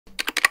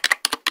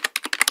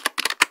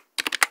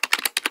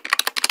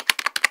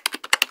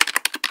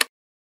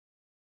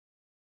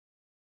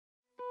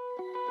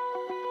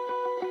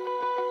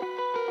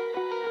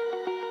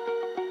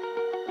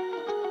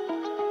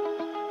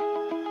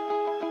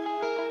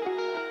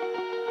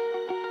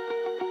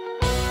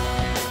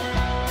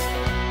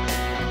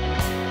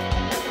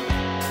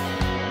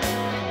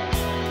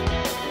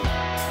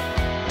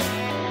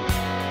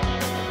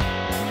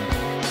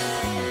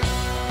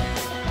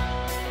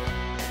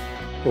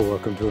Well,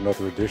 welcome to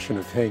another edition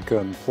of Hank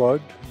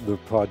Unplugged, the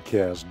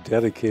podcast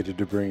dedicated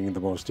to bringing the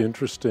most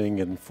interesting,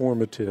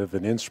 informative,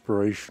 and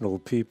inspirational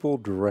people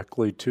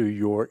directly to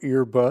your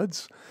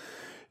earbuds.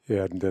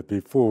 And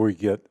before we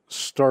get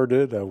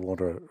started, I want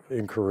to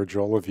encourage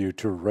all of you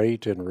to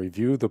rate and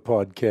review the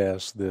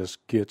podcast. This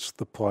gets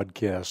the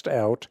podcast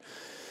out,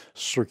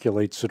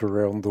 circulates it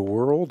around the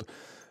world.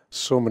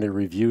 So many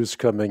reviews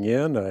coming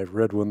in. I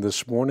read one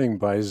this morning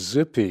by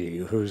Zippy,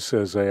 who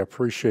says, I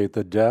appreciate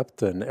the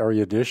depth and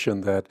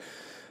erudition that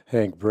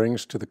Hank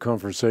brings to the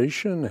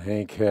conversation.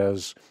 Hank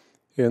has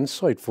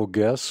insightful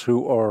guests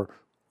who are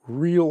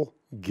real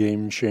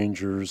game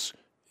changers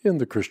in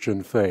the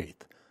Christian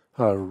faith.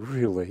 I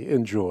really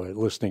enjoy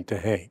listening to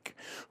Hank.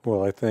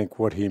 Well, I think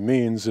what he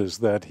means is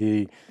that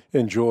he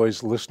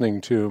enjoys listening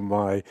to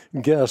my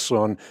guests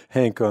on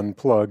Hank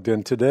Unplugged.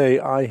 And today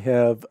I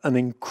have an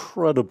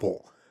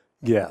incredible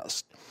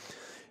guest.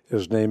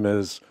 His name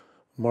is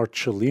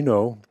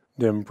Marcellino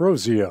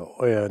D'Ambrosio,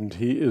 and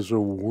he is a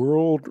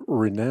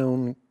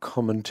world-renowned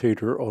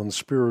commentator on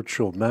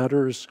spiritual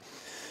matters.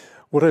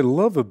 What I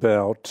love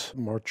about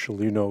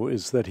Marcellino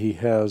is that he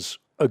has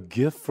a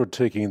gift for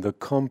taking the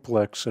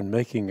complex and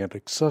making it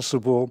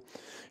accessible.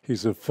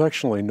 He's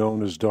affectionately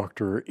known as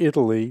Dr.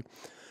 Italy,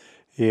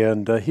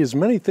 and he has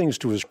many things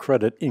to his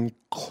credit,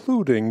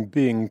 including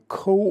being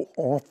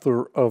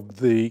co-author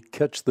of the,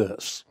 catch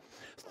this,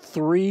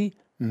 3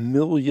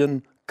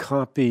 million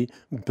copy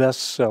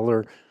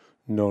bestseller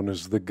known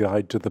as The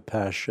Guide to the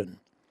Passion.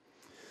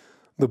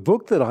 The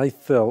book that I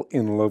fell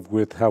in love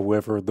with,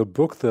 however, the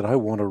book that I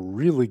want to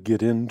really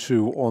get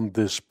into on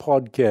this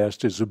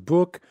podcast is a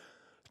book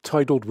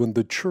titled When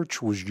the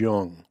Church Was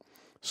Young,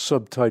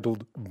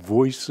 subtitled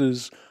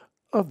Voices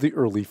of the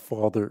Early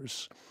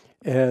Fathers.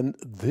 And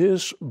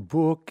this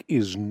book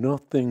is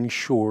nothing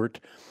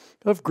short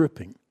of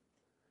gripping.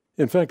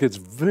 In fact, it's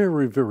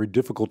very, very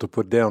difficult to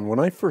put down. When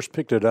I first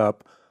picked it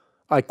up,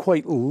 I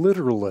quite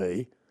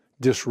literally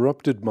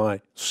disrupted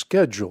my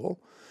schedule.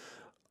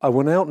 I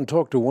went out and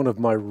talked to one of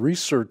my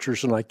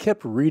researchers, and I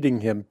kept reading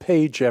him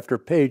page after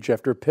page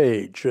after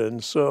page.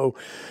 And so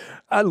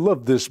I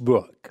love this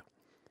book.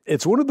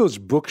 It's one of those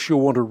books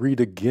you'll want to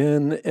read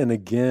again and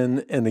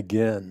again and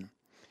again.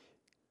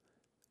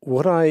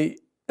 What I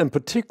am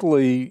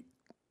particularly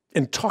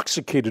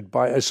intoxicated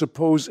by, I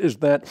suppose, is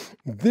that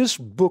this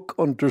book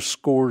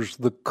underscores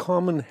the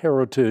common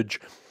heritage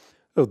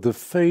of the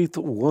faith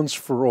once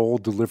for all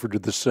delivered to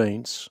the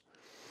saints.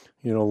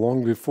 You know,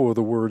 long before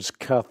the words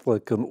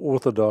Catholic and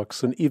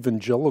Orthodox and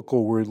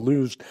evangelical were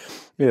used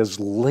as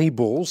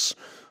labels,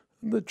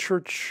 the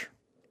Church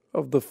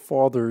of the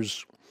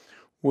Fathers,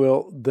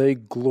 well, they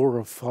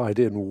glorified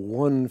in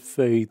one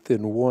faith,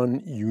 in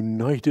one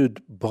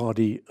united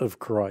body of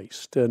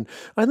Christ. And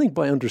I think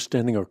by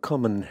understanding our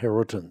common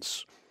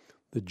inheritance,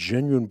 the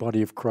genuine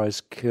body of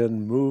Christ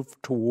can move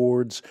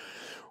towards,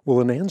 well,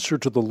 an answer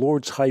to the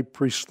Lord's high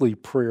priestly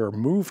prayer,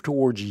 move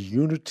towards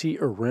unity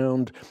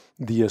around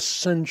the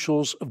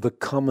essentials of the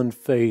common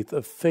faith,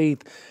 a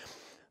faith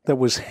that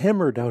was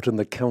hammered out in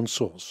the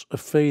councils, a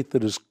faith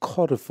that is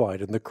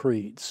codified in the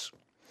creeds.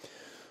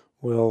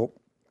 Well,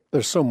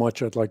 there's so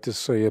much I'd like to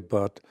say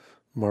about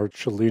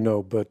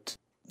Marcellino, but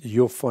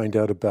you'll find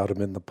out about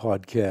him in the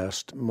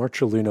podcast.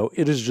 Marcellino,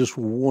 it is just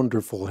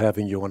wonderful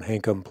having you on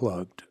Hank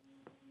Unplugged.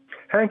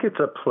 Hank,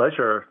 it's a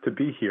pleasure to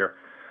be here.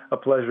 A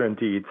pleasure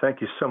indeed. Thank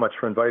you so much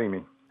for inviting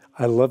me.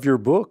 I love your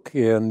book.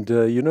 And,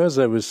 as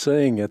I was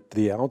saying at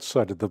the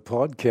outset of the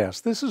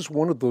podcast, this is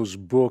one of those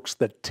books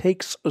that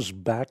takes us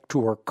back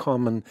to our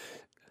common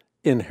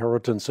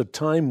inheritance, a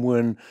time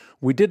when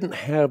we didn't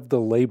have the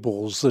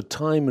labels, a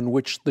time in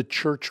which the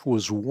church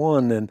was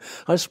one. And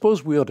I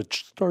suppose we ought to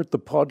start the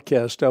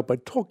podcast out by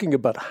talking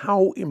about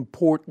how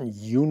important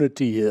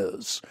unity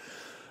is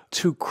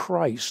to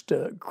Christ.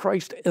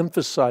 Christ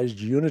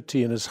emphasized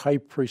unity in his high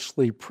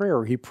priestly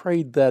prayer. He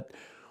prayed that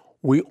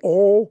we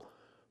all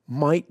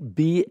might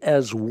be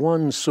as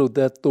one so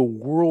that the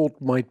world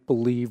might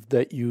believe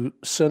that you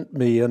sent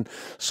me. And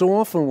so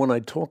often when I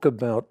talk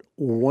about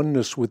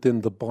oneness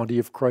within the body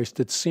of Christ,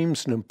 it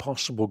seems an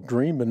impossible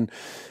dream. And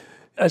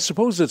I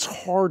suppose it's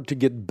hard to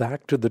get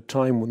back to the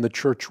time when the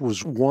church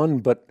was one,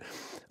 but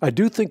I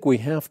do think we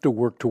have to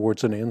work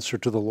towards an answer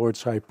to the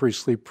Lord's high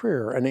priestly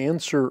prayer, an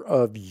answer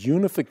of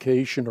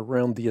unification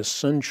around the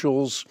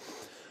essentials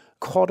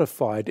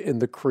codified in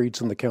the creeds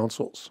and the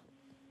councils.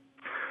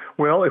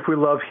 Well, if we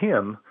love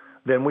him,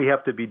 then we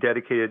have to be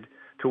dedicated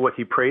to what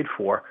he prayed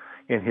for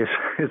in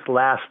his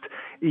last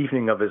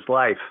evening of his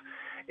life.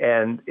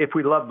 And if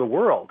we love the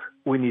world,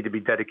 we need to be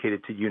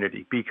dedicated to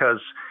unity, because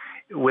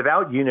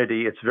without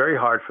unity, it's very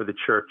hard for the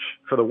church,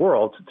 for the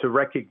world, to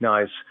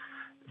recognize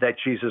that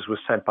Jesus was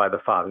sent by the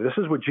Father. This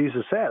is what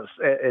Jesus says.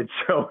 And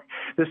so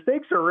the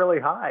stakes are really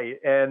high.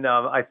 And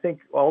I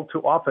think all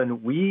too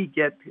often we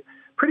get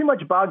pretty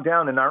much bogged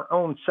down in our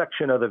own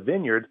section of the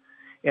vineyard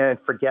and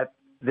forget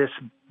this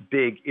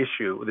big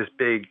issue, this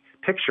big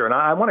picture. And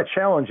I want to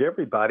challenge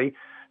everybody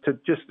to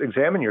just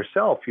examine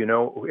yourself, you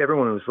know,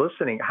 everyone who's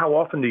listening. How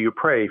often do you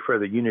pray for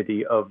the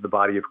unity of the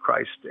body of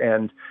Christ?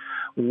 And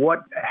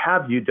what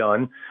have you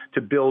done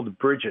to build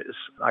bridges?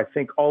 I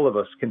think all of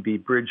us can be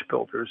bridge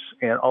builders,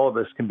 and all of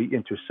us can be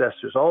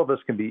intercessors. All of us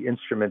can be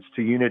instruments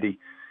to unity.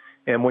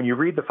 And when you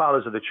read the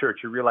Fathers of the Church,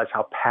 you realize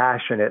how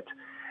passionate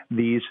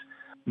these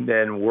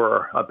men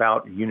were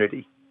about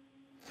unity.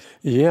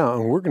 Yeah,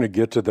 and we're going to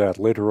get to that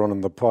later on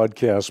in the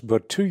podcast.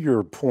 But to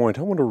your point,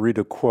 I want to read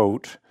a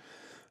quote.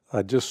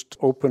 I just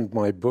opened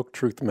my book,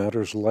 Truth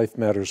Matters, Life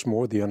Matters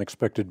More, The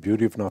Unexpected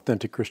Beauty of an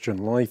Authentic Christian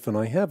Life, and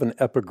I have an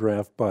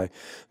epigraph by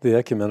the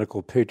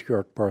ecumenical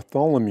patriarch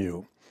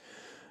Bartholomew,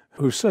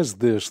 who says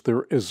this: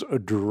 there is a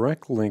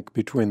direct link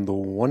between the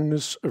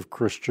oneness of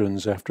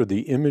Christians after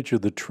the image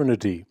of the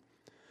Trinity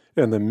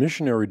and the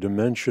missionary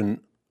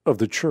dimension of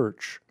the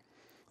Church.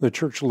 The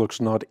Church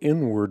looks not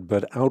inward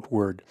but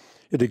outward.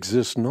 It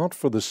exists not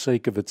for the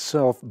sake of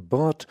itself,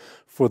 but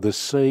for the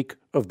sake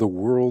of the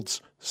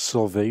world's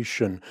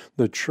salvation.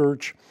 The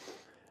Church,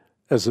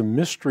 as a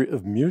mystery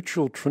of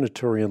mutual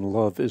Trinitarian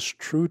love, is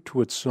true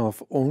to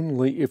itself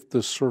only if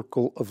the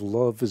circle of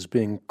love is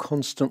being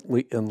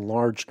constantly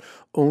enlarged,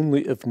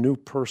 only if new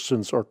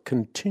persons are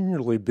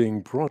continually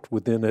being brought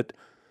within it.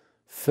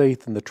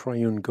 Faith in the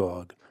triune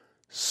God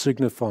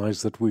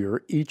signifies that we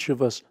are each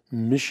of us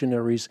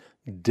missionaries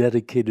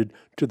dedicated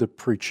to the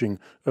preaching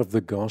of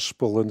the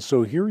gospel. And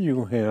so here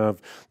you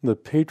have the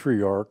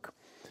patriarch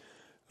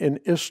in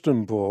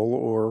Istanbul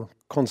or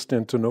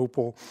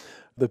Constantinople,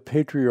 the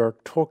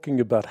patriarch talking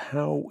about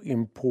how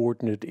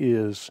important it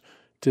is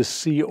to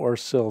see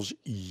ourselves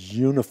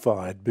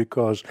unified,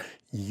 because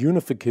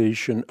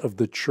unification of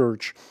the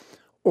church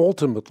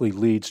ultimately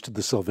leads to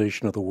the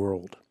salvation of the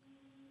world.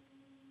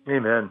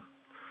 Amen.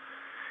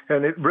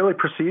 And it really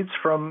proceeds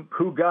from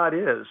who God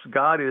is.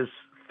 God is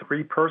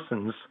three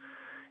persons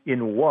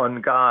in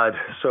one God.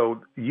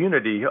 So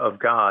unity of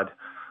God,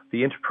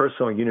 the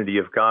interpersonal unity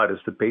of God, is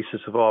the basis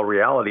of all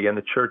reality, and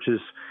the church is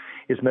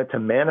meant to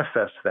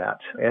manifest that.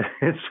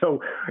 And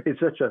so it's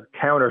such a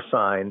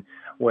countersign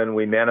when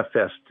we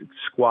manifest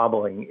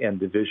squabbling and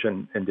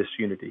division and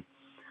disunity.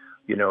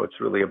 You know, it's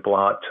really a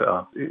blot.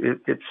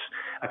 It's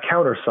a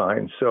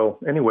countersign. So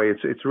anyway,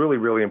 it's really,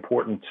 really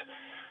important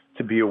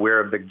to be aware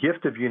of the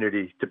gift of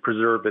unity, to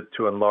preserve it,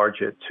 to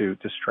enlarge it, to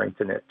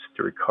strengthen it,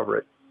 to recover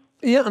it.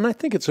 Yeah, and I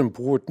think it's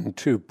important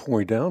to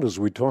point out as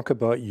we talk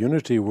about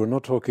unity, we're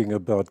not talking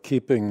about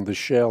keeping the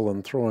shell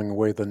and throwing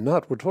away the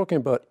nut. We're talking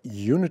about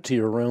unity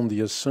around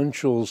the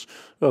essentials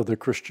of the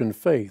Christian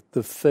faith,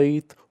 the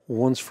faith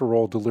once for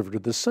all delivered to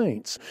the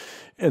saints.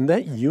 And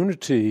that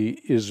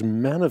unity is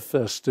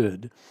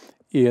manifested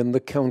in the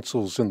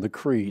councils and the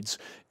creeds.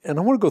 And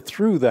I want to go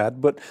through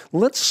that, but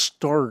let's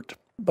start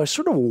by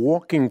sort of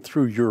walking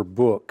through your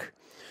book.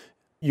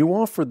 You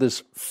offer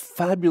this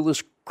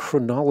fabulous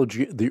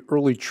chronology of the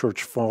early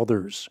church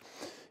fathers.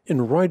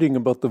 In writing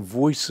about the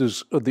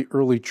voices of the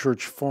early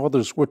church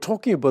fathers, we're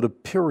talking about a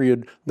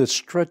period that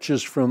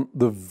stretches from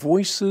the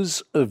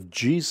voices of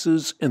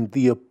Jesus and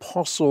the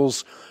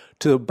apostles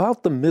to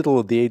about the middle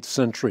of the 8th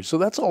century. So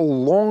that's a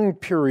long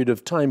period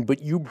of time,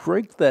 but you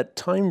break that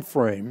time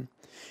frame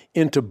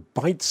into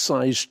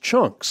bite-sized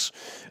chunks.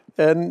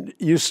 And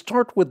you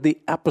start with the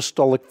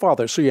apostolic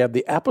fathers. So you have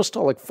the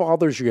apostolic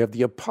fathers, you have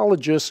the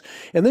apologists,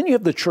 and then you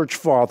have the church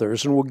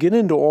fathers, and we'll get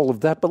into all of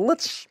that. But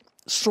let's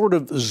sort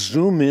of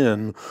zoom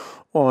in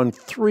on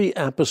three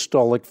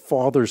apostolic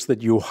fathers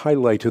that you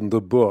highlight in the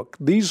book.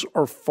 These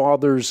are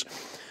fathers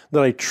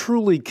that I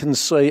truly can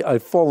say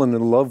I've fallen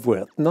in love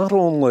with, not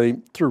only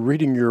through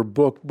reading your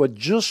book, but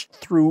just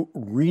through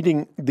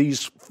reading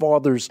these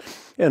fathers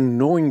and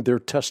knowing their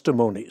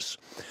testimonies.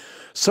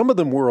 Some of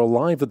them were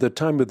alive at the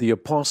time of the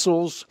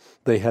apostles.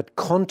 They had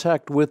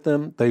contact with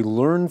them. They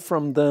learned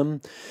from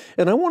them.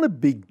 And I want to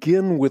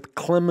begin with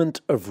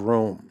Clement of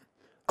Rome.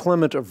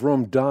 Clement of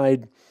Rome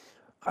died,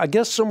 I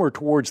guess, somewhere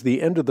towards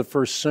the end of the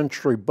 1st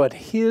century, but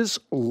his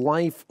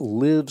life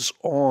lives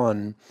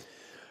on.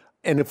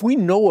 And if we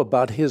know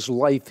about his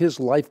life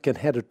can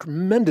have a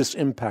tremendous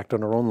impact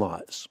on our own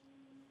lives.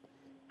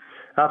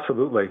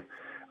 Absolutely.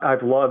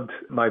 I've loved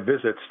my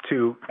visits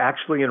to,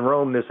 actually in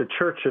Rome, there's a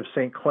church of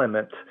St.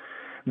 Clement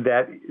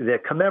that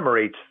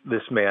commemorates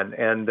this man.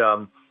 And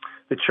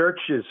the church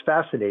is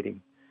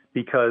fascinating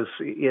because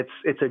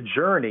it's a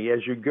journey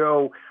as you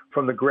go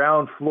from the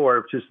ground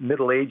floor, which is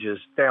Middle Ages,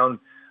 down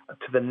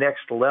to the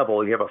next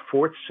level. You have a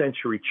 4th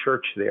century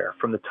church there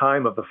from the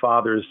time of the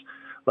fathers,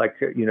 like,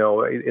 you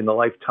know, in the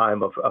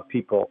lifetime of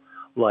people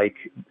like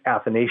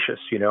Athanasius,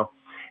 you know.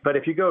 But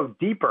if you go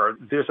deeper,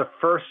 there's a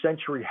 1st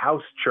century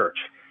house church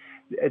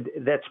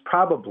that's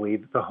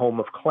probably the home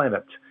of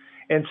Clement.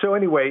 And so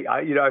anyway,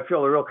 I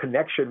feel a real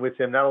connection with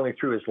him, not only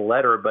through his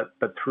letter,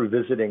 but through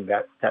visiting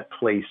that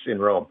place in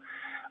Rome.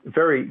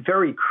 Very,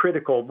 very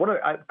critical.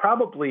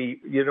 Probably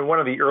one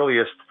of the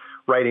earliest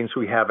writings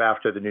we have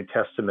after the New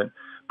Testament.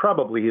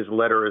 Probably his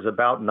letter is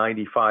about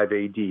 95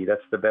 AD.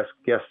 That's the best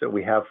guess that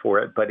we have for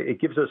it. But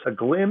it gives us a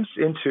glimpse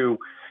into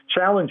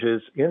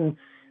challenges in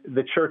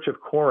the Church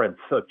of Corinth,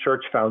 a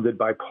church founded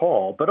by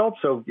Paul. But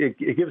also it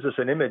gives us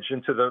an image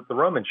into the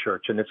Roman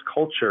Church and its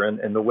culture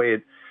and the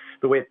way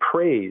it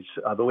prays,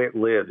 the way it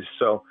lives.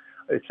 So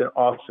it's an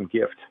awesome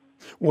gift.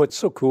 What's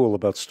so cool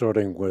about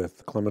starting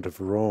with Clement of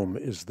Rome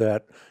is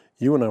that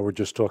you and I were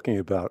just talking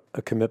about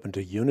a commitment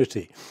to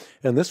unity.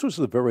 And this was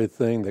the very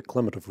thing that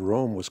Clement of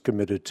Rome was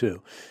committed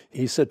to.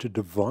 He said to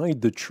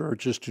divide the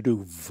church is to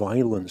do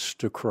violence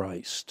to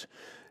Christ.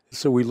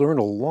 So we learn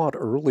a lot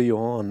early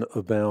on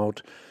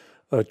about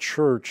a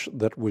church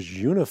that was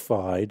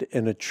unified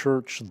and a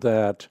church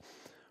that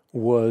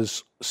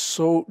was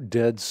so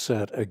dead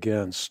set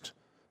against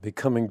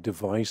becoming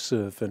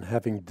divisive and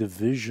having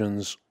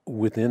divisions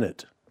within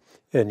it.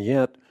 And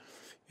yet,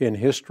 in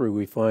history,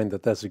 we find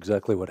that that's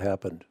exactly what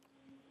happened.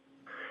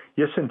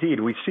 Yes,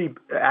 indeed. We see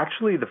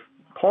actually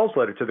Paul's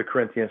letter to the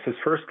Corinthians, his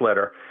first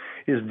letter,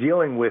 is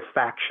dealing with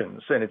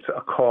factions, and it's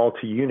a call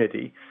to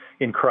unity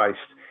in Christ.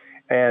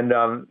 And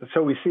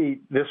so we see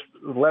this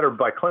letter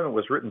by Clement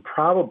was written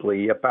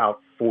probably about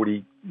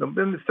 30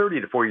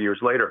 to 40 years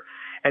later,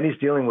 and he's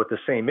dealing with the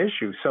same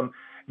issue. Some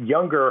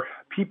younger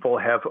people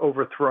have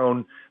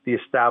overthrown the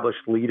established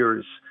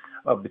leaders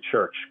of the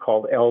church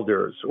called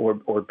elders or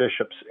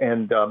bishops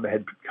and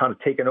had kind of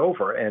taken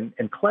over. And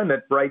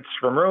Clement writes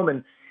from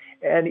Rome,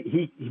 and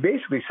he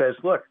basically says,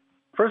 look,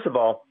 first of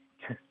all,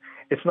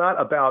 it's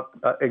not about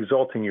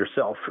exalting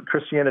yourself.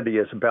 Christianity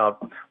is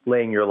about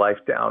laying your life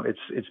down.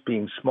 It's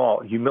being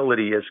small.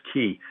 Humility is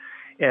key.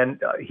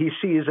 And he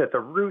sees at the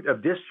root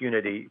of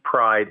disunity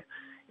pride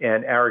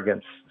and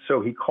arrogance.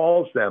 So he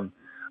calls them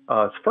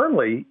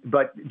firmly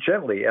but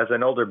gently. As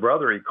an older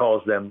brother, he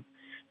calls them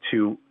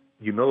to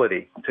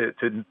humility,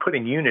 to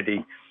putting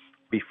unity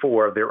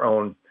before their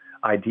own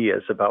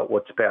ideas about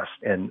what's best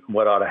and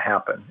what ought to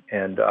happen.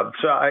 And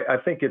so I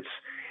think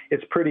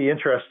it's pretty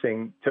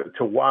interesting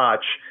to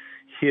watch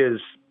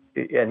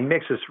and he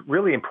makes this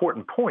really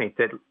important point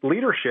that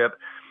leadership,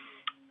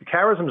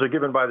 charisms are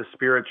given by the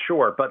Spirit,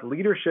 sure, but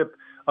leadership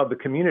of the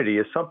community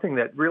is something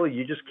that really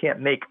you just can't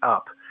make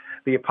up.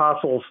 The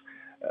apostles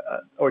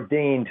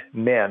ordained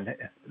men.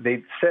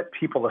 They set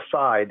people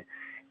aside,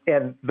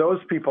 and those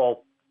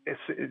people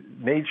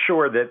made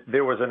sure that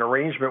there was an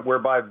arrangement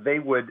whereby they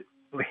would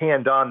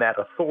hand on that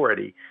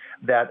authority,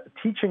 that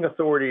teaching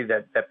authority,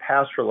 that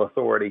pastoral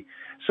authority.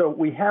 So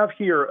we have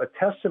here a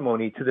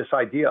testimony to this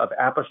idea of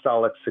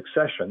apostolic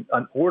succession,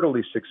 an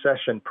orderly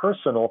succession,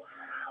 personal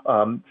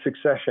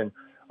succession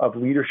of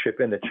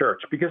leadership in the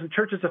church, because the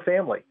church is a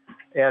family,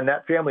 and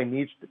that family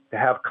needs to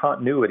have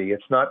continuity.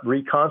 It's not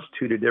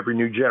reconstituted every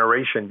new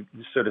generation,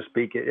 so to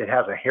speak. It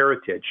has a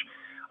heritage.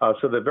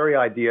 So the very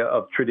idea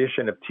of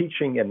tradition of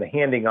teaching and the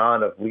handing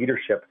on of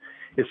leadership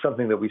is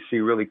something that we see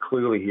really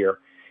clearly here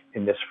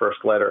in this first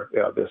letter,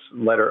 this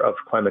letter of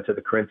Clement to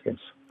the Corinthians.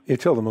 You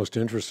tell the most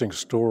interesting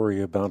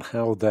story about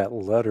how that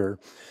letter,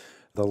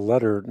 the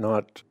letter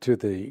not to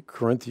the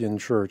Corinthian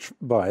church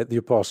by the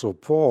Apostle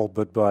Paul,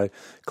 but by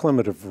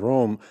Clement of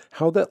Rome,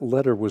 how that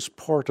letter was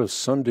part of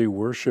Sunday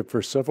worship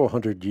for several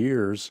hundred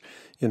years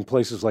in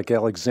places like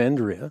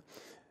Alexandria.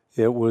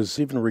 It was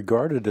even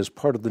regarded as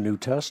part of the New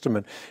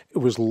Testament. It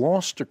was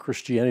lost to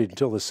Christianity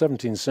until the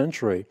 17th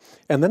century,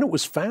 and then it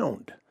was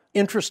found.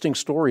 Interesting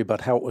story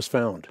about how it was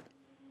found.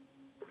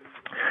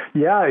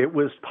 Yeah, it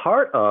was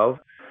part of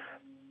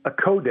a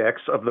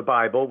codex of the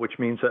Bible, which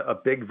means a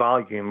big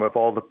volume of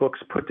all the books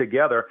put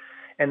together,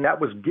 and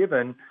that was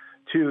given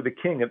to the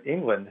King of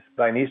England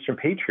by an Eastern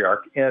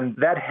Patriarch, and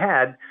that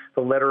had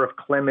the letter of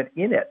Clement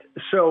in it.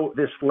 So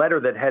this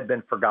letter that had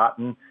been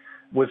forgotten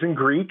was in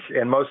Greek,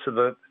 and most of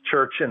the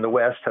church in the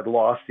West had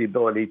lost the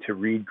ability to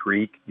read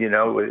Greek.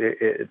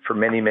 For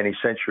many, many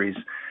centuries,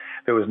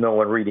 there was no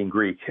one reading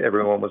Greek.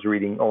 Everyone was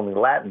reading only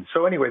Latin.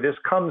 So anyway, this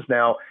comes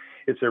now.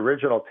 It's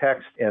original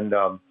text, and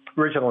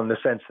original in the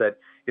sense that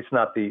it's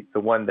not the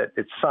one that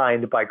it's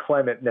signed by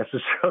Clement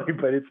necessarily,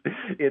 but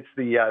it's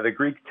the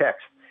Greek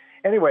text.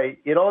 Anyway,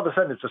 it all of a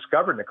sudden is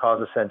discovered and it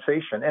caused a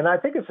sensation. And I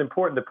think it's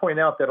important to point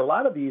out that a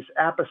lot of these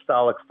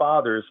apostolic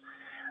fathers,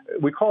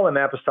 we call them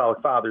apostolic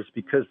fathers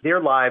because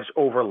their lives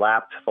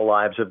overlapped the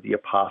lives of the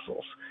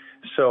apostles.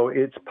 So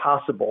it's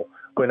possible,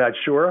 we're not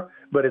sure,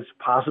 but it's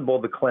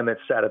possible that Clement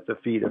sat at the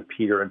feet of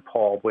Peter and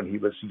Paul when he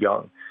was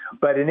young.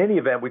 But in any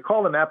event, we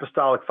call them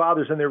apostolic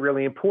fathers, and they're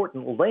really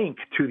important link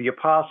to the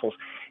apostles.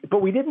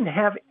 But we didn't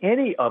have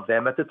any of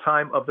them at the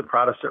time of the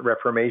Protestant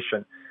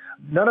Reformation.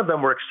 None of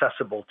them were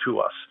accessible to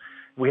us.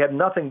 We had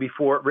nothing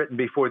written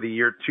before the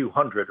year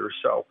 200 or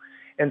so.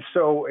 And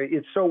so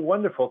it's so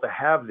wonderful to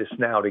have this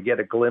now, to get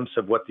a glimpse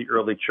of what the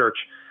early church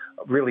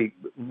really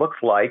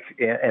looked like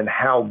and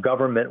how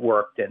government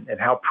worked and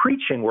how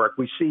preaching worked.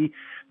 We see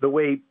the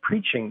way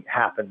preaching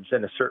happens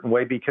in a certain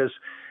way because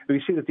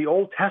we see that the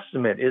Old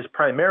Testament is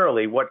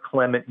primarily what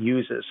Clement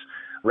uses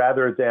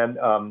rather than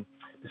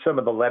some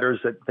of the letters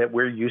that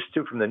we're used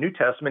to from the New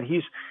Testament.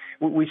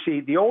 We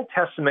see the Old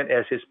Testament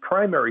as his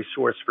primary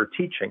source for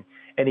teaching,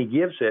 and he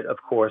gives it, of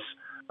course,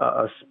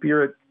 a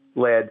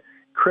spirit-led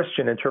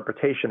Christian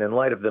interpretation in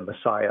light of the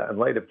Messiah, in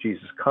light of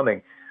Jesus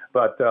coming.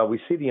 But we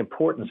see the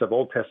importance of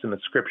Old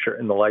Testament scripture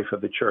in the life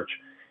of the church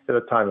at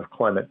the time of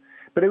Clement.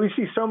 But we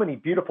see so many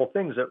beautiful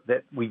things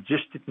that we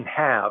just didn't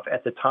have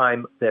at the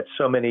time that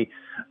so many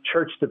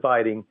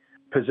church-dividing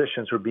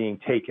positions were being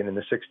taken in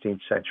the 16th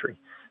century.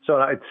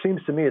 So it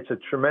seems to me it's a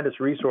tremendous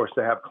resource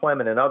to have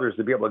Clement and others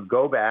to be able to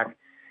go back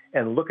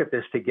and look at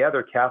this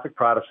together, Catholic,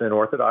 Protestant, and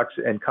Orthodox,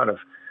 and kind of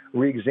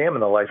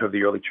re-examine the life of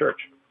the early church.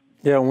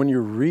 Yeah, when you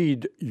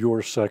read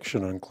your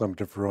section on Clement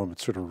of Rome, it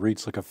sort of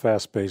reads like a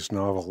fast-paced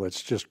novel.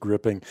 It's just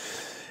gripping.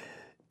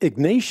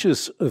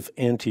 Ignatius of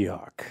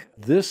Antioch,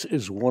 this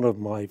is one of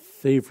my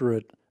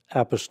favorite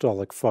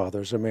apostolic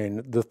fathers. I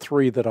mean, the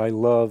three that I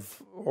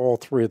love, all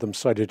three of them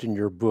cited in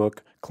your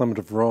book, Clement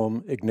of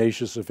Rome,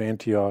 Ignatius of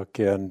Antioch,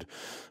 and,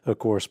 of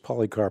course,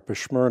 Polycarp of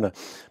Smyrna.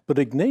 But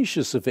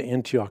Ignatius of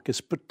Antioch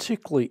is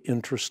particularly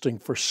interesting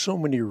for so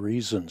many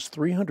reasons.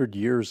 300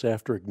 years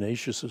after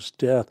Ignatius's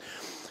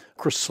death,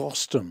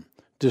 Chrysostom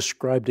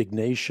described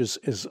Ignatius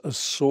as a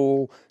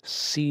soul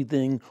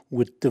seething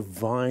with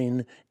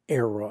divine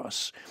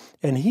eros.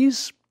 And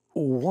he's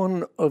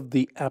one of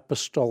the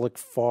apostolic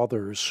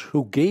fathers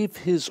who gave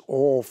his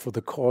all for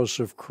the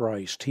cause of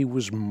Christ. He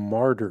was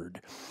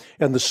martyred.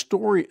 And the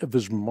story of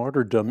his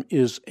martyrdom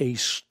is a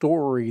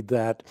story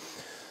that,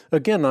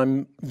 again,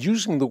 I'm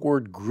using the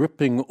word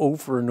gripping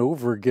over and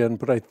over again,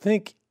 but I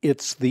think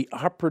it's the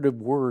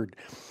operative word.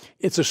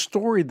 It's a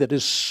story that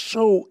is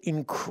so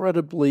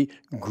incredibly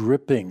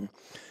gripping,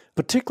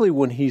 particularly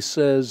when he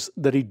says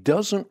that he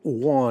doesn't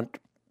want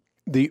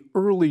the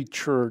early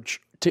church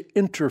to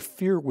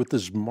interfere with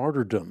his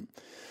martyrdom.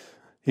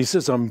 He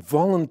says, I'm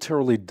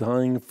voluntarily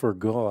dying for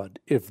God.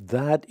 If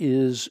that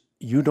is,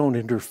 you don't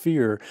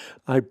interfere,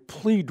 I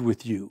plead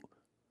with you.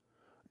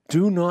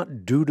 Do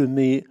not do to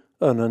me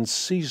an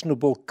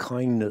unseasonable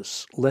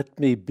kindness. Let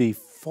me be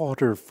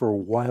fodder for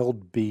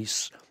wild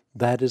beasts.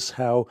 That is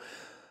how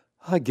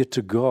I get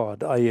to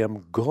God. I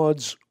am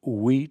God's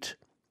wheat.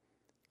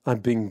 I'm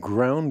being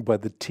ground by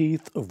the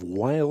teeth of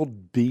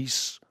wild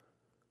beasts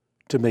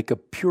to make a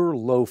pure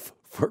loaf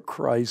for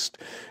Christ.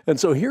 And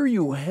so here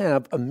you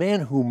have a man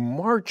who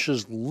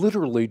marches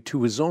literally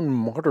to his own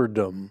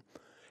martyrdom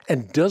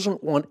and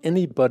doesn't want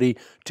anybody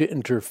to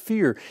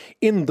interfere.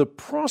 In the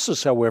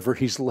process, however,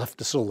 he's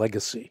left us a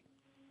legacy.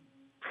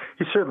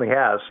 He certainly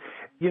has.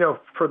 You know,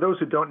 for those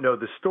who don't know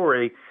the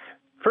story,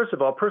 first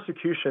of all,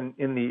 persecution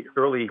in the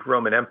early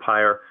Roman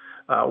Empire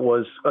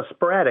was a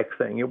sporadic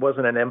thing. It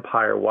wasn't an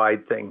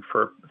empire-wide thing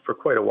for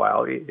quite a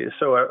while.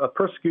 So a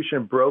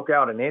persecution broke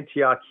out in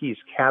Antioch. He's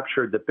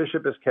captured. The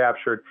bishop is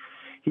captured.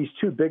 He's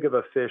too big of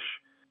a fish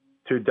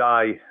to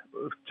die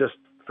just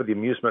for the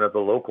amusement of the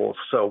locals.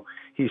 So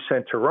he's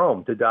sent to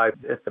Rome to die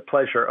at the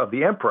pleasure of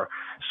the emperor.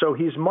 So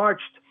he's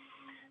marched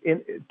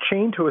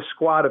chained to a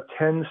squad of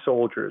 10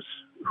 soldiers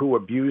who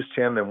abused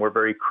him and were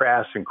very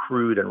crass and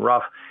crude and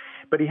rough.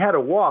 But he had to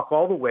walk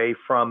all the way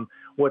from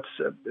what's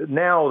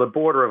now the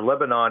border of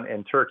Lebanon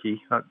and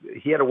Turkey.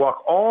 He had to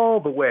walk all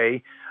the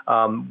way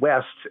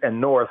west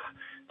and north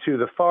to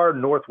the far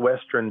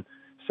northwestern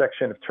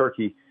section of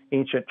Turkey,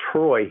 ancient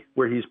Troy,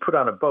 where he's put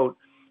on a boat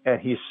and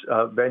he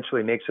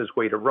eventually makes his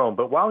way to Rome.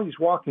 But while he's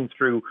walking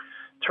through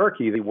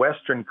Turkey, the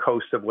western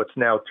coast of what's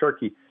now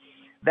Turkey,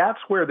 that's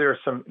where there are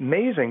some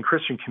amazing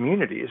Christian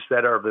communities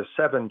that are the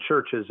 7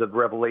 churches of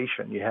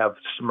Revelation. You have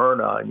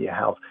Smyrna and you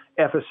have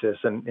Ephesus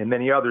and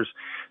many others.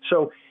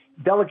 So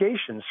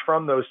delegations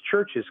from those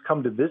churches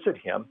come to visit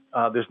him.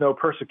 There's no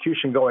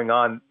persecution going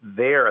on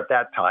there at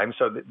that time,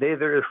 so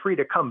they're free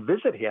to come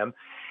visit him.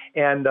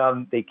 And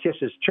they kiss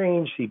his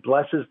chains, he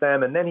blesses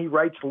them, and then he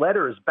writes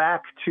letters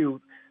back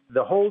to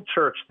the whole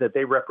church that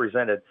they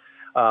represented.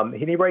 And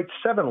he writes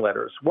 7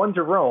 letters, 1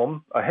 to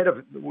Rome, ahead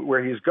of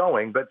where he's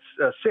going, but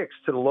 6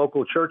 to the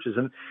local churches.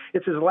 And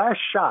it's his last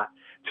shot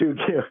to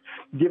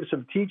give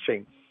some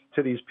teaching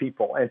to these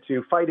people and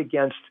to fight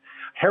against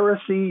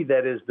heresy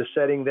that is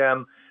besetting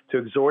them, to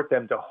exhort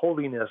them to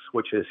holiness,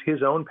 which is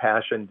his own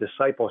passion,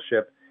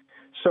 discipleship.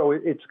 So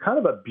it's kind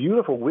of a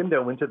beautiful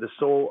window into the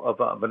soul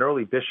of an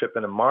early bishop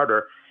and a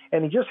martyr.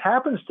 And he just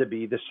happens to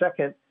be the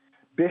second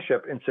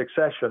bishop in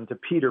succession to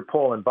Peter,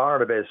 Paul, and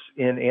Barnabas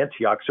in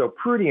Antioch. So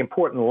pretty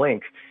important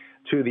link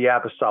to the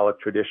apostolic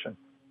tradition.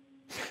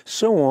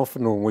 So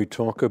often when we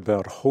talk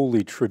about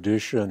holy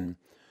tradition,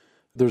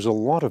 there's a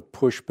lot of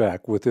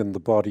pushback within the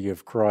body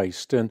of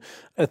Christ. And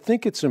I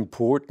think it's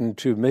important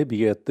to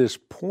maybe at this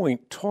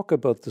point talk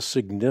about the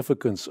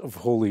significance of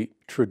holy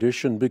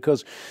tradition,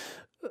 because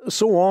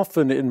so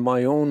often in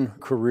my own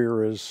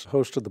career as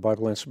host of the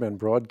Bible Answer Man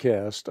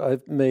broadcast,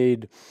 I've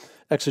made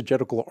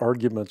exegetical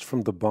arguments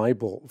from the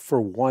Bible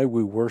for why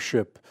we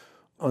worship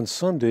on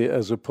Sunday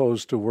as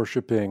opposed to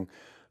worshiping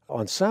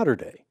on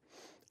Saturday.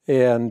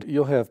 And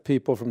you'll have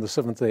people from the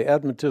Seventh-day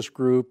Adventist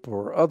group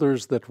or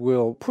others that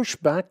will push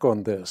back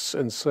on this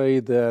and say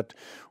that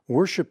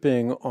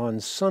worshiping on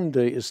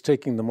Sunday is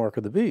taking the mark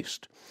of the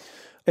beast.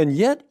 And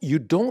yet, you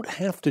don't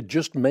have to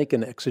just make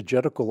an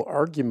exegetical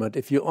argument.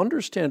 If you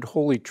understand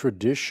holy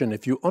tradition,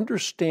 if you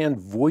understand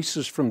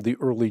voices from the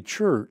early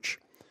church,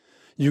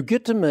 you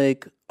get to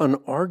make an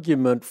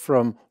argument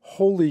from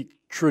holy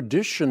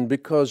tradition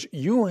because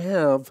you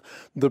have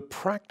the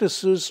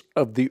practices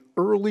of the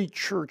early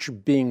church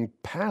being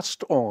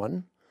passed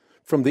on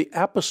from the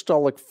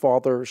Apostolic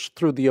Fathers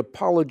through the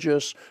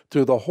Apologists,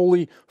 through the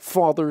Holy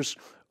Fathers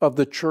of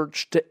the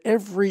Church, to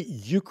every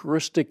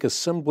Eucharistic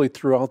assembly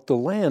throughout the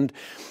land.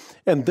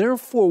 And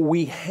therefore,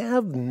 we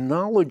have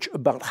knowledge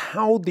about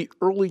how the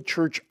early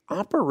church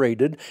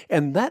operated,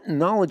 and that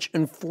knowledge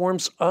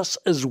informs us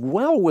as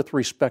well with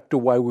respect to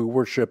why we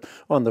worship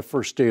on the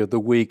first day of the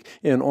week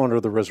in honor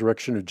of the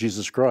resurrection of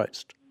Jesus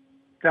Christ.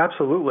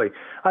 Absolutely.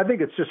 I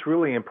think it's just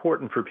really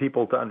important for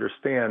people to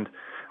understand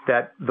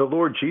that the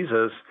Lord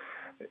Jesus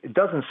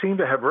doesn't seem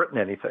to have written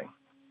anything,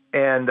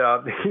 and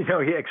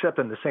except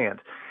in the sand.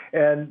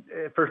 And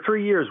for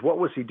 3 years, what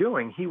was he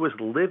doing? He was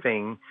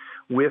living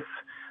with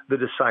the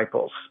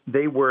disciples.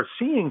 They were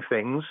seeing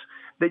things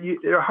that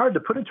they're hard to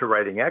put into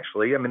writing,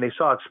 actually. I mean, they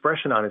saw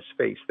expression on his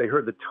face. They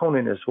heard the tone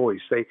in his voice.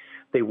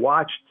 They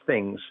watched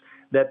things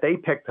that they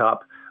picked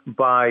up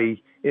by,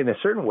 in a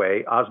certain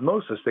way,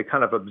 osmosis. They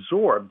kind of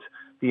absorbed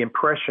the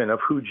impression of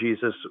who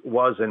Jesus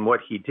was and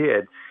what he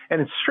did.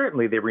 And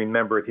certainly they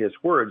remembered his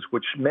words,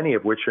 many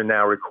of which are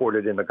now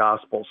recorded in the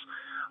Gospels.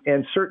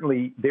 And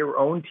certainly their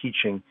own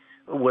teaching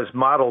was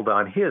modeled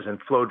on his and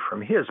flowed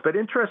from his. But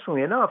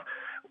interestingly enough,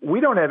 we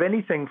don't have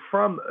anything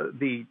from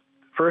the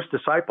first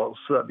disciples,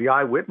 the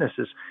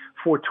eyewitnesses,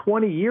 for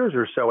 20 years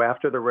or so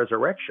after the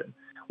resurrection.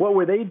 What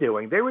were they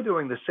doing? They were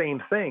doing the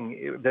same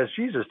thing as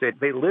Jesus did.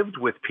 They lived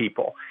with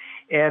people.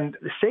 And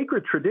the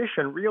sacred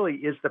tradition really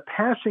is the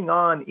passing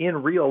on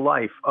in real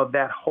life of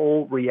that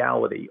whole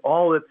reality,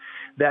 all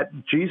that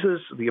Jesus,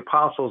 the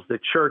apostles, the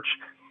church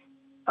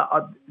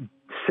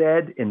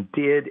said and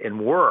did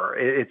and were.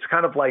 It's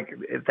kind of like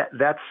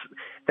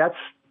that's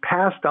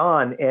passed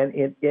on,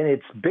 and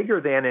it's bigger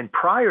than and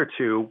prior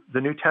to the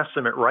New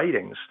Testament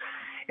writings.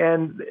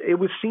 And it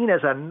was seen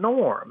as a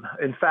norm.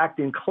 In fact,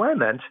 in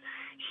Clement,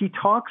 he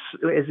talks,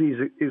 as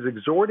he's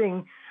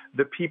exhorting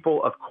the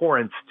people of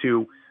Corinth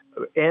to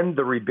end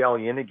the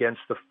rebellion against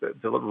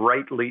the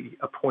rightly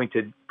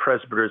appointed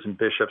presbyters and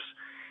bishops,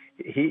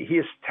 he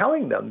is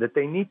telling them that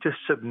they need to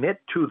submit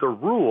to the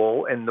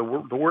rule, and the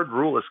word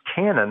rule is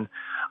canon,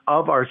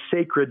 of our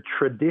sacred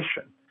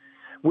tradition,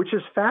 which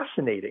is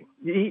fascinating.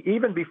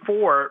 Even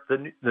before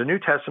the New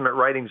Testament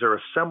writings are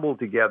assembled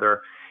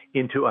together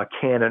into a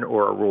canon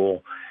or a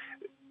rule,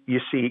 you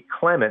see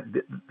Clement,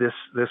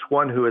 this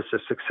one who is a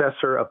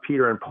successor of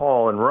Peter and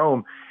Paul in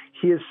Rome,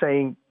 he is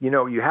saying,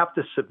 you have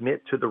to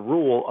submit to the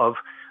rule of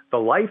the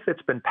life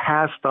that's been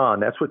passed on.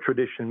 That's what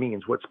tradition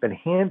means, what's been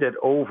handed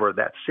over,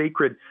 that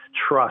sacred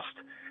trust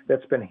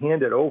that's been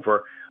handed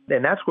over.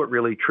 And that's what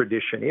really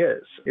tradition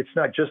is. It's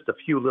not just a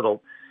few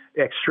little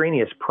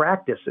extraneous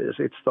practices.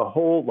 It's the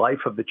whole life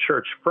of the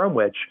church from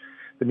which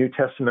the New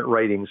Testament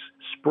writings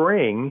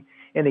spring,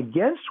 and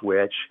against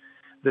which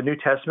the New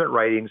Testament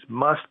writings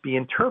must be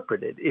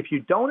interpreted. If you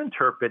don't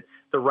interpret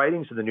the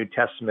writings of the New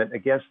Testament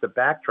against the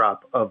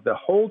backdrop of the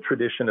whole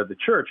tradition of the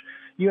church,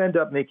 you end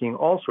up making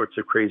all sorts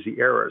of crazy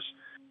errors.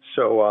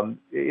 So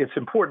it's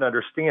important to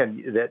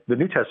understand that the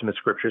New Testament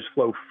scriptures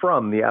flow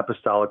from the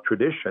apostolic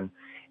tradition,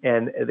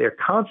 and they're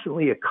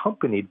constantly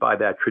accompanied by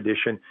that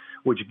tradition,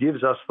 which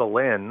gives us the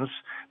lens,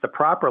 the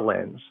proper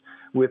lens,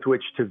 with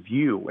which to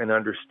view and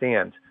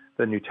understand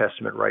the New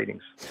Testament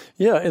writings.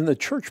 Yeah, and the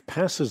church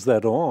passes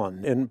that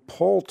on. And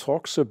Paul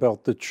talks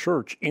about the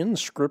church in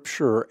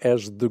Scripture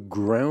as the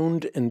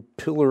ground and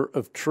pillar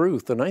of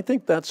truth. And I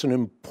think that's an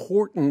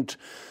important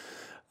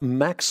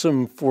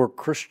maxim for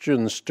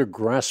Christians to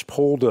grasp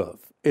hold of.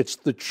 It's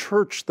the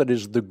church that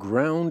is the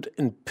ground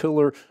and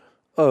pillar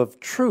of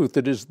truth.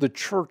 It is the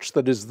church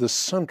that is the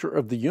center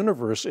of the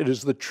universe. It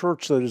is the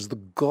church that is the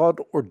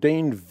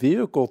God-ordained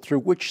vehicle through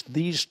which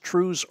these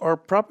truths are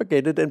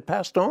propagated and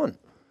passed on.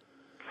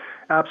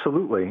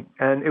 Absolutely.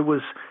 And it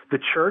was the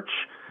church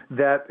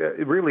that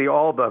really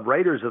all the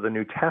writers of the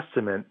New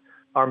Testament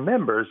are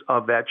members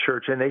of that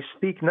church, and they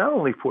speak not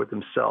only for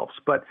themselves,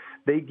 but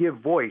they give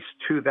voice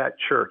to that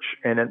church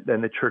and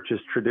the church's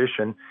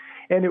tradition.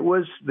 And it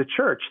was the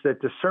church that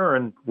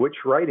discerned which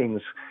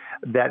writings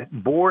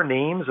that bore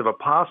names of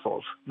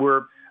apostles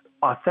were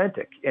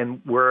authentic and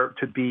were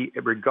to be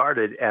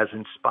regarded as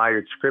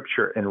inspired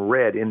scripture and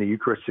read in the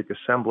Eucharistic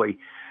assembly.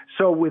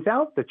 So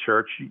without the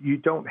church, you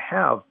don't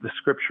have the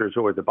scriptures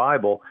or the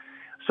Bible.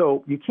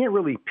 So you can't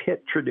really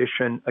pit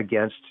tradition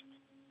against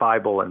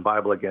Bible and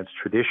Bible against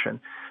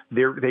tradition.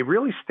 They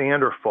really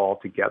stand or fall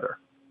together.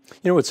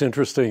 What's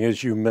interesting,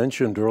 as you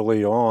mentioned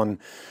early on,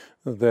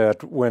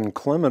 that when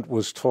Clement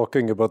was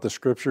talking about the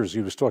scriptures,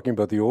 he was talking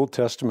about the Old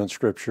Testament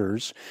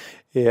scriptures.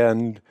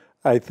 And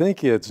I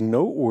think it's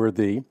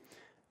noteworthy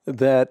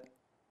that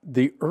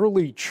the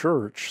early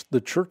church,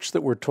 the church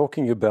that we're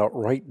talking about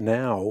right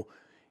now,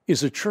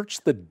 is a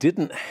church that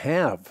didn't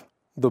have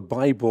the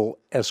Bible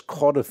as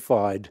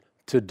codified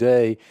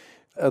today,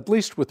 at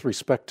least with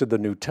respect to the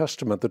New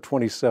Testament, the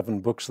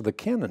 27 books of the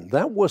canon.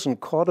 That wasn't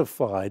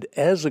codified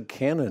as a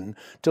canon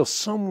till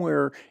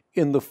somewhere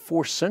in the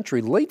 4th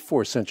century, late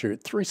 4th century,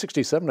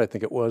 367, I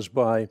think it was,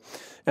 by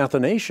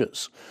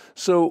Athanasius.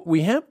 So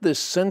we have this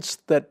sense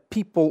that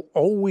people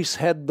always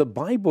had the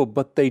Bible,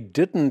 but they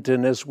didn't.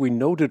 And as we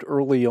noted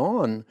early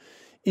on,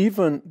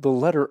 Even the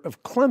letter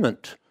of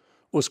Clement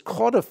was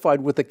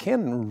codified with the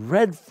canon,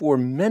 read for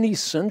many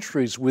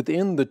centuries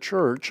within the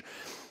church,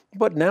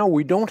 but now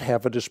we don't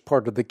have it as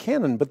part of the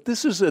canon. But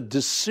this is a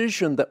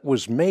decision that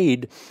was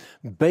made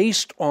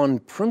based on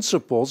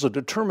principles, a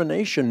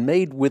determination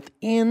made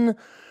within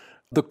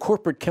the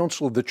corporate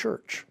council of the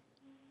church.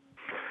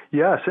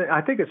 Yes,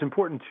 I think it's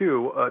important,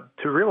 too,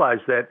 to realize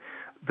that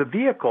the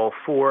vehicle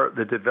for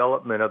the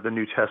development of the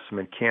New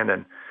Testament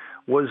canon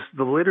was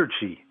the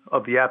liturgy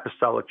of the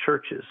apostolic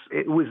churches.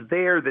 It was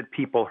there that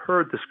people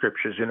heard the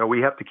scriptures. You know,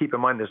 we have to keep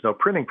in mind there's no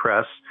printing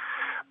press.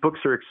 Books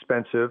are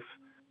expensive.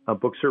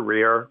 Books are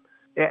rare.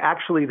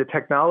 Actually, the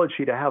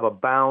technology to have a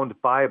bound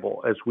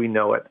Bible as we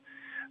know it,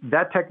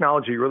 that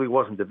technology really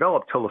wasn't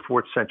developed till the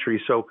 4th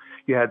century. So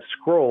you had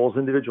scrolls,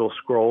 individual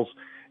scrolls,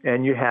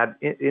 and you had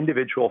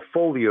individual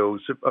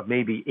folios of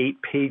maybe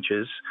 8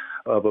 pages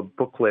of a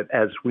booklet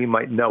as we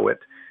might know it.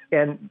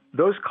 And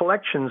those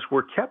collections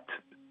were kept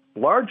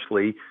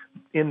largely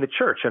in the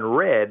church and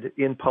read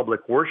in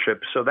public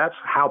worship. So that's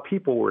how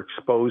people were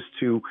exposed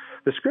to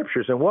the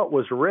scriptures. And what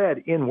was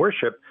read in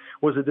worship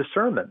was a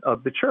discernment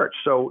of the church.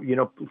 So, you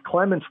know,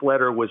 Clement's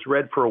letter was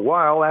read for a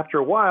while. After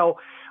a while,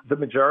 the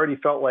majority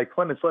felt like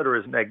Clement's letter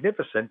is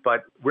magnificent,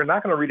 but we're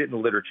not going to read it in the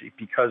liturgy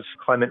because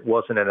Clement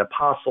wasn't an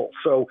apostle.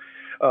 So,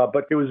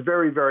 but it was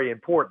very, very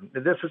important.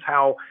 And this is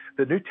how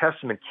the New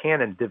Testament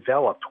canon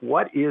developed.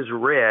 What is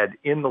read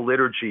in the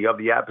liturgy of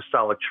the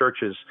apostolic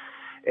churches?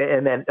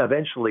 And then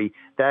eventually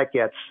that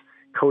gets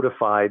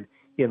codified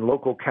in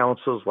local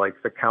councils like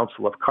the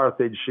Council of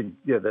Carthage, and,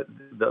 you know,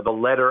 the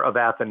letter of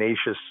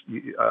Athanasius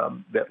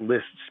that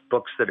lists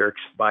books that are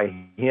by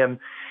him.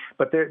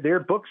 But they're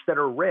books that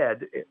are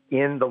read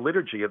in the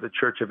liturgy of the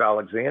Church of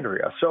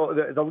Alexandria. So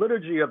the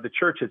liturgy of the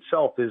church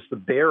itself is the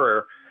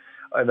bearer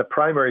and the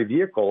primary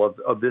vehicle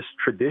of this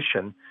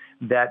tradition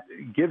that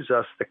gives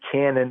us the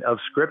canon of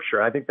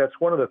Scripture. I think that's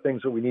one of the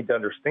things that we need to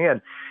understand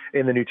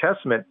in the New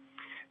Testament.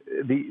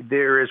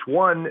 There is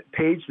one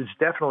page that's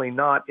definitely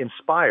not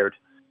inspired,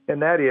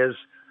 and that is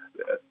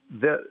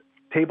the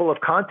table of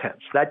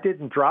contents. That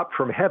didn't drop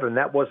from heaven.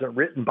 That wasn't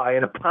written by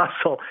an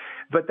apostle,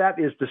 but that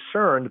is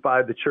discerned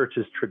by the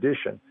church's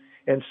tradition.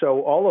 And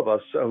so all of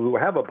us who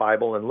have a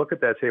Bible and look at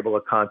that table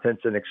of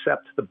contents and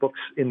accept the books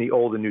in the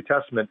Old and New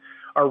Testament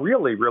are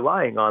really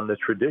relying on the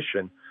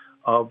tradition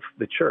of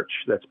the church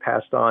that's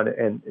passed on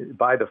and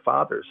by the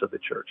fathers of the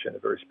church in a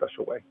very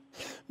special way.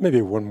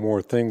 Maybe one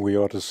more thing we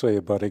ought to say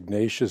about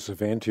Ignatius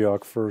of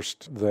Antioch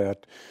first,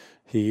 that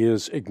he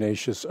is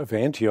Ignatius of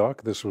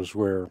Antioch. This was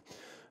where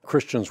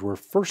Christians were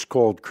first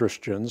called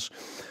Christians.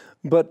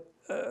 But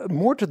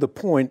more to the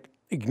point,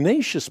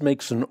 Ignatius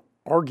makes an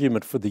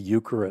argument for the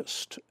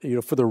Eucharist,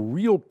 for the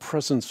real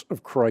presence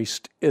of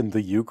Christ in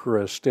the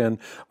Eucharist. And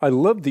I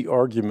love the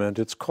argument.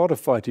 It's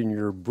codified in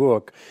your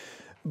book.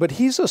 But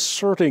he's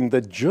asserting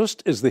that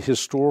just as the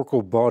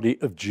historical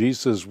body of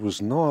Jesus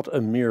was not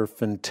a mere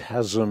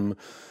phantasm,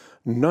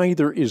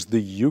 neither is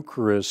the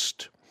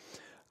Eucharist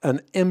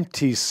an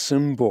empty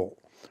symbol.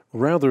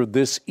 Rather,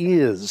 this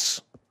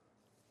is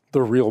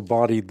the real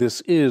body. This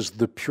is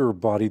the pure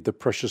body, the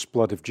precious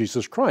blood of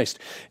Jesus Christ.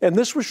 And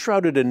this was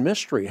shrouded in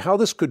mystery. How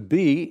this could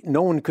be,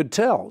 no one could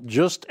tell,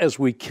 just as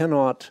we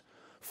cannot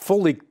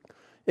fully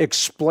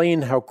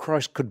explain how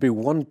Christ could be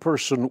one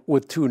person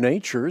with two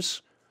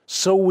natures.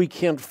 So we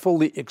can't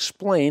fully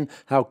explain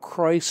how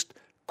Christ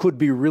could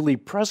be really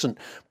present.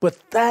 But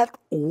that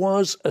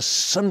was a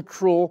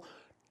central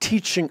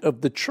teaching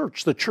of the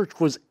church. The church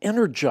was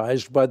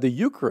energized by the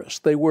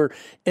Eucharist. They were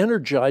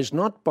energized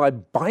not by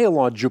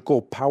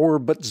biological power,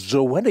 but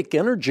zoetic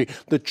energy.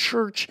 The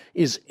church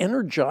is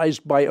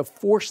energized by a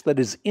force that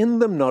is in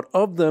them, not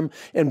of them,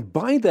 and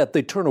by that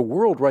they turn a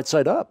world right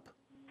side up.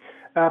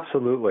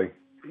 Absolutely.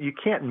 You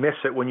can't miss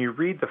it when you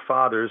read the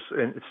Fathers,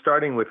 and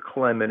starting with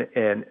Clement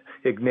and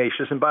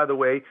Ignatius. And by the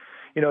way,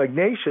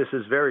 Ignatius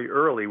is very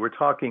early. We're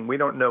talking, we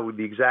don't know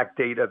the exact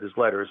date of his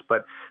letters,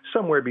 but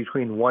somewhere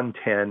between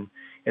 110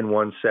 and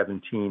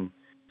 117.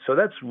 So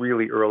that's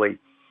really early.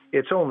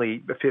 It's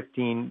only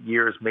 15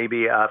 years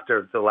maybe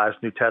after the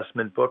last New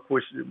Testament book,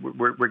 which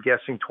we're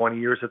guessing 20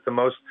 years at the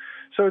most.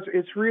 So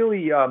it's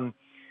really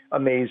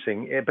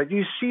amazing. But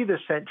you see the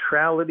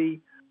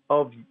centrality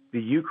of the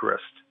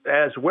Eucharist,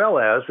 as well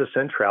as the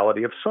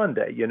centrality of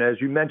Sunday. As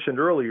you mentioned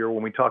earlier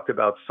when we talked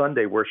about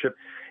Sunday worship,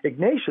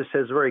 Ignatius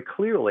says very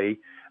clearly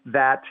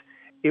that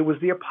it was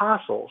the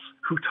apostles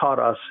who taught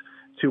us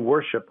to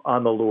worship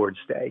on the Lord's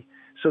Day.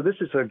 So this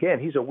is, again,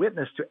 he's a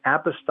witness to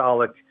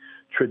apostolic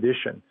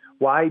tradition.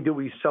 Why do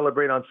we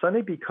celebrate on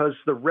Sunday? Because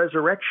the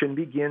resurrection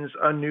begins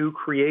a new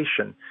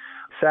creation.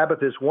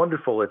 Sabbath is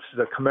wonderful. It's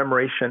the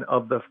commemoration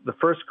of the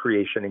first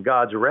creation and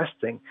God's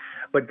resting.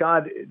 But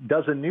God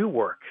does a new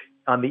work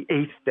on the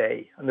 8th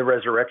day, on the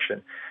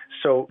resurrection.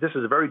 So this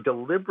is a very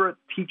deliberate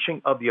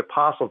teaching of the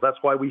apostles. That's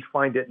why we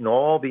find it in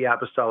all the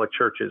apostolic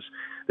churches,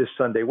 this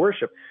Sunday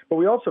worship. But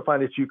we also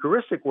find it's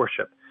Eucharistic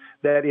worship,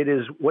 that it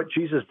is what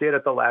Jesus did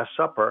at the Last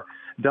Supper,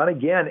 done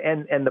again.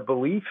 And the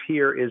belief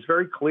here is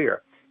very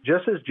clear.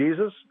 Just as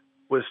Jesus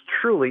was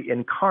truly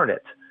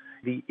incarnate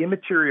the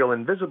immaterial,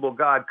 invisible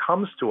God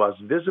comes to us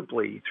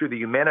visibly through the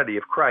humanity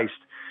of Christ,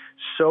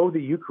 so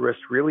the Eucharist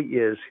really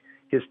is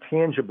his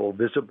tangible,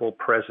 visible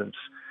presence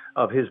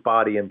of his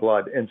body and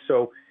blood. And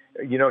so,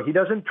 he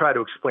doesn't try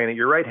to explain it.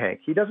 You're right, Hank.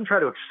 He doesn't try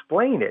to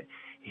explain it.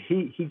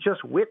 He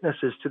just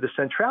witnesses to the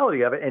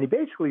centrality of it. And he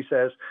basically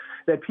says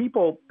that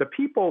the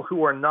people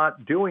who are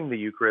not doing the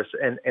Eucharist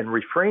and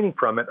refraining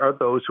from it are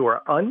those who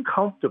are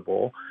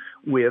uncomfortable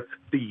with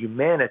the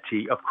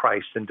humanity of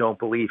Christ and don't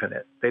believe in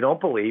it. They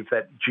don't believe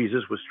that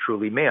Jesus was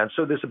truly man.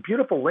 So there's a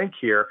beautiful link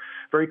here,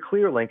 very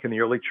clear link in the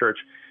early church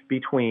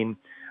between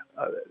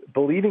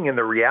believing in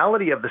the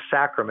reality of the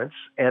sacraments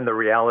and the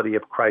reality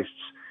of Christ's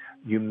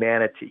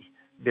humanity.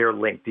 They're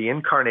linked. The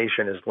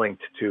incarnation is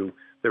linked to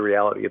the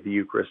reality of the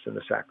Eucharist and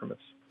the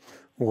sacraments.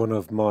 One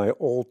of my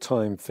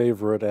all-time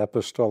favorite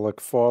apostolic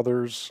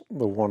fathers,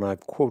 the one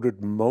I've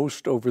quoted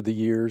most over the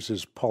years,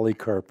 is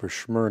Polycarp of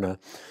Smyrna.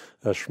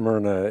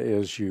 Smyrna,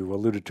 as you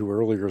alluded to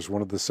earlier, is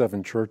one of the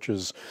 7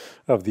 churches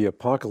of the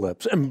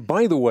Apocalypse. And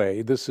by the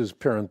way, this is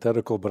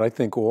parenthetical, but I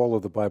think all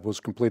of the Bible was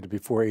completed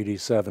before AD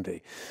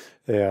 70.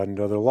 And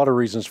there are a lot of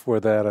reasons for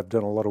that. I've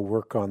done a lot of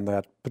work on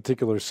that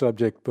particular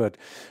subject. But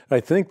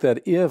I think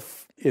that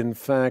if, in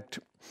fact,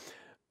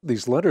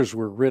 these letters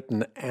were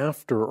written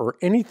after, or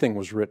anything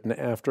was written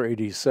after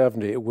AD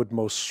 70, it would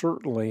most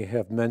certainly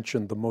have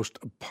mentioned the most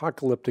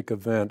apocalyptic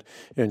event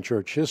in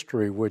church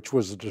history, which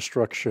was the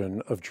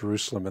destruction of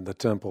Jerusalem and the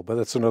temple. But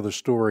that's another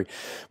story.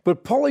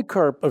 But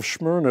Polycarp of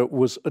Smyrna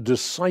was a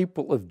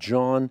disciple of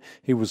John.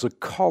 He was a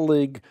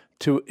colleague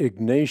to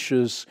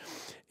Ignatius.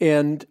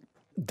 And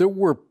there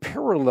were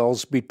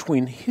parallels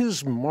between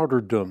his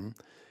martyrdom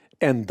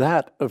and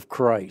that of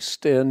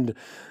Christ. And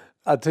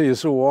I tell you,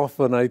 so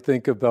often I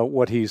think about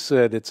what he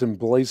said. It's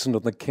emblazoned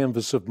on the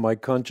canvas of my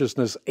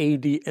consciousness.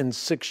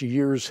 86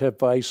 years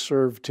have I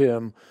served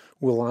him.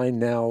 Will I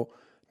now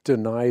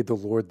deny the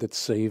Lord that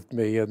saved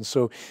me? And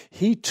so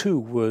he too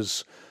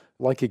was,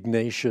 like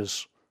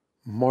Ignatius,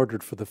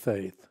 martyred for the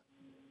faith.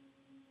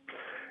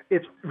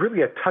 It's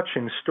really a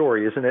touching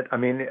story, isn't it? I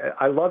mean,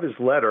 I love his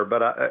letter,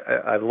 but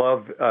I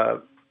love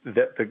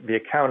the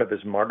account of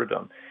his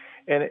martyrdom.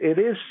 And it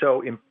is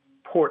so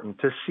important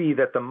to see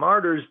that the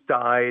martyrs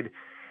died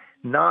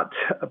not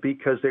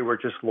because they were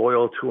just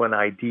loyal to an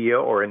idea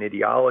or an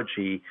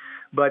ideology,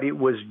 but it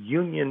was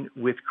union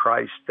with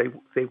Christ.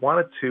 They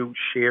wanted to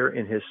share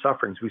in his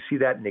sufferings. We see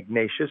that in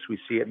Ignatius. We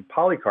see it in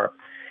Polycarp.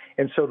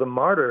 And so the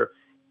martyr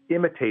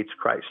imitates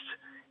Christ.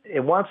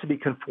 It wants to be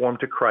conformed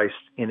to Christ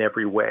in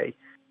every way.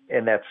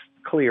 And that's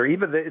clear.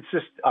 It's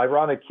just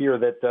ironic here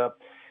that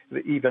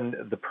even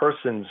the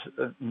person's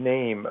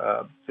name,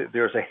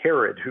 there's a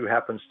Herod who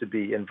happens to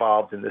be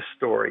involved in this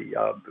story,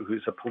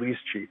 who's a police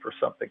chief or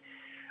something.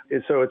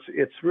 And so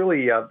it's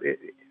really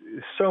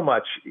so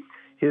much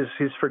his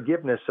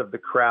forgiveness of the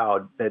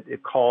crowd that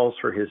it calls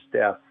for his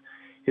death,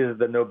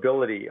 the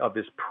nobility of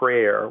his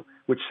prayer,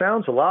 which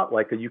sounds a lot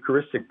like a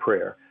Eucharistic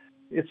prayer.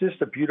 It's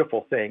just a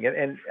beautiful thing.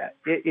 And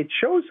it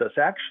shows us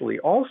actually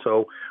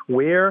also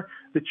where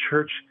the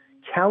church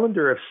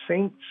calendar of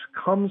saints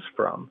comes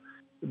from.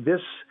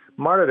 This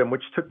martyrdom,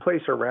 which took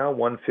place around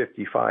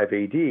 155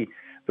 AD,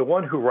 the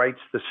one who writes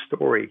the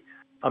story,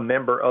 a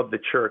member of the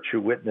church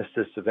who witnessed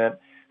this event,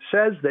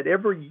 says that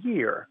every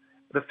year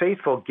the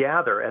faithful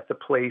gather at the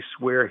place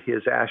where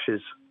his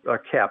ashes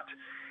are kept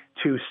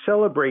to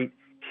celebrate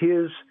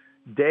his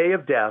day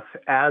of death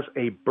as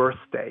a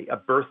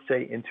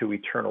birthday into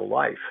eternal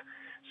life.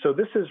 So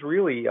this is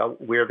really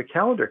where the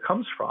calendar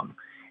comes from.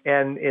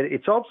 And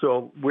it's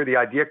also where the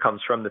idea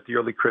comes from that the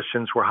early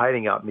Christians were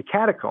hiding out in the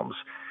catacombs.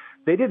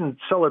 They didn't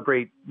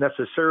celebrate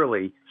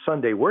necessarily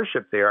Sunday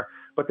worship there,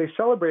 but they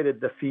celebrated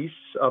the feasts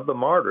of the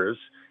martyrs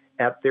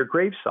at their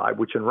graveside,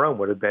 which in Rome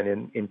would have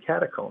been in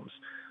catacombs.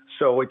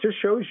 So it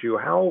just shows you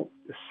how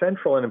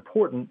central and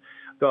important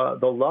the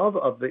love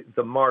of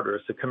the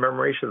martyrs, the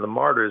commemoration of the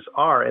martyrs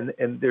are,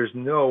 and there's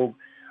no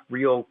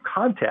real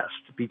contest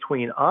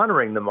between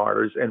honoring the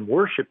martyrs and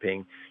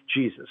worshiping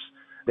Jesus.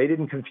 They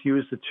didn't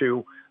confuse the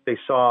two. They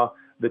saw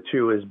the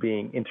two as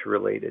being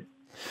interrelated.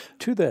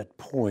 To that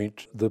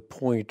point, the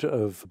point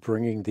of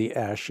bringing the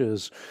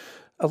ashes,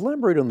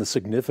 elaborate on the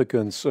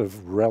significance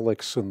of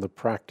relics and the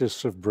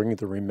practice of bringing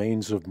the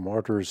remains of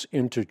martyrs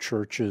into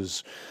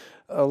churches.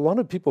 A lot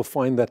of people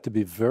find that to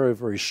be very,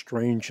 very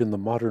strange in the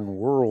modern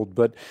world,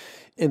 but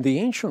in the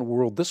ancient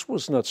world, this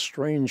was not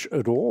strange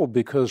at all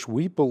because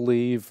we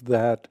believe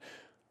that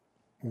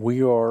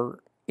we are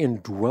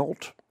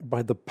indwelt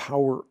by the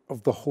power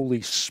of the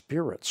Holy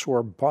Spirit. So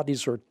our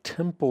bodies are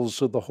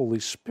temples of the Holy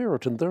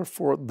Spirit, and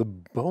therefore the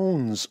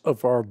bones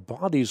of our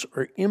bodies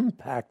are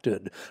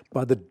impacted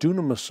by the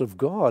dunamis of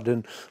God.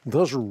 And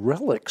those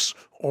relics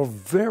are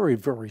very,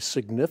 very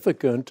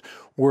significant,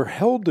 were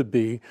held to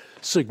be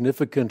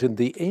significant in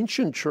the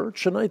ancient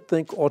church, and I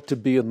think ought to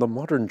be in the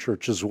modern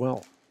church as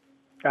well.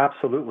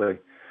 Absolutely.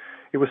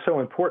 It was so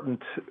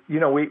important.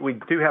 We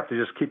do have to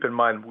just keep in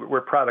mind we're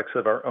products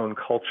of our own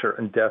culture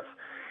and death.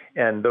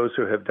 And those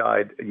who have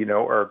died,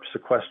 are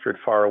sequestered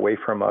far away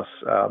from us.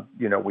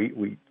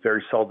 We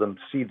very seldom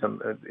see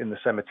them in the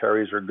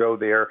cemeteries or go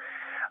there.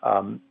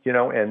 And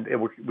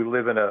we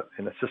live in a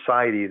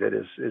society that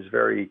is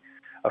very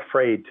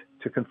afraid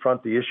to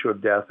confront the issue of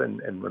death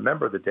and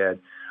remember the dead.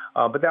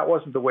 But that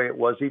wasn't the way it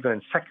was even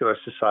in secular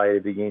society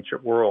of the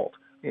ancient world.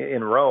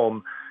 In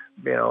Rome,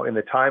 in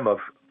the time of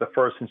the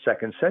 1st and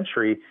 2nd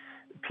century,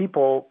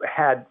 people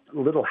had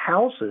little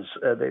houses.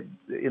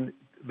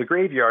 The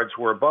graveyards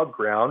were above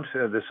ground.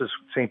 This is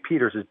St.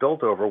 Peter's is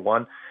built over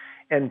one,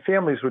 and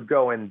families would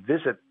go and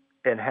visit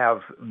and have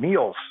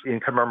meals in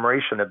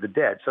commemoration of the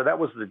dead. So that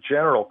was the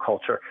general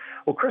culture.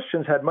 Well,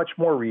 Christians had much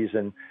more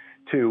reason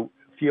to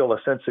feel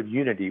a sense of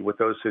unity with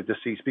those who are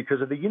deceased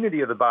because of the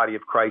unity of the body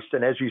of Christ.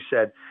 And as you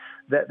said,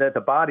 that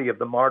the body of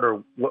the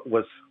martyr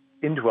was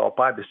indwelt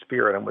by the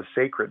Spirit and was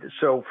sacred.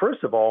 So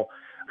first of all,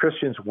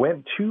 Christians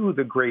went to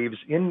the graves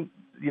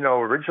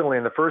originally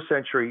in the 1st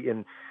century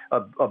in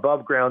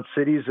above ground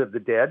cities of the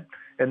dead.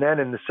 And then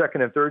in the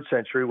 2nd and 3rd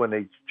century, when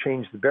they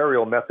changed the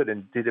burial method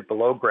and did it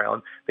below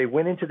ground, they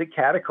went into the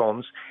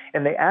catacombs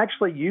and they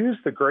actually used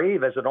the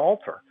grave as an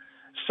altar.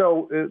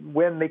 So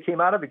when they came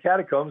out of the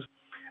catacombs,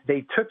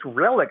 they took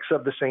relics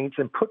of the saints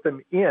and put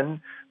them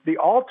in the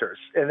altars.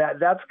 And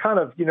that's kind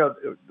of,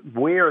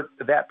 where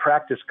that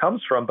practice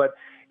comes from. But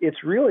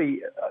it's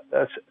really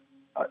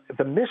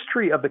the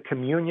mystery of the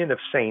communion of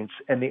saints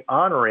and the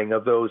honoring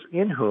of those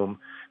in whom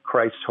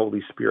Christ's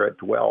Holy Spirit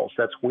dwells.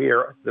 That's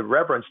where the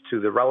reverence to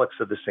the relics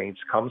of the saints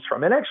comes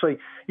from. And actually,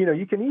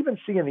 you can even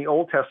see in the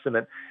Old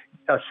Testament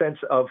a sense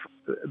of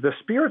the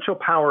spiritual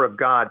power of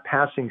God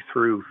passing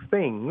through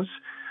things,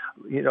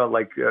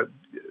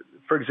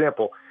 for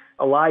example,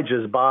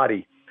 Elijah's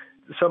body.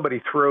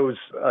 Somebody throws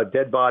a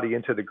dead body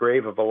into the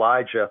grave of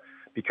Elijah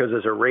because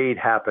there's a raid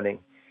happening,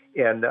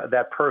 and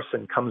that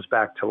person comes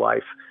back to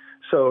life.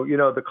 So,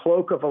 the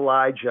cloak of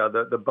Elijah,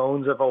 the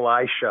bones of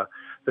Elisha,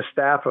 the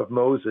staff of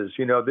Moses,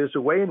 there's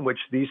a way in which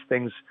these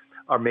things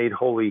are made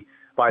holy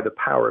by the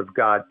power of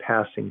God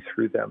passing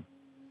through them.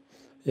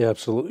 Yeah,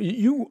 absolutely.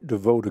 You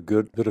devote a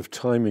good bit of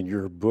time in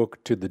your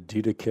book to the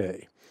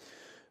Didache.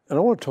 And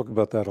I want to talk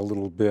about that a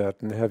little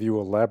bit and have you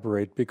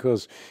elaborate,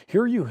 because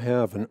here you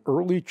have an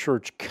early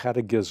church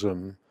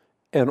catechism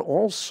and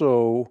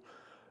also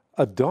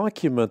a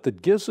document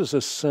that gives us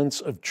a sense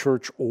of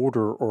church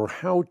order or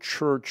how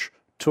church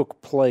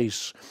took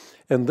place.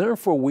 And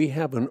therefore, we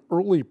have an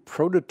early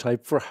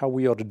prototype for how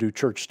we ought to do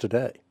church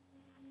today.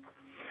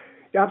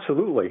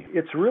 Absolutely.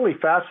 It's really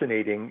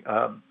fascinating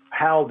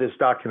how this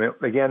document,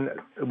 again,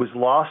 it was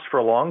lost for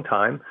a long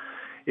time.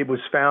 It was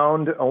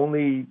found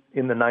only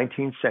in the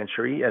 19th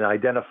century and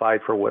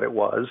identified for what it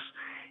was.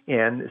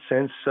 And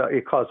since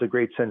it caused a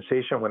great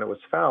sensation when it was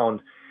found.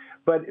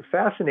 But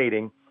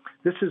fascinating,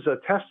 this is a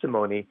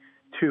testimony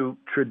to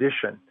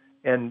tradition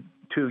and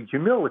to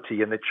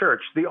humility in the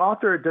church. The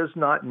author does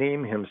not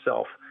name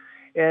himself.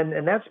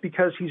 And that's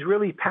because he's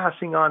really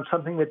passing on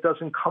something that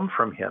doesn't come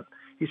from him.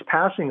 He's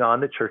passing on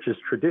the church's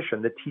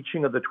tradition, the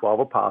teaching of the 12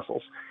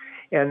 apostles.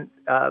 And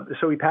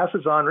so he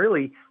passes on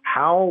really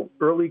how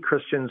early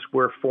Christians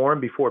were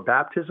formed before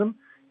baptism.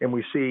 And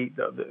we see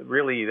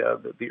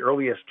the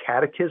earliest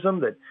catechism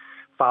that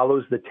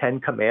follows the 10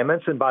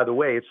 Commandments. And by the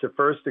way, it's the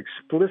first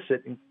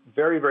explicit,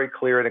 very, very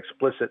clear and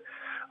explicit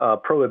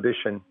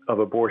prohibition of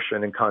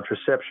abortion and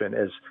contraception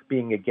as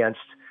being against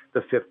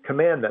the 5th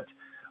commandment.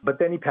 But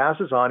then he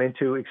passes on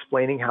into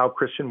explaining how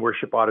Christian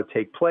worship ought to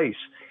take place.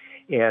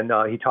 And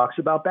he talks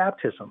about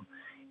baptism.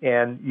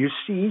 And you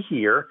see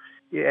here,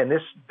 and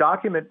this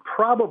document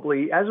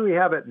probably, as we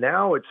have it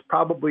now, it's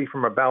probably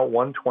from about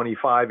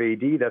 125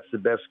 AD. That's the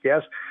best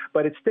guess.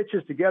 But it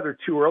stitches together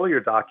 2 earlier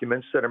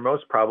documents that are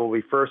most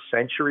probably 1st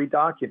century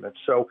documents.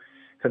 So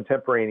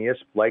contemporaneous,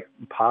 like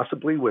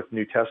possibly with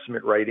New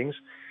Testament writings.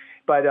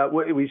 But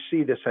we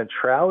see the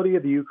centrality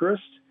of the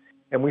Eucharist,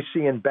 and we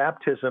see in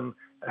baptism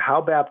how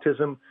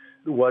baptism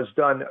was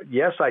done,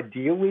 yes,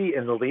 ideally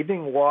in the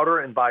living water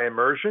and by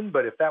immersion,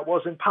 but if that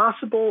wasn't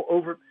possible,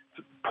 over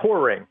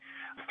pouring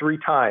 3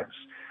 times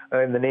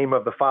in the name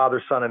of the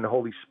Father, Son, and the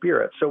Holy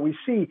Spirit. So we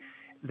see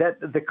that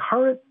the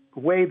current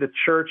way the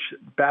church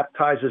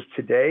baptizes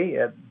today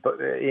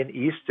in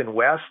East and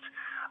West,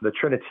 the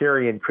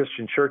Trinitarian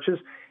Christian churches,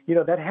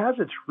 that has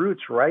its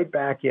roots right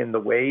back in the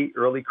way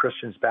early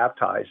Christians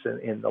baptized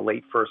in the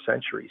late 1st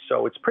century.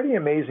 So it's a pretty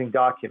amazing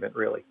document,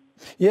 really.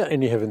 Yeah,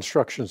 and you have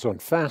instructions on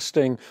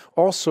fasting,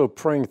 also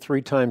praying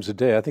 3 times a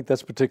day. I think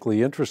that's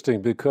particularly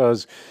interesting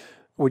because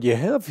what you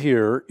have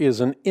here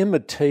is an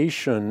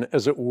imitation,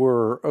 as it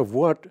were, of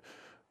what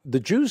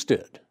the Jews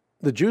did.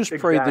 The Jews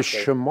prayed the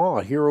Shema,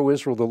 Hear, O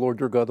Israel, the Lord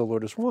your God, the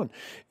Lord is one.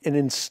 And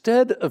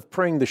instead of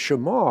praying the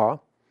Shema,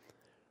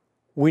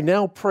 we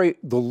now pray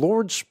the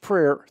Lord's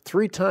Prayer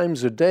 3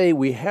 times a day.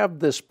 We have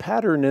this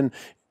pattern, and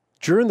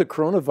during the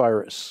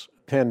coronavirus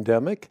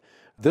pandemic,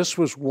 this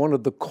was one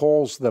of the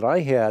calls that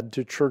I had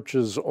to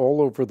churches all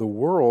over the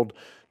world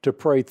to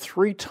pray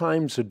 3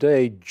 times a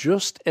day,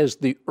 just as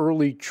the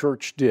early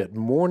church did,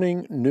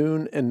 morning,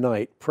 noon, and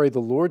night. Pray the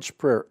Lord's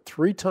Prayer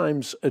 3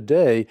 times a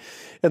day.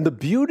 And the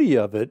beauty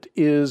of it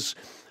is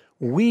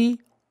we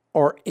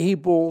are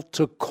able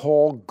to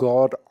call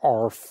God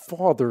our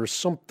Father,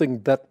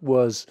 something that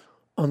was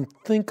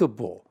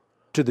unthinkable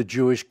to the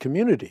Jewish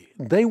community.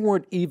 They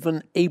weren't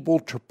even able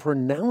to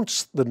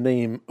pronounce the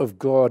name of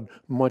God,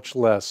 much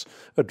less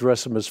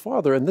address him as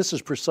Father. And this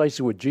is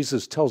precisely what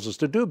Jesus tells us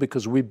to do,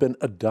 because we've been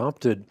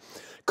adopted,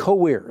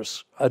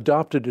 co-heirs,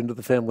 adopted into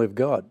the family of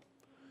God.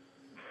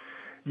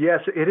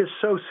 Yes, it is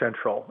so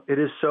central. It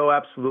is so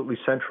absolutely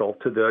central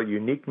to the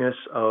uniqueness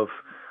of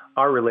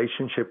our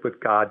relationship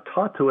with God,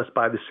 taught to us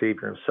by the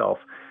Savior himself,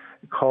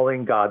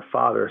 calling God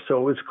Father. So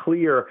it was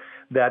clear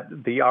that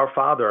the Our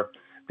Father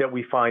that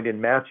we find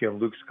in Matthew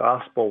and Luke's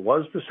Gospel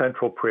was the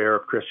central prayer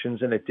of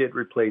Christians, and it did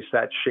replace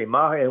that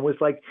Shema, and it was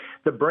like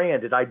the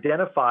brand. It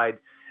identified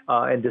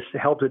and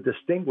helped to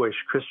distinguish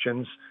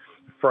Christians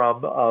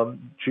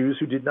from Jews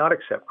who did not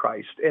accept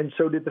Christ. And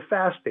so did the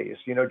fast days.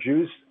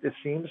 Jews, it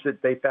seems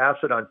that they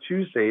fasted on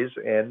Tuesdays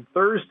and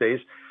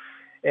Thursdays,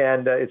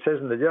 and it says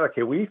in the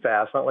Didache, we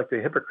fast, not like the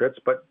hypocrites,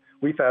 but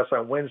we fast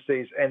on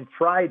Wednesdays and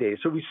Fridays.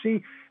 So we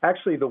see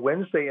actually the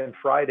Wednesday and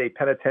Friday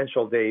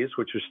penitential days,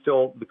 which are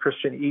still, the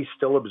Christian East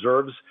still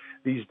observes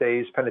these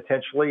days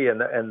penitentially,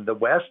 and the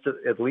West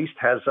at least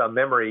has a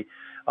memory,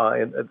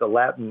 in the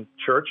Latin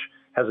Church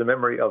has a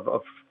memory of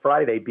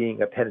Friday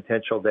being a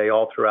penitential day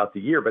all throughout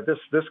the year. But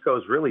this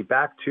goes really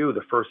back to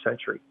the first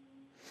century.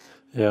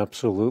 Yeah,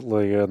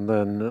 absolutely. And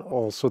then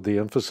also the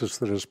emphasis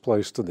that is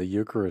placed in the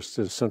Eucharist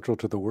is central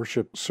to the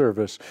worship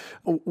service.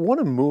 I want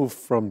to move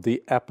from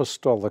the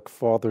Apostolic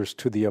Fathers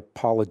to the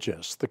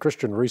Apologists. The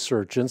Christian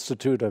Research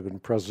Institute, I've been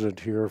president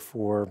here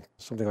for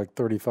something like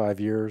 35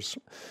 years.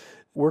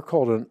 We're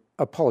called an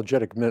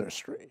apologetic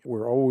ministry.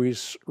 We're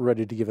always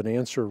ready to give an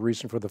answer, a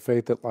reason for the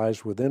faith that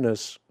lies within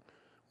us,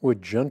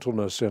 with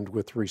gentleness and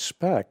with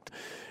respect.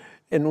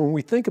 And when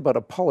we think about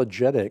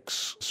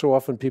apologetics, so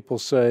often people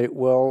say,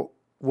 well,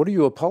 what are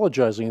you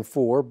apologizing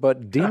for?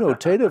 But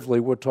denotatively,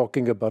 we're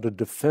talking about a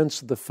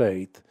defense of the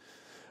faith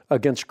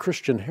against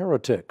Christian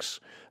heretics,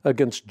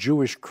 against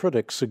Jewish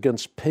critics,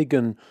 against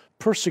pagan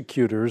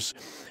persecutors.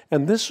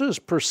 And this is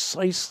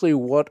precisely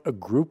what a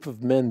group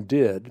of men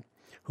did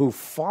who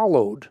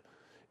followed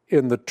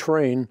in the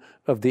train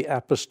of the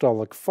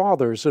Apostolic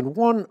Fathers. And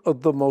one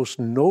of the most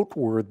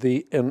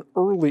noteworthy and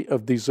early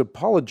of these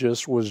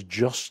apologists was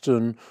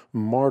Justin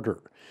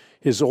Martyr.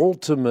 His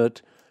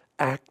ultimate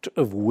act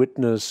of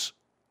witness,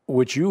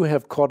 which you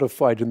have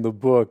codified in the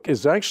book,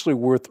 is actually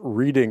worth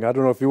reading. I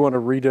don't know if you want to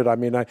read it. I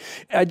mean,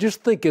 I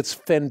just think it's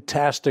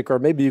fantastic, or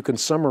maybe you can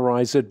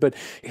summarize it. But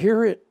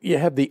here you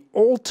have the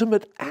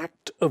ultimate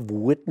act of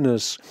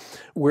witness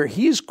where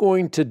he's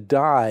going to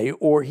die,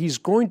 or he's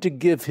going to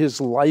give his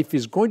life,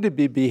 he's going to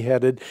be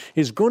beheaded,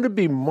 he's going to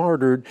be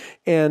martyred,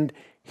 and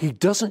he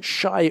doesn't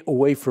shy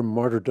away from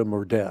martyrdom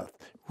or death.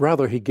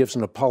 Rather, he gives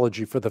an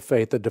apology for the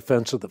faith, a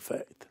defense of the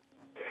faith.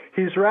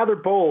 He's rather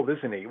bold,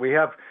 isn't he?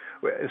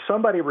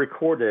 Somebody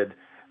recorded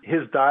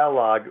his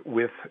dialogue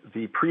with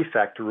the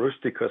prefect,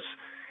 Rusticus,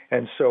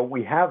 and so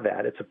we have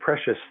that. It's a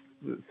precious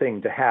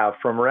thing to have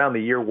from around the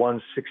year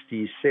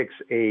 166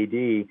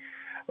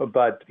 AD,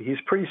 but he's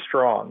pretty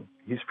strong.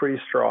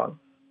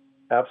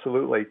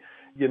 Absolutely.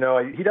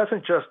 He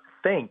doesn't just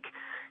think,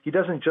 he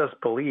doesn't just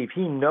believe,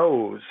 he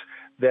knows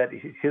that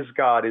his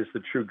God is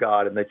the true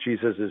God and that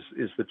Jesus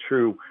is the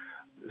true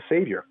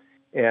Savior.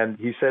 And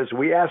he says,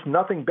 we ask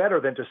nothing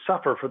better than to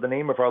suffer for the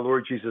name of our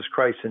Lord Jesus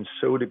Christ and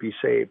so to be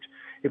saved.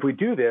 If we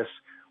do this,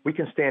 we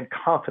can stand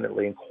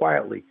confidently and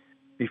quietly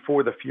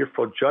before the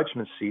fearful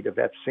judgment seat of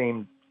that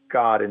same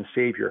God and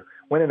Savior,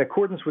 when in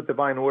accordance with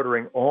divine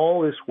ordering,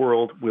 all this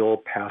world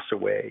will pass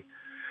away.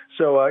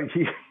 So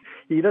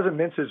he doesn't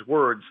mince his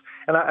words.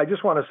 And I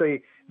just want to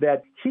say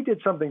that he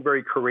did something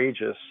very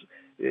courageous.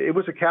 It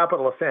was a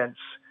capital offense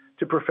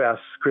to profess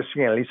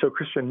Christianity, so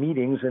Christian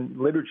meetings and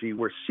liturgy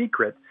were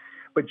secret.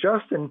 But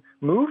Justin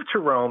moved to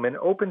Rome and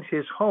opened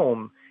his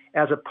home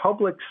as a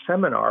public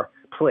seminar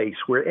place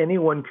where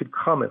anyone could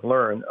come and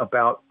learn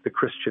about the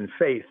Christian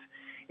faith.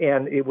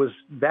 And it was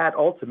that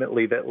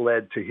ultimately that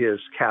led to his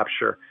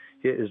capture,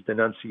 his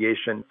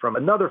denunciation from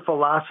another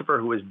philosopher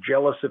who was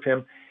jealous of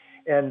him,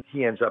 and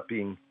he ends up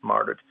being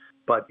martyred.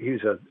 But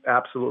he's an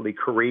absolutely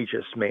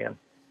courageous man.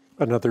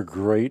 Another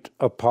great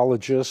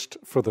apologist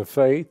for the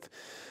faith,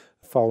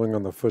 following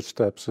on the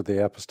footsteps of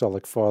the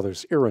Apostolic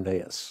Fathers,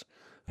 Irenaeus.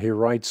 He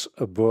writes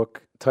a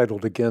book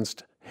titled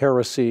Against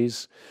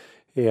Heresies,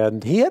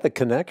 and he had a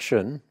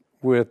connection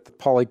with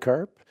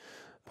Polycarp.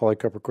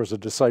 Polycarp, of course, a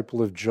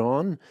disciple of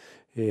John,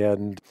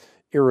 and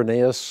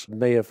Irenaeus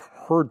may have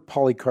heard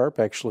Polycarp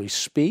actually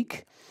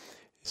speak.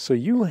 So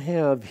you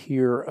have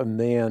here a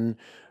man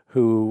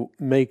who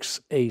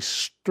makes a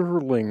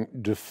sterling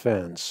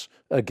defense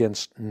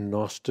against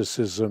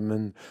Gnosticism,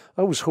 and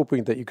I was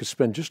hoping that you could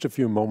spend just a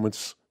few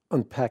moments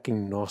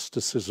unpacking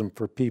Gnosticism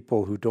for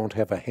people who don't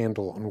have a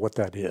handle on what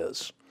that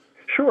is.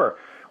 Sure.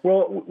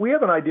 Well, we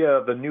have an idea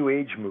of the New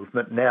Age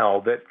movement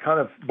now that kind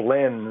of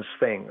blends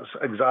things,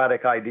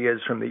 exotic ideas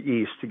from the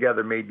East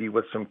together maybe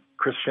with some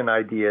Christian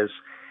ideas.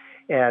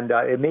 And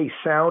it may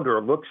sound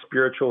or look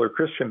spiritual or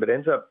Christian, but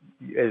ends up,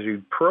 as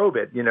you probe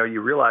it,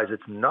 you realize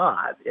it's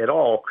not at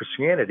all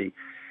Christianity.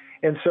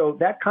 And so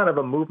that kind of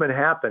a movement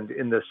happened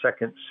in the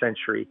 2nd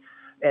century.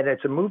 And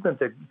it's a movement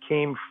that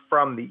came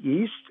from the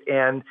East,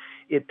 and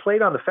it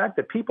played on the fact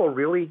that people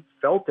really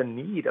felt the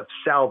need of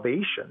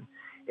salvation.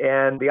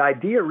 And the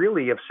idea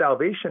really of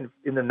salvation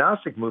in the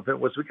Gnostic movement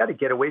was we got to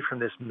get away from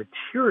this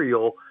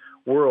material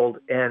world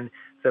and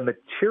the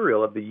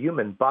material of the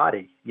human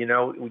body.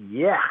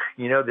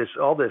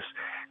 All this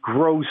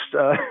gross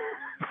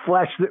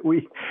flesh that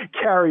we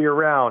carry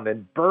around,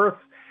 and birth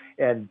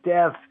and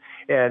death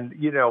and,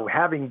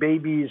 having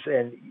babies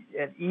and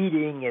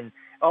eating, and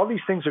all these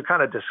things are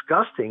kind of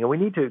disgusting. And we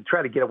need to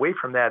try to get away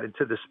from that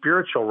into the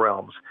spiritual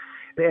realms.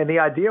 And the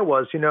idea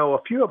was, a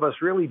few of us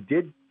really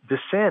did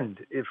descend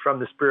from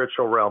the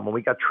spiritual realm. When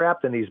we got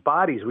trapped in these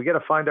bodies, we got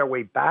to find our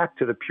way back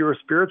to the pure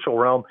spiritual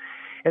realm.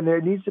 And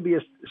there needs to be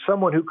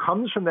someone who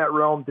comes from that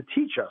realm to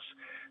teach us.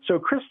 So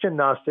Christian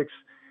Gnostics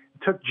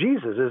took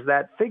Jesus as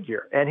that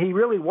figure. And he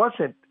really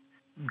wasn't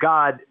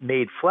God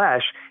made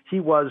flesh.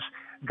 He was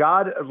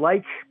God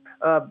like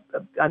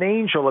an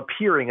angel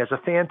appearing as a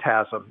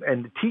phantasm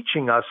and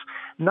teaching us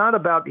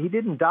he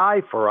didn't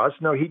die for us.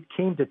 No, he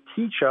came to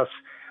teach us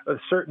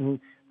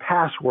certain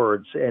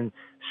passwords and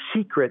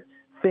secret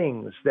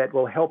things that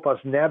will help us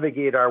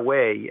navigate our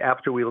way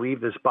after we leave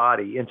this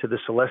body into the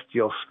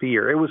celestial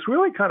sphere. It was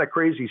really kind of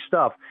crazy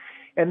stuff.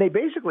 And they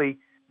basically,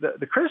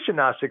 the Christian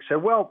Gnostics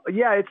said, well,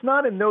 yeah, it's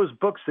not in those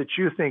books that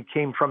you think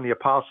came from the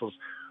apostles.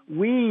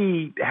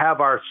 We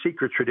have our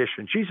secret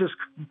tradition. Jesus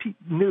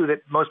knew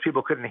that most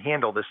people couldn't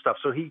handle this stuff,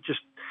 so he just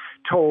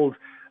told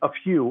a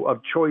few of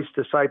choice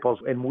disciples,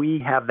 and we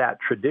have that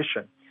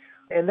tradition.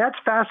 And that's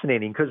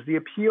fascinating because the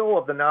appeal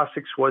of the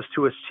Gnostics was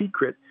to a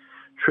secret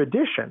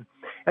tradition.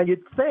 And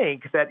you'd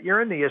think that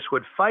Irenaeus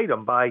would fight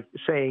him by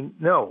saying,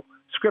 no,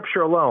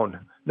 Scripture alone,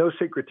 no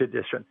secret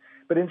tradition.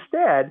 But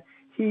instead,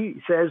 he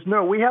says,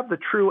 no, we have the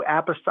true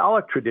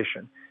apostolic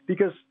tradition,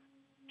 because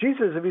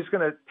Jesus, if he's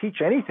going to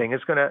teach anything,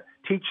 is going to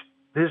teach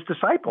his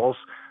disciples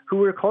who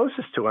were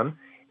closest to him.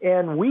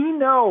 And we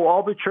know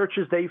all the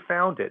churches they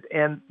founded.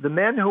 And the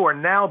men who are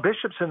now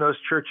bishops in those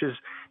churches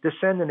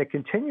descend in a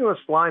continuous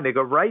line. They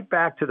go right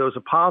back to those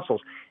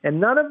apostles.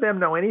 And none of them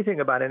know anything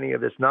about any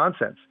of this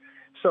nonsense.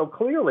 So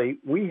clearly,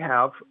 we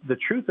have the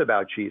truth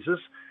about Jesus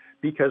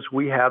because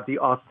we have the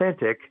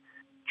authentic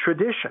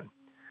tradition.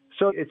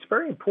 So it's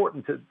very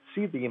important to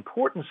see the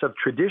importance of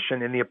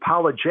tradition in the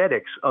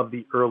apologetics of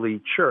the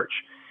early church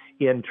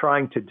in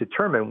trying to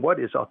determine what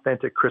is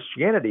authentic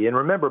Christianity. And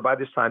remember, by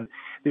this time,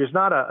 there's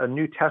not a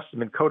New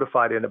Testament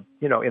codified in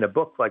a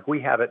book like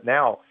we have it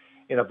now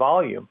in a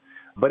volume.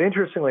 But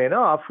interestingly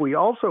enough, we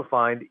also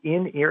find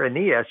in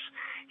Irenaeus,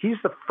 he's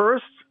the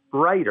first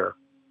writer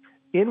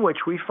in which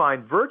we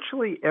find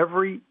virtually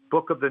every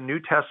book of the New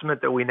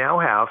Testament that we now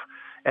have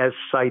as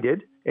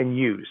cited and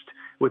used,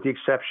 with the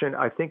exception,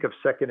 I think, of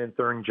 2nd and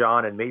 3rd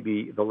John and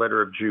maybe the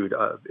letter of Jude.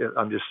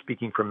 I'm just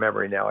speaking from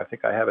memory now. I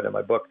think I have it in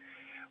my book.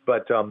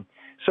 But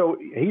so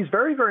he's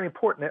very, very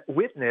important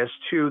witness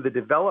to the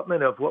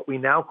development of what we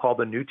now call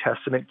the New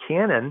Testament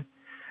canon,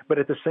 but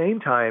at the same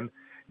time,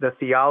 the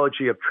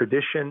theology of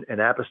tradition and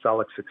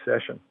apostolic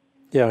succession.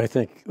 Yeah, I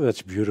think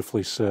that's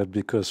beautifully said,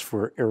 because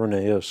for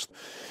Irenaeus,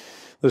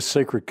 the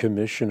sacred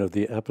commission of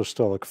the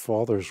Apostolic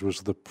Fathers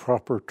was the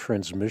proper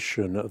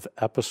transmission of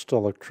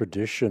apostolic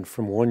tradition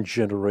from one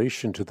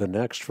generation to the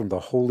next, from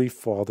the Holy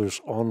Fathers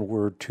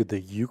onward to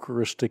the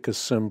Eucharistic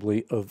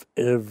assembly of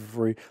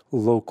every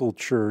local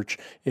church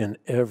in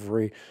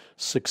every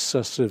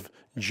successive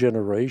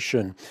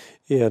generation.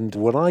 And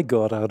what I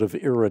got out of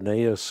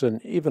Irenaeus,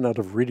 and even out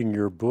of reading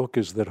your book,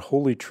 is that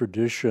holy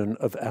tradition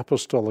of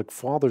apostolic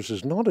fathers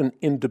is not an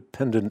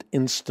independent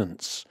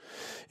instance.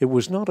 It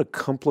was not a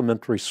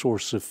complementary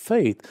source of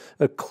faith.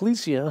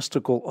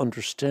 Ecclesiastical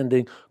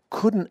understanding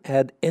couldn't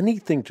add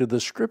anything to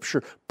the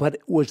Scripture, but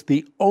it was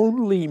the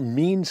only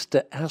means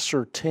to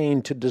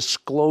ascertain, to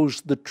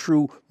disclose the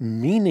true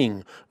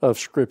meaning of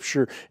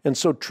Scripture. And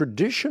so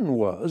tradition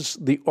was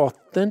the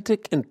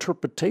authentic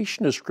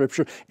interpretation of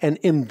Scripture, and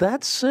in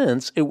that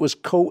sense, it was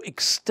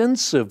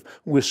coextensive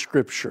with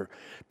Scripture.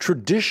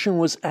 Tradition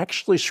was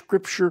actually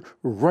Scripture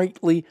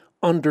rightly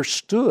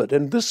understood.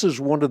 And this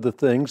is one of the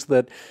things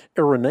that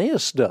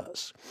Irenaeus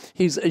does.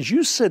 He's, as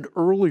you said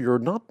earlier,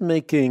 not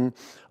making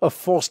a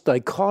false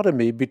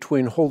dichotomy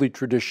between holy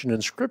tradition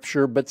and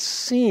Scripture, but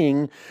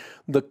seeing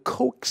the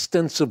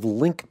coextensive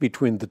link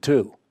between the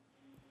two.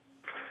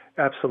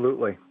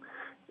 Absolutely.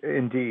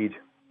 Indeed.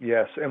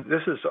 Yes. And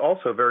this is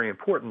also very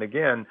important,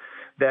 again,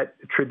 that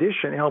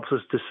tradition helps us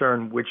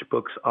discern which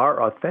books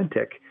are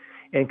authentic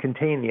and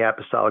contain the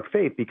apostolic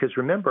faith. Because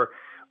remember,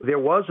 there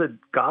was a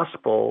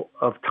gospel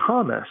of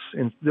Thomas,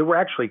 and there were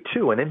actually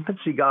two, an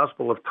infancy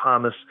gospel of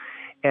Thomas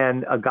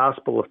and a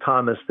gospel of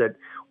Thomas that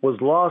was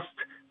lost,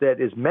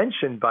 that is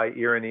mentioned by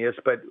Irenaeus,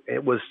 but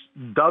it was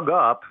dug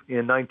up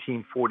in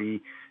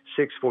 1946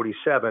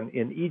 647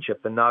 in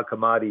Egypt, the Nag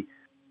Hammadi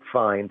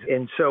find.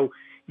 And so,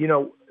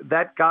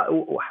 that got,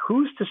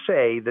 who's to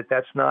say that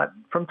that's not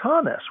from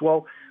Thomas?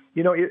 Well,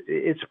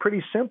 it's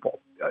pretty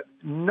simple.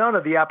 None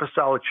of the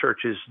apostolic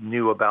churches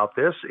knew about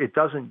this. It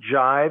doesn't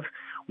jive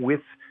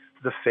with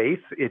the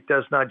faith. It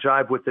does not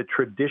jive with the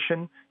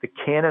tradition, the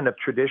canon of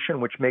tradition,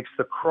 which makes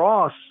the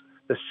cross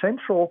the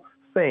central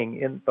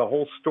thing in the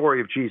whole story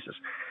of Jesus.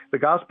 The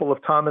Gospel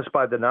of Thomas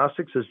by the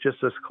Gnostics is just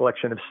this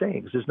collection of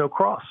sayings. There's no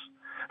cross.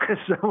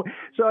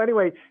 So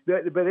anyway,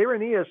 but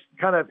Irenaeus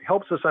kind of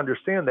helps us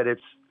understand that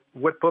it's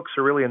what books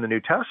are really in the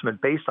New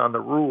Testament based on the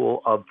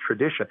rule of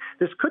tradition.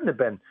 This couldn't have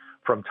been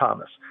from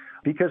Thomas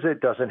because it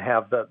doesn't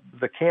have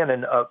the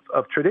canon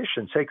of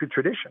tradition, sacred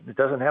tradition. It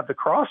doesn't have the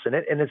cross in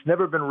it, and it's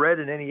never been read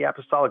in any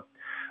apostolic,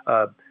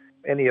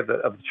 any of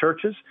the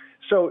churches.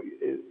 So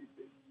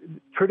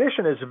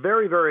tradition is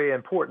very, very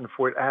important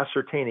for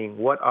ascertaining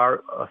what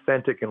are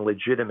authentic and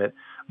legitimate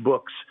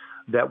books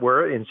that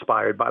were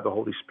inspired by the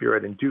Holy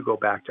Spirit and do go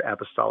back to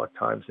apostolic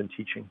times and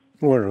teaching.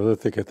 One other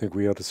thing I think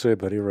we ought to say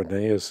about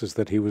Irenaeus is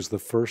that he was the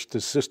first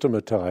to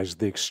systematize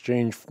the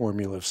exchange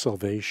formula of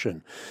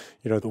salvation.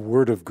 The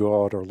Word of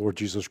God, our Lord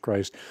Jesus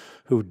Christ,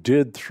 who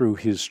did through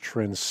his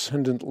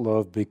transcendent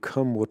love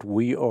become what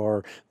we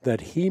are,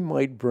 that he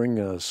might bring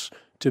us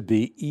to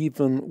be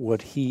even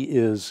what he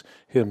is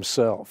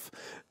himself.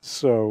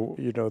 So,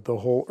 the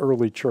whole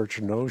early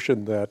church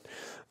notion that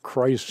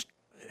Christ,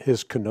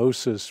 his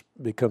kenosis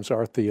becomes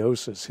our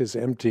theosis, his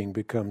emptying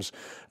becomes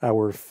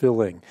our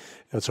filling.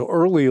 And so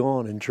early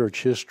on in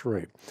church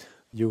history,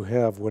 you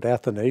have what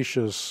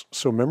Athanasius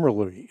so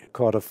memorably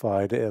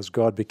codified as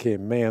God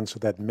became man so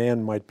that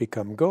man might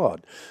become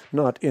God,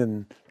 not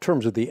in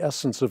terms of the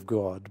essence of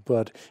God,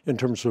 but in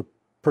terms of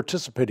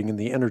participating in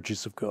the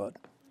energies of God.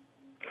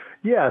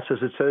 Yes, as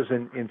it says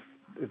in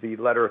the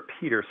letter of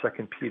Peter,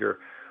 2 Peter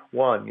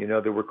 1,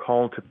 they were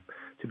called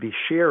to be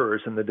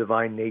sharers in the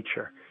divine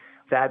nature.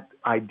 That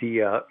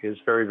idea is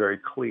very, very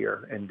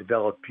clear and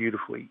developed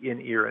beautifully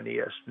in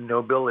Irenaeus, the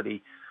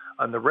nobility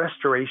and the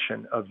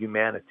restoration of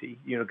humanity.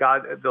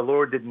 God, the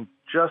Lord didn't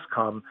just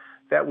come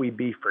that we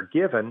be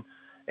forgiven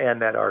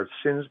and that our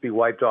sins be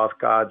wiped off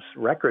God's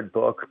record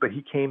book, but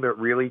he came to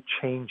really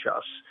change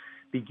us,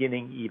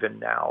 beginning even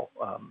now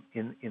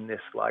in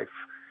this life.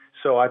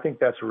 So I think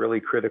that's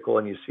really critical,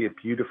 and you see it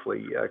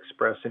beautifully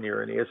expressed in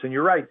Irenaeus. And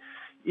you're right,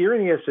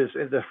 Irenaeus is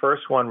the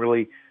first one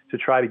really to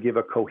try to give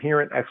a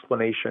coherent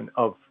explanation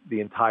of the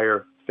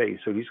entire faith.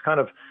 So he's kind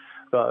of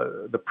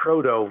the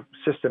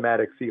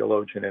proto-systematic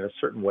theologian in a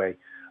certain way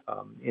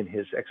in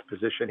his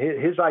exposition.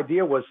 His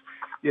idea was,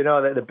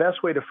 that the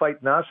best way to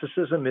fight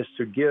Gnosticism is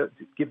to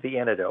give the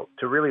antidote,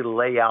 to really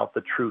lay out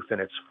the truth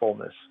in its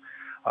fullness.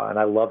 And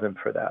I love him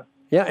for that.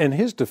 Yeah, and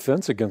his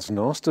defense against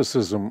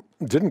Gnosticism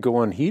didn't go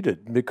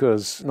unheeded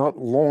because not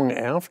long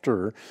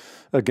after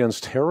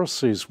Against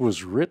Heresies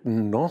was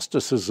written,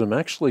 Gnosticism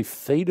actually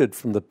faded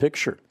from the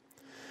picture.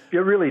 It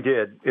really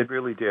did. It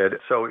really did.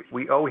 So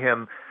we owe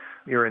him,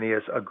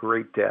 Irenaeus, a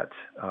great debt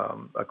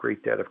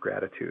of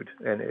gratitude.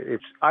 And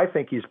I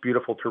think he's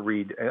beautiful to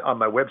read. On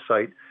my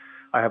website,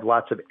 I have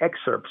lots of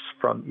excerpts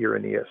from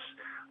Irenaeus,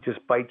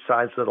 just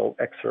bite-sized little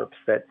excerpts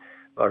that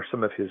are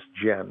some of his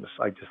gems.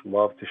 I just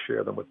love to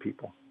share them with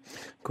people.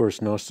 Of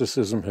course,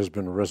 Gnosticism has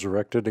been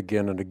resurrected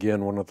again and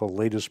again. One of the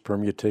latest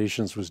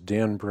permutations was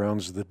Dan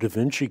Brown's The Da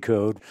Vinci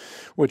Code,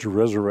 which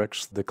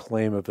resurrects the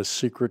claim of a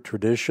secret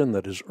tradition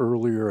that is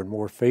earlier and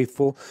more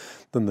faithful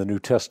than the New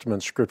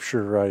Testament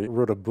scripture. I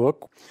wrote a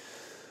book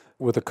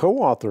with a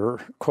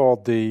co-author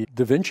called The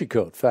Da Vinci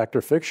Code, Fact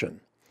or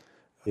Fiction.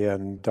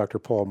 And Dr.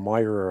 Paul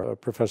Meyer, a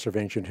professor of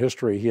ancient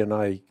history, he and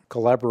I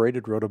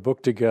collaborated, wrote a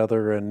book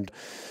together, and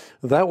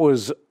that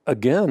was,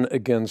 again,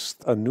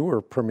 against a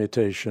newer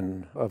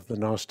permutation of the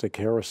Gnostic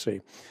heresy.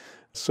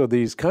 So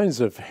these kinds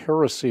of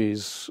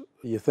heresies,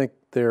 you think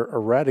they're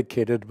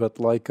eradicated, but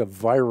like a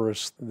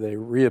virus, they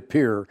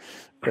reappear.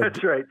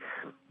 That's right.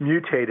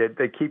 Mutated.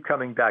 They keep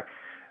coming back.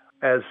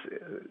 As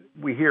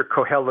we hear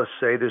Koheles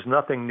say, there's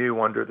nothing new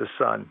under the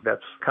sun.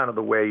 That's kind of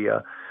the way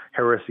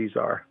heresies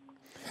are.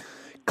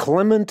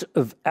 Clement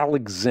of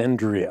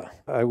Alexandria.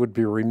 I would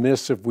be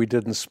remiss if we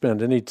didn't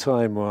spend any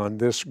time on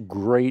this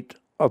great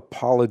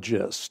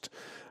apologist.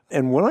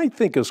 And what I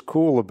think is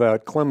cool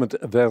about Clement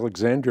of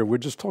Alexandria, we're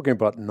just talking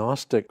about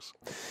Gnostics.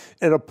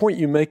 And a point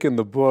you make in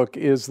the book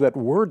is that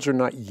words are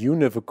not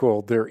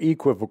univocal, they're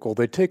equivocal.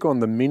 They take on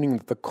the meaning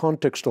that the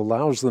context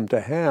allows them to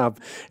have.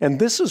 And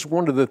this is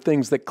one of the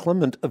things that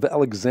Clement of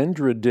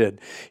Alexandria did.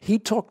 He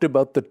talked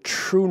about the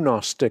true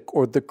Gnostic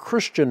or the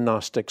Christian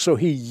Gnostic. So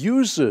he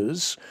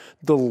uses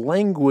the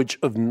language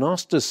of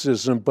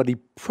Gnosticism, but he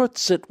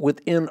puts it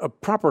within a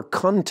proper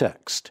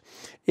context.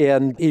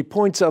 And he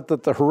points out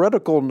that the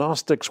heretical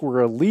Gnostics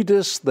were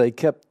elitists. They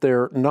kept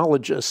their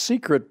knowledge a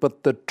secret,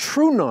 but the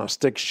true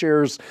Gnostic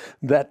shares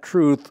that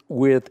truth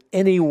with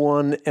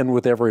anyone and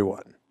with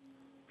everyone.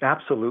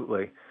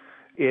 Absolutely.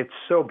 It's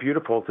so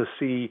beautiful to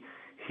see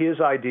his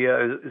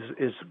idea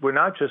is we're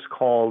not just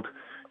called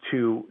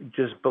to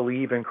just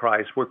believe in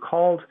Christ. We're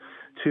called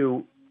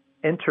to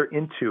enter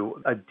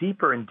into a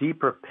deeper and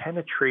deeper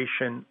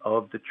penetration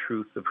of the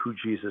truth of who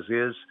Jesus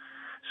is.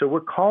 So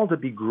we're called to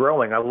be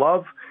growing. I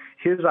love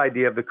his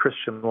idea of the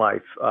Christian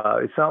life.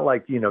 It's not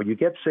like, you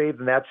get saved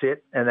and that's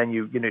it, and then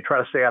you try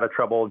to stay out of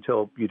trouble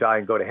until you die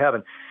and go to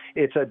heaven.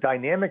 It's a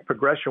dynamic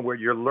progression where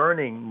you're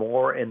learning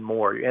more and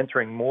more. You're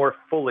entering more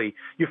fully.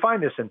 You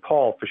find this in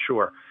Paul for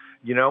sure.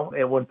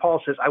 And when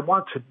Paul says, I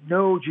want to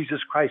know Jesus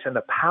Christ and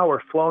the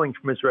power flowing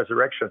from his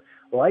resurrection,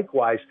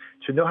 likewise,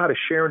 to know how to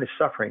share in his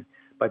suffering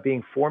by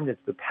being formed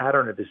into the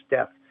pattern of his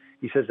death.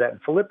 He says that in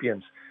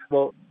Philippians.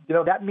 Well,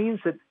 that means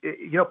that,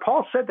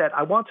 Paul said that,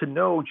 I want to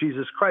know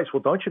Jesus Christ.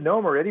 Well, don't you know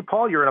him already,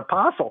 Paul? You're an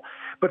apostle.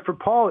 But for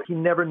Paul, he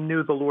never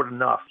knew the Lord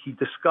enough. He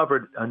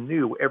discovered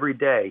anew every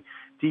day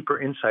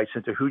deeper insights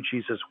into who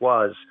Jesus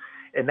was.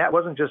 And that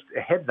wasn't just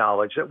a head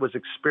knowledge, that was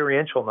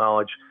experiential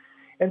knowledge.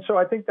 And so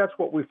I think that's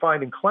what we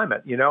find in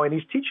Clement, and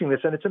he's teaching this,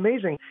 and it's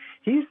amazing.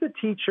 He's the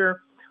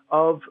teacher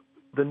of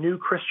the new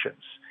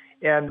Christians.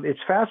 And it's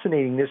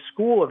fascinating. This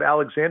school of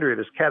Alexandria,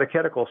 this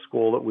catechetical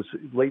school that was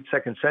late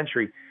 2nd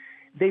century,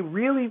 they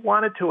really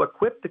wanted to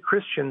equip the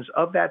Christians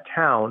of that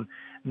town,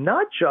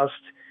 not just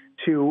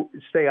to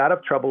stay out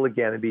of trouble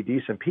again and be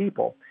decent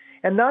people,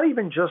 and not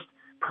even just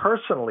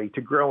personally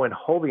to grow in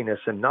holiness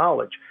and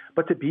knowledge,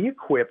 but to be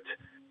equipped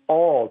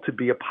all to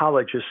be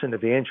apologists and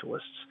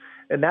evangelists.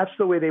 And that's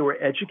the way they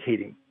were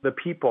educating the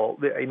people.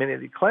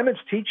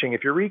 Clement's teaching,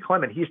 if you read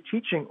Clement, he's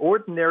teaching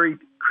ordinary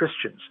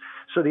Christians.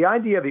 So the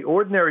idea of the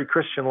ordinary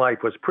Christian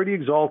life was pretty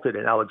exalted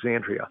in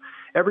Alexandria.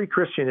 Every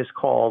Christian is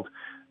called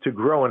to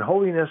grow in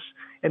holiness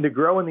and to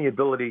grow in the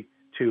ability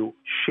to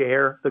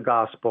share the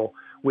gospel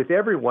with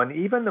everyone,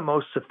 even the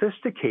most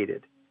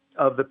sophisticated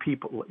of the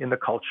people in the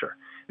culture.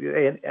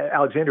 And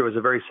Alexandria was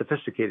a very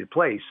sophisticated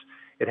place.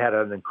 It had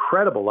an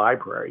incredible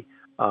library.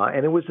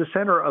 And it was the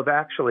center of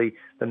actually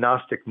the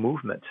Gnostic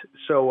movement.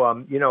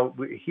 So,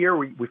 here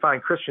we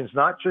find Christians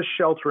not just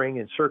sheltering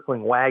and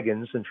circling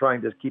wagons and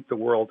trying to keep the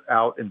world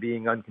out and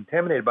being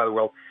uncontaminated by the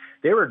world.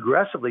 They were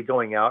aggressively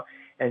going out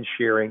and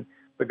sharing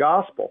the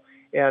gospel.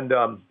 And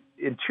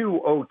in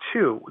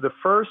 202,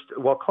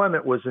 while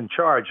Clement was in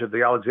charge of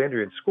the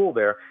Alexandrian school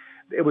there,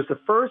 it was the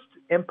first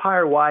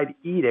empire-wide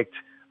edict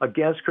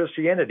against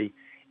Christianity.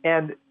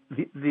 And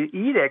the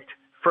edict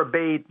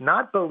forbade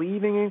not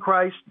believing in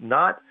Christ,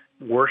 not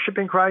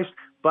worshiping Christ,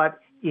 but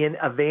in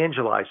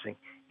evangelizing,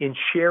 in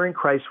sharing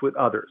Christ with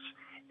others.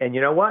 And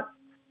you know what?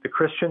 The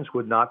Christians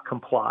would not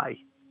comply.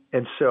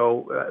 And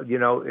so,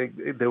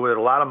 there were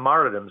a lot of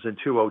martyrdoms in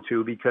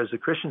 202 because the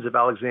Christians of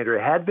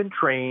Alexandria had been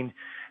trained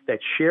that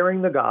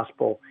sharing the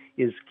gospel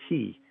is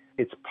key.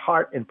 It's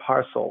part and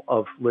parcel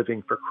of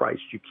living for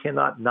Christ. You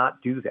cannot not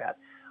do that.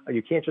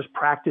 You can't just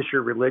practice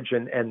your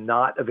religion and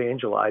not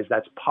evangelize.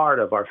 That's part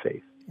of our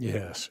faith.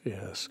 Yes.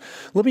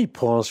 Let me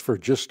pause for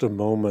just a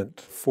moment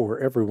for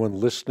everyone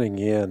listening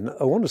in.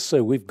 I want to say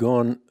we've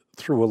gone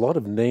through a lot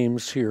of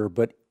names here,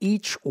 but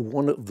each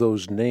one of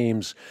those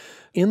names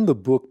in the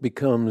book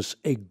becomes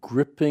a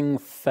gripping,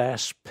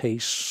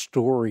 fast-paced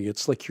story.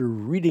 It's like you're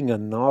reading a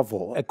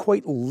novel. I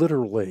quite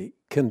literally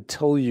can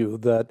tell you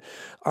that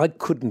I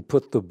couldn't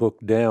put the book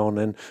down,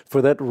 and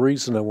for that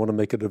reason, I want to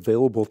make it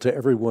available to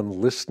everyone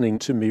listening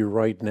to me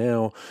right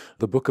now.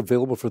 The book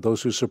available for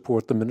those who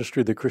support the ministry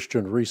of the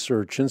Christian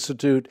Research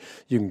Institute.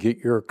 You can get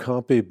your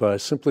copy by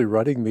simply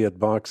writing me at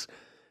Box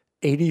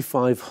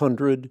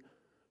 8500,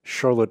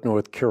 Charlotte,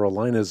 North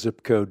Carolina,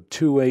 zip code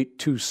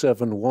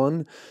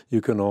 28271. You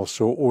can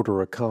also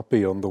order a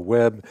copy on the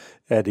web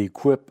at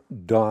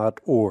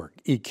equip.org,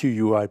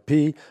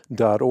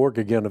 EQUIP.org.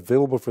 Again,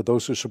 available for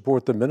those who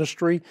support the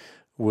ministry.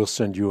 We'll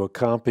send you a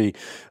copy.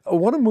 I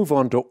want to move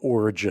on to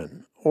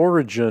Origen.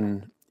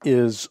 Origen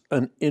is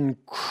an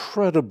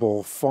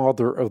incredible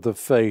father of the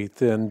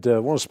faith, and I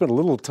want to spend a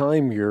little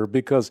time here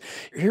because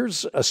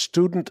here's a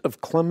student of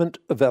Clement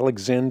of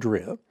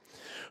Alexandria,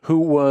 who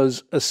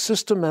was a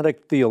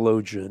systematic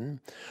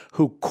theologian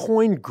who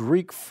coined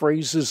Greek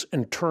phrases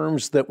and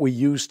terms that we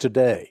use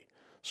today.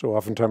 So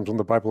oftentimes on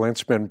the Bible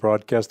Answer Man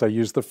broadcast, I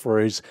use the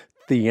phrase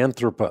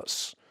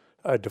theanthropos.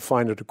 I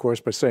define it, of course,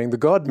 by saying the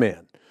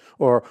God-man,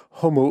 or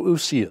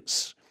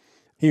homoousios.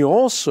 He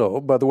also,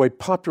 by the way,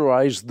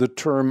 popularized the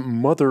term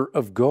mother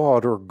of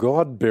God, or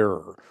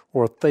God-bearer,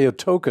 or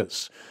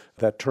Theotokos.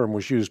 That term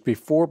was used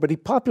before, but he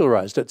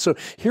popularized it. So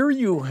here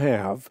you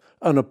have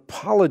an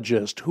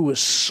apologist who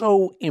is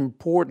so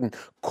important,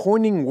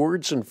 coining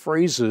words and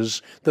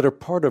phrases that are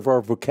part of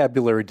our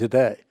vocabulary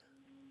today.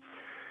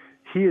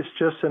 He is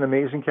just an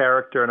amazing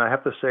character, and I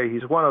have to say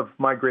he's one of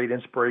my great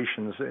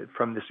inspirations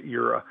from this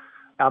era.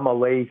 I'm a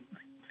lay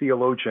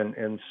theologian,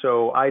 and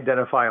so I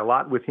identify a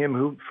lot with him,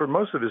 who for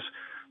most of his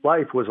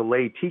life was a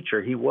lay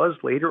teacher. He was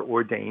later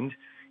ordained.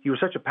 He was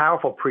such a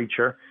powerful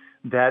preacher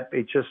that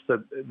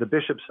the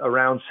bishops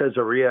around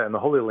Caesarea and the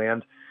Holy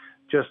Land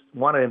just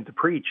wanted him to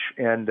preach,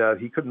 and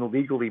he couldn't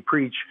legally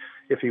preach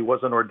if he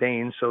wasn't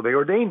ordained, so they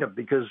ordained him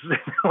because they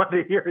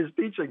wanted to hear his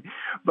teaching.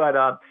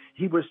 But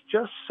he was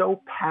just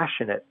so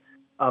passionate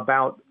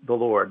about the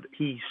Lord.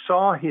 He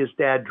saw his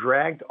dad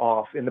dragged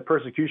off in the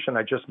persecution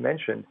I just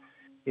mentioned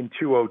in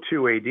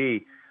 202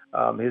 AD.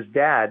 his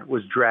dad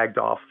was dragged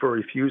off for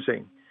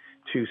refusing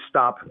to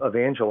stop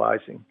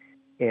evangelizing.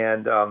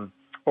 And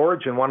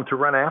Origen wanted to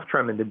run after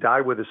him and to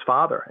die with his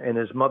father. And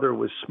his mother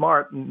was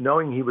smart,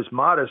 knowing he was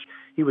modest.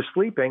 He was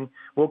sleeping,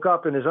 woke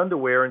up in his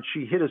underwear, and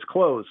she hid his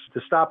clothes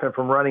to stop him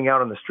from running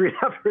out on the street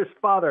after his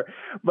father.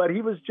 But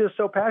he was just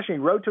so passionate. He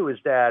wrote to his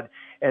dad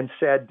and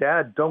said,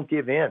 "Dad, don't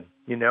give in,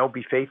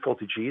 be faithful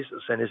to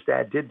Jesus." And his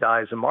dad did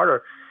die as a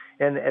martyr.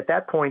 And at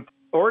that point,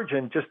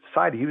 Origen just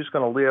decided he was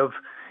going to live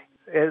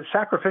as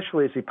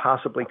sacrificially as he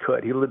possibly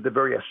could. He lived a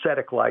very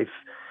ascetic life.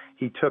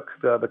 He took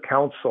the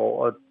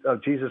counsel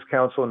of Jesus'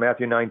 counsel in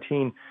Matthew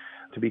 19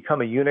 to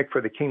become a eunuch for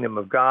the kingdom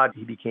of God.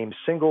 He became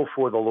single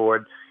for the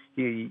Lord.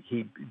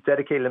 He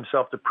dedicated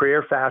himself to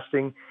prayer,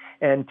 fasting,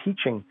 and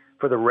teaching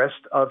for the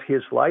rest of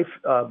his life.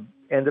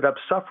 Ended up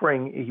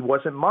suffering. He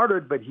wasn't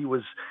martyred, but he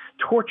was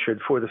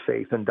tortured for the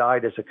faith and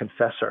died as a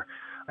confessor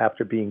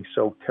after being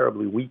so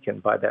terribly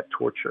weakened by that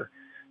torture.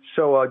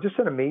 So just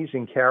an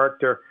amazing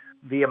character.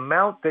 The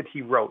amount that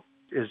he wrote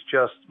is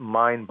just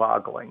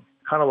mind-boggling.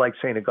 Kind of like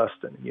St.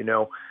 Augustine,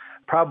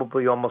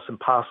 probably almost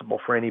impossible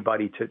for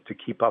anybody to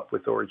keep up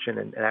with Origen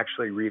and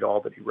actually read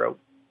all that he wrote.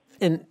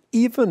 And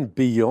even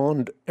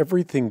beyond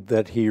everything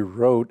that he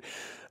wrote,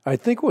 I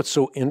think what's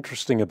so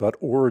interesting about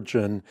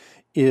Origen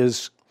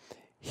is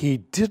he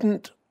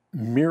didn't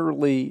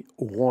merely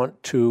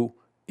want to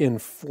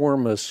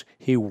inform us,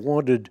 he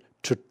wanted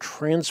to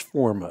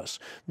transform us,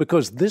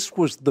 because this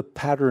was the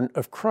pattern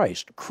of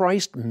Christ.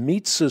 Christ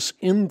meets us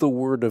in the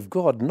Word of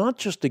God, not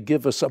just to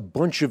give us a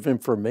bunch of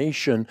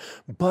information,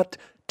 but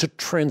to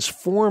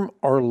transform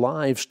our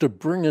lives, to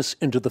bring us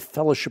into the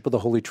fellowship of the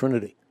Holy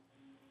Trinity.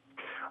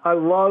 I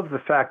love the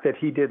fact that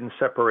he didn't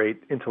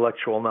separate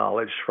intellectual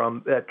knowledge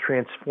from that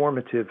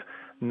transformative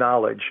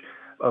knowledge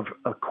of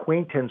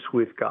acquaintance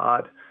with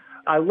God.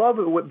 I love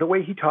the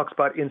way he talks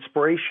about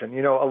inspiration.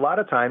 A lot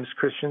of times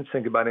Christians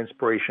think about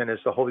inspiration as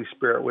the Holy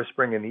Spirit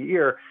whispering in the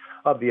ear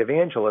of the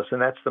evangelist,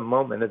 and that's the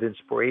moment of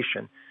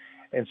inspiration.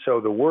 And so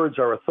the words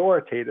are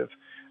authoritative.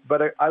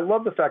 But I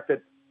love the fact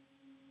that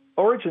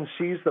Origen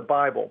sees the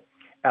Bible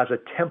as a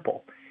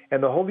temple,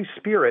 and the Holy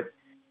Spirit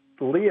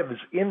lives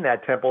in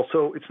that temple.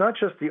 So it's not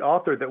just the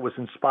author that was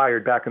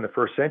inspired back in the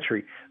first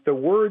century. The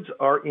words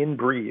are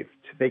inbreathed.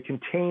 They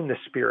contain the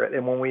Spirit.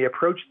 And when we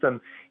approach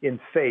them in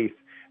faith,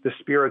 the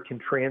Spirit can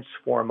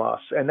transform us.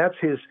 And that's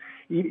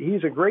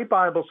he's a great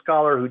Bible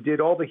scholar who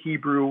did all the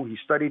Hebrew. He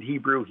studied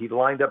Hebrew. He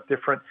lined up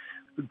different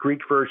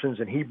Greek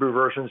versions and Hebrew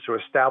versions to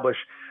establish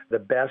the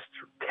best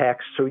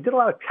text. So he did a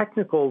lot of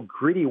technical,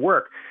 gritty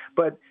work.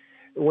 But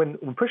when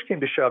push came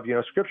to shove,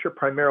 Scripture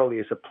primarily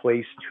is a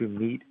place to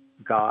meet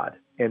God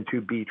and to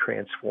be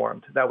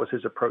transformed. That was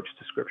his approach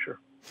to Scripture.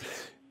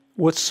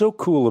 What's so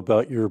cool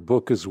about your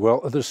book as well,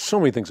 there's so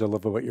many things I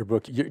love about your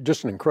book. You're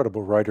just an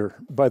incredible writer,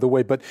 by the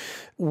way. But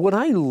what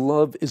I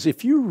love is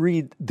if you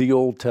read the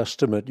Old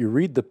Testament, you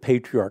read the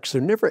patriarchs,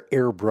 they're never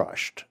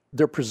airbrushed.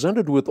 They're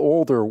presented with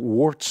all their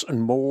warts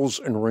and moles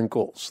and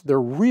wrinkles.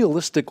 They're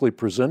realistically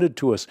presented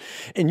to us.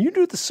 And you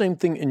do the same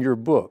thing in your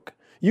book.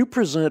 You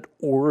present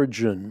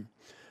Origen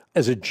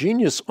as a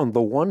genius on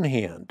the one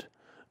hand,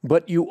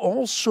 but you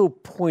also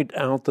point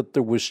out that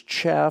there was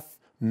chaff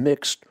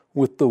mixed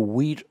with the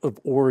wheat of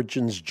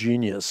Origen's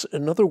genius.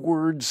 In other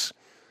words,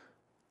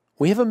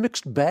 we have a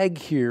mixed bag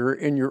here,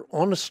 and you're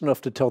honest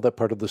enough to tell that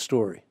part of the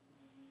story.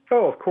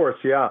 Oh, of course,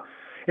 yeah.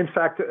 In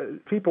fact,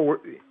 people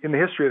were, in the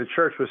history of the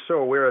church was so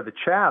aware of the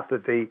chaff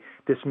that they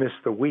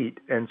dismissed the wheat.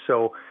 And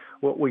so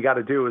what we got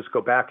to do is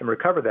go back and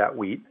recover that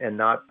wheat and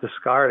not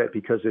discard it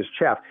because there's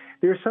chaff.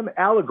 There's some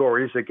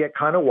allegories that get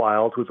kind of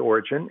wild with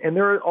Origen, and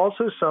there are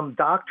also some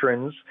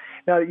doctrines.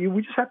 Now,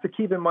 we just have to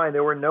keep in mind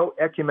there were no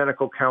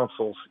ecumenical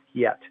councils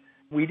yet.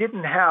 We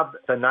didn't have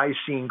the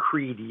Nicene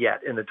Creed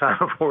yet in the time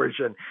of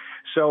Origen.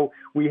 So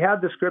we had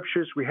the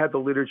scriptures, we had the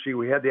liturgy,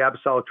 we had the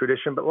apostolic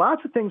tradition, but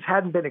lots of things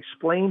hadn't been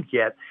explained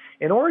yet.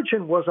 And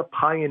Origen was a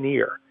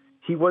pioneer.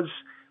 He was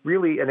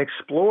really an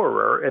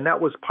explorer, and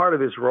that was part of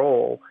his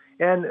role.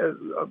 And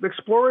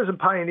explorers and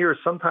pioneers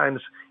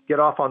sometimes get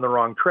off on the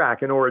wrong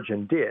track, and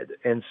Origen did.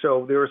 And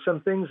so there were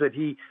some things that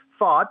he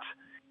thought.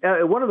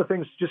 One of the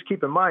things, just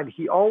keep in mind,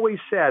 he always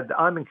said,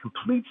 I'm in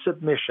complete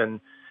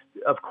submission,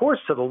 of course,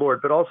 to the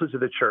Lord, but also to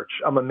the church.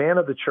 I'm a man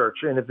of the church.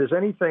 And if there's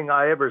anything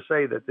I ever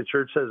say that the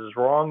church says is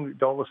wrong,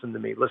 don't listen to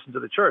me. Listen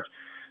to the church.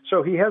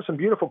 So he has some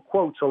beautiful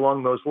quotes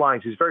along those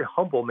lines. He's a very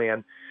humble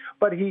man.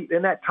 But he,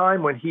 in that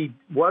time when he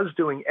was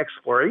doing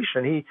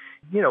exploration, he,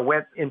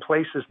 went in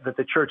places that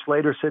the church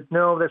later said,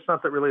 no, that's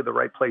not really the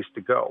right place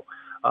to go.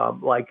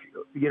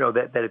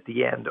 That at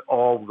the end,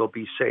 all will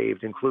be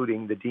saved,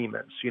 including the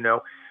demons,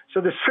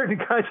 So there's certain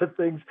kinds of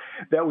things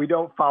that we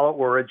don't follow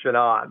Origen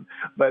on.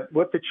 But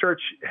what the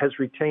church has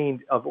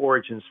retained of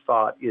Origen's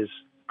thought is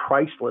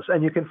priceless.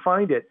 And you can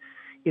find it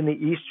in the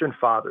Eastern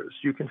Fathers.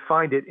 You can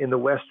find it in the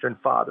Western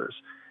Fathers.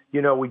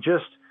 We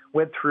just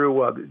went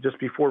through, just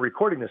before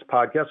recording this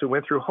podcast, we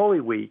went through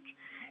Holy Week.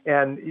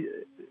 And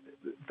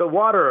the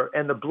water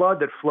and the blood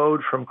that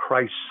flowed from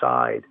Christ's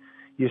side,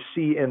 you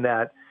see in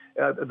that,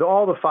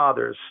 all the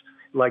fathers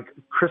like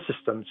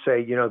Chrysostom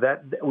say,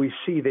 that we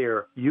see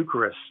there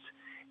Eucharist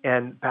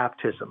and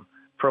baptism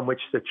from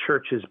which the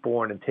church is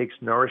born and takes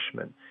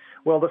nourishment.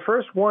 Well, the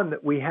first one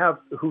that we have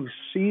who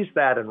sees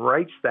that and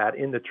writes that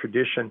in the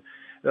tradition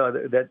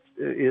that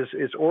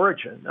is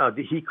Origen.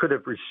 He could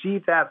have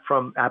received that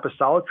from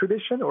apostolic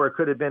tradition, or it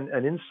could have been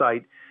an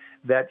insight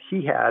that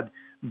he had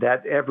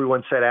that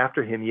everyone said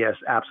after him, yes,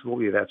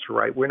 absolutely, that's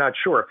right. We're not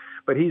sure,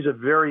 but he's a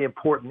very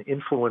important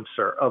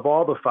influencer of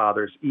all the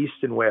fathers, East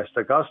and West,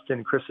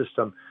 Augustine,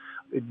 Chrysostom,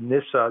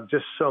 Nyssa,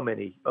 just so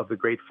many of the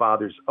great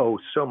fathers owe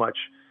so much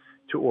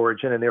to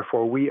Origen, and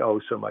therefore we owe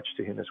so much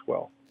to him as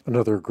well.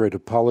 Another great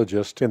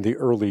apologist in the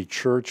early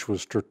church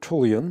was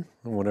Tertullian.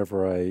 And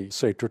whenever I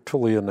say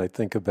Tertullian, I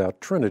think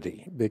about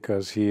Trinity,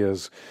 because he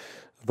is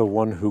the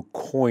one who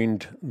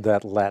coined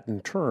that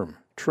Latin term,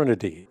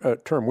 Trinity, a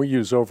term we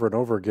use over and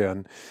over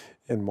again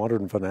in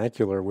modern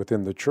vernacular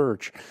within the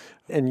church.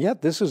 And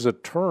yet this is a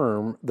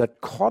term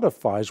that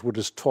codifies what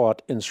is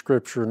taught in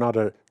Scripture, not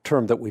a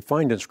term that we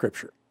find in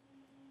Scripture.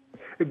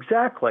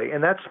 Exactly.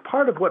 And that's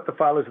part of what the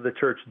fathers of the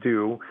church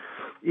do,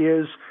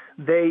 is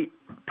they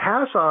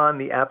pass on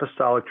the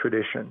apostolic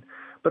tradition,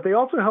 but they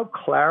also help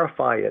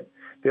clarify it.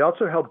 They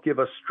also help give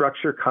us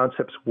structure,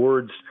 concepts,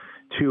 words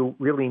to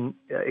really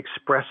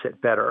express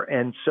it better.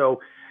 And so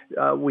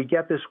we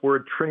get this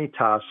word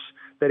Trinitas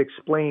that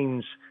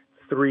explains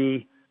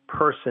three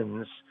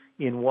persons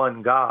in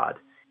one God.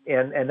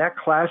 And that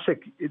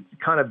classic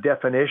kind of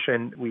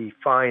definition we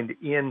find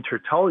in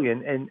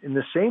Tertullian, and in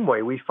the same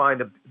way we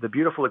find the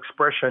beautiful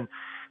expression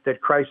that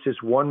Christ is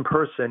one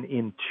person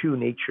in two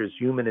natures,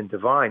 human and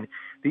divine.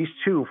 These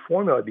two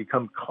formulae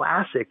become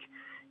classic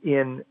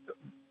in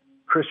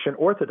Christian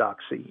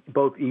orthodoxy,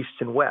 both East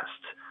and West,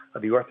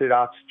 the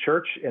Orthodox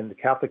Church and the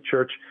Catholic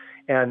Church,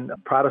 and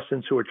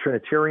Protestants who are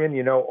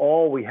Trinitarian.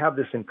 All we have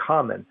this in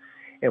common.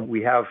 And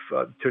we have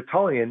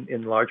Tertullian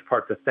in large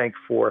part to thank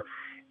for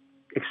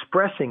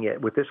expressing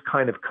it with this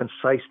kind of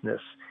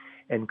conciseness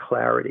and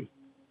clarity.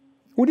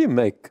 What do you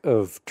make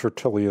of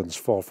Tertullian's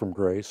fall from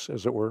grace,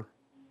 as it were?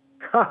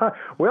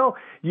 Well,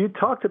 you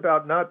talked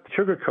about not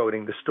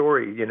sugarcoating the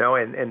story,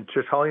 and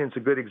Tertullian's a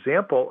good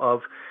example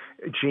of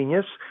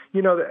genius.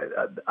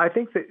 I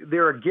think that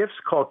there are gifts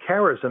called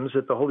charisms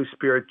that the Holy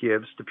Spirit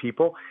gives to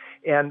people,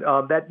 and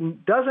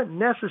that doesn't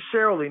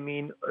necessarily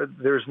mean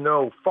there's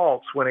no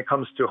faults when it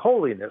comes to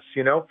holiness,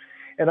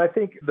 And I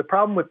think the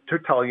problem with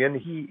Tertullian,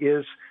 he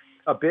is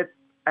a bit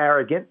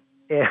arrogant,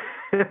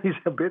 and he's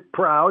a bit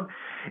proud,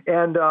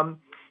 and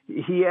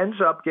he ends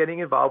up getting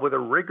involved with a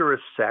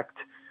rigorous sect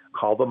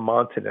called the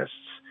Montanists.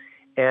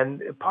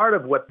 And part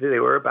of what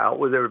they were about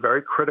was they were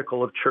very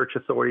critical of church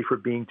authority for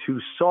being too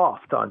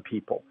soft on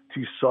people,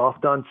 too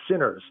soft on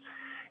sinners.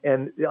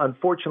 And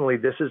unfortunately,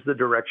 this is the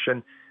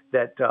direction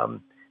that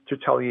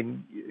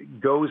Tertullian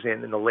goes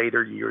in the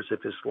later years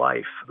of his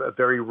life,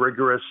 very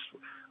rigorous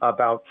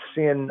about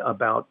sin,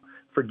 about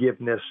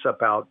forgiveness,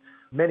 about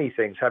many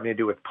things having to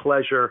do with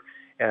pleasure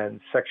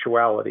and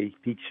sexuality.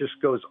 He just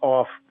goes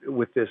off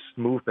with this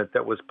movement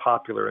that was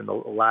popular in the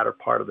latter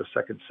part of the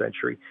 2nd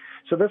century.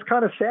 So that's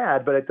kind of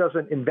sad, but it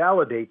doesn't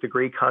invalidate the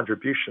great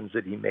contributions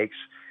that he makes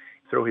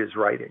through his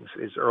writings,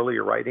 his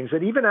earlier writings.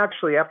 And even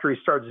actually after he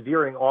starts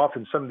veering off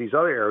in some of these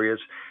other areas,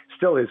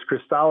 still his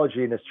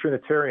Christology and his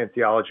Trinitarian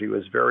theology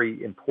was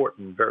very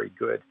important, very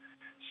good.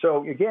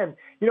 So again,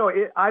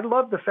 I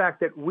love the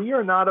fact that we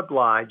are not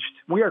obliged,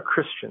 we are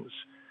Christians,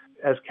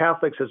 as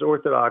Catholics, as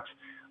Orthodox,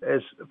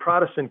 as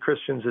Protestant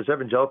Christians, as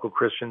evangelical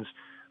Christians,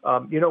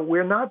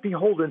 we're not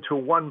beholden to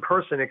one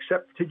person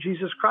except to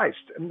Jesus Christ.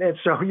 And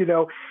so,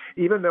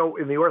 even though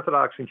in the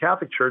Orthodox and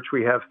Catholic Church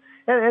we have,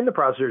 and the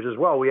Protestants as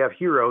well, we have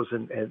heroes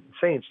and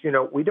saints,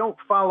 we don't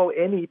follow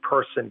any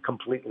person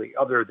completely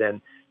other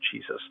than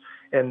Jesus.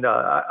 And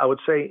I would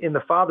say in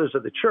the Fathers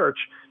of the Church,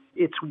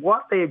 it's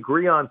what they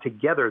agree on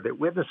together that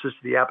witnesses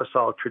to the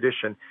apostolic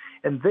tradition.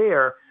 And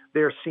there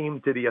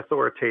seem to be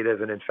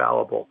authoritative and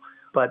infallible.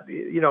 But,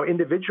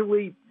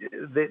 individually,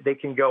 they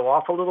can go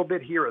off a little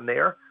bit here and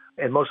there,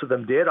 and most of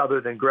them did, other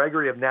than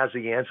Gregory of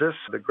Nazianzus,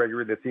 the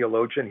Gregory the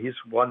theologian. He's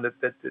one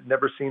that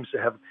never seems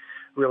to have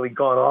really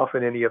gone off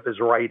in any of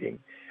his writing.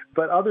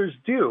 But others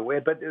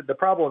do. But the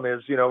problem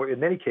is, in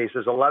many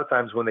cases, a lot of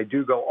times when they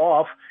do go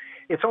off,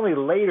 it's only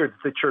later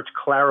that the church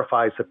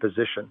clarifies the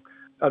position.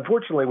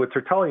 Unfortunately, with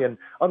Tertullian,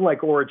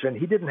 unlike Origen,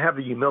 he didn't have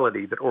the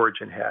humility that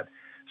Origen had,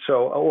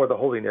 or the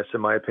holiness, in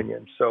my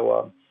opinion.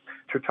 So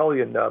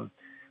Tertullian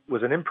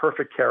was an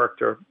imperfect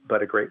character,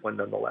 but a great one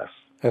nonetheless.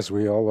 As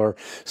we all are.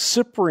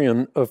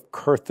 Cyprian of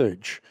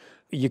Carthage.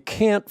 You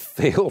can't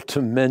fail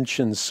to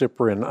mention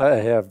Cyprian. I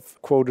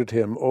have quoted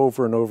him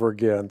over and over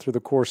again through the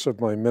course of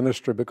my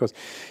ministry because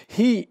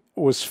he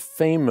was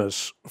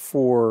famous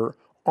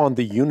on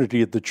the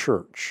unity of the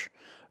church.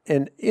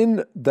 And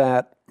in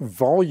that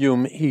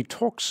volume, he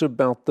talks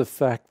about the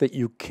fact that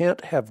you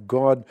can't have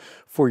God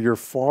for your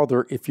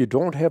father if you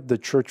don't have the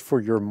church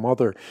for your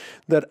mother,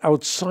 that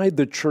outside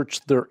the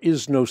church there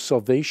is no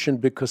salvation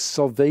because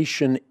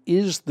salvation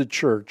is the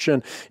church.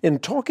 And in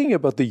talking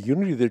about the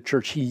unity of the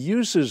church, he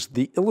uses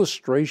the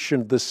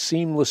illustration, the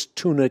seamless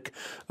tunic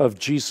of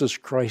Jesus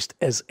Christ,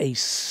 as a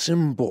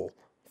symbol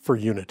for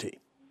unity.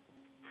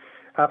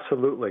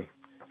 Absolutely.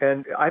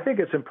 And I think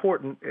it's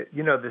important,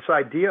 this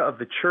idea of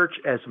the church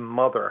as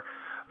mother.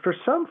 For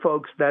some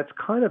folks, that's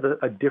kind of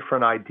a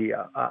different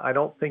idea. I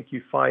don't think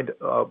you find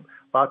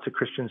lots of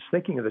Christians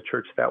thinking of the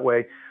church that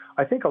way.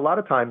 I think a lot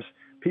of times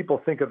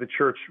people think of the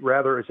church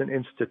rather as an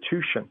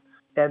institution.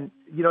 And,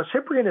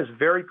 Cyprian is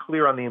very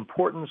clear on the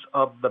importance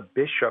of the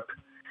bishop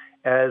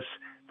as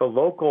the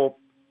local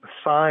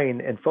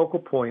sign and focal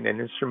point and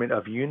instrument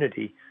of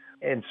unity.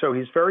 And so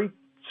he's very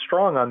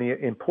strong on the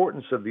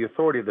importance of the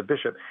authority of the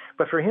bishop.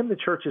 But for him, the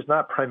church is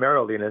not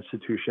primarily an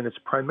institution. It's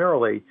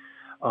primarily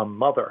a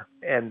mother.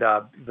 And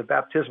the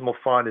baptismal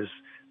font is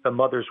the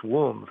mother's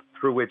womb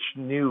through which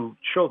new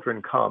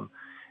children come.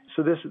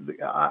 So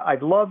I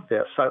love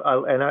this.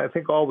 And I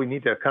think all we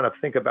need to kind of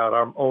think about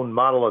our own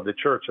model of the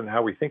church and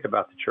how we think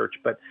about the church.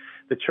 But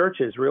the church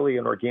is really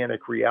an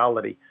organic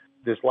reality.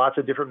 There's lots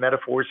of different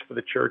metaphors for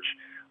the church,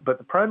 but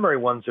the primary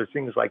ones are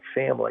things like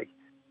family,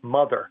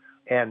 mother,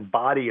 and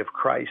body of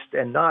Christ,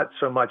 and not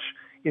so much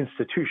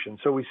institution.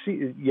 So we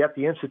see, yet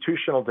the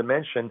institutional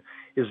dimension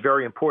is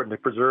very important to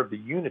preserve the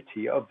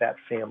unity of that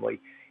family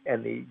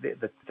and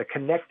the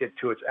connect it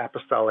to its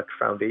apostolic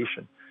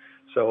foundation.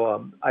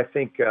 So I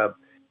think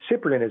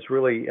Cyprian is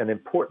really an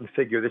important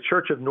figure. The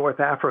Church of North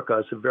Africa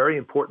is a very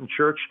important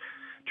church.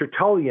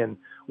 Tertullian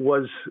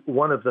was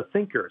one of the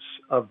thinkers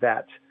of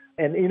that.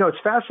 And, it's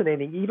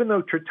fascinating, even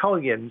though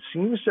Tertullian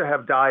seems to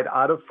have died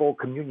out of full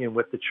communion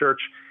with the church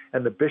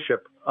and the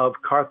bishop of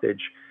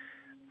Carthage,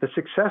 the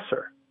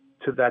successor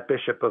to that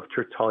bishop of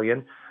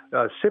Tertullian,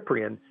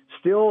 Cyprian,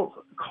 still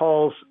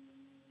calls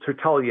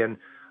Tertullian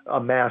a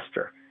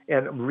master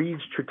and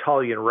reads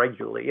Tertullian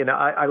regularly. And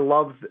I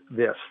love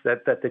this,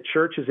 that the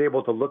church is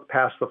able to look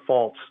past the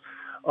faults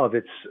of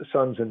its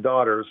sons and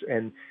daughters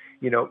and,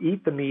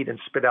 eat the meat and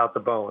spit out the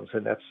bones.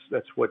 And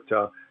that's what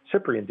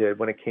Cyprian did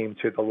when it came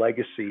to the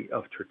legacy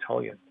of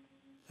Tertullian.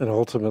 And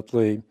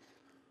ultimately,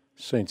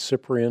 St.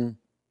 Cyprian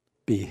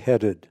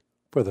beheaded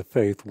for the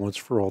faith once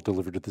for all,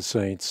 delivered to the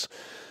saints.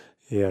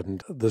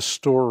 And the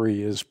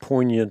story is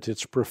poignant,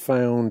 it's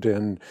profound,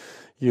 and,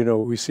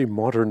 we see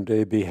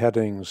modern-day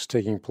beheadings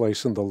taking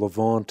place in the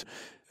Levant,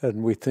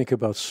 and we think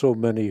about so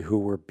many who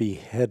were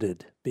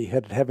beheaded,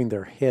 having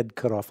their head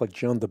cut off like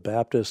John the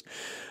Baptist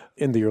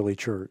in the early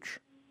church.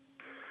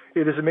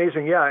 It is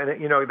amazing, yeah, and,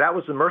 that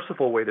was the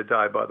merciful way to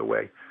die, by the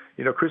way.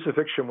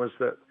 Crucifixion was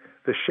the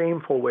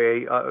shameful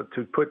way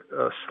to put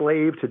a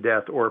slave to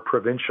death or a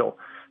provincial.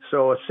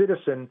 So a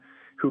citizen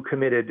who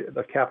committed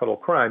a capital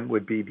crime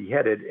would be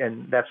beheaded,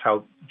 and that's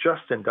how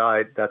Justin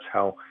died. That's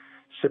how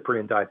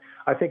Cyprian died.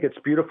 I think it's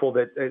beautiful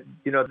that,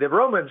 the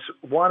Romans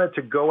wanted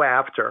to go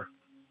after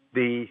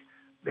the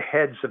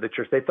heads of the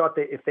church. They thought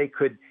that if they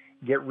could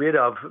get rid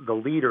of the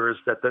leaders,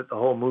 that the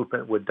whole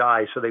movement would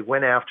die. So they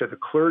went after the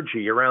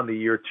clergy around the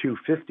year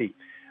 250,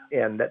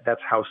 and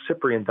that's how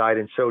Cyprian died,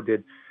 and so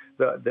did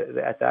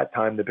at that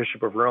time the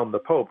Bishop of Rome, the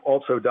Pope,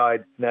 also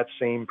died in that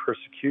same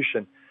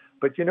persecution.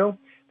 But,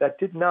 that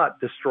did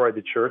not destroy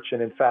the church.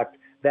 And in fact,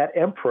 that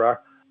emperor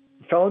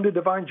fell into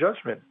divine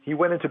judgment. He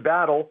went into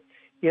battle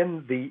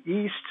in the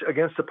east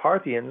against the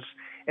Parthians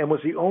and was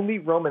the only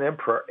Roman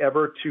emperor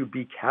ever to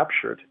be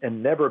captured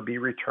and never be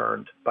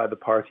returned by the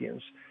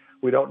Parthians.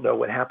 We don't know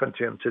what happened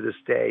to him to this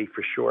day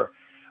for sure,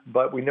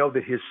 but we know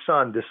that his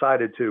son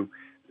decided to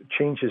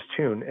change his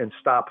tune and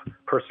stop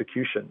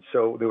persecution.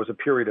 So there was a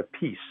period of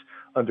peace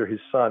under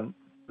his son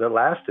that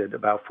lasted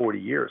about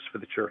 40 years for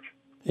the church.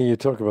 And you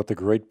talk about the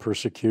great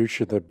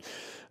persecution that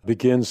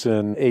begins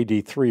in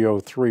AD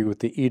 303 with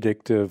the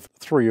Edict of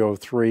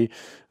 303,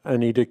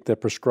 an edict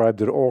that prescribed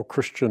that all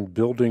Christian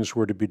buildings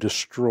were to be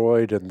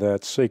destroyed and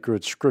that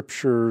sacred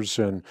scriptures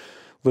and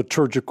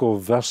liturgical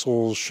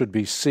vessels should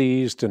be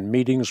seized and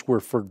meetings were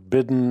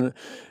forbidden.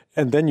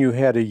 And then you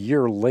had a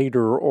year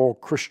later all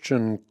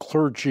Christian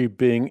clergy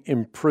being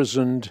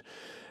imprisoned.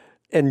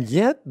 And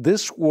yet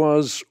this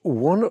was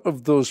one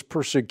of those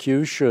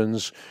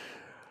persecutions,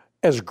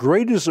 as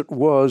great as it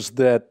was,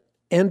 that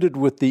ended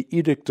with the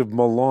Edict of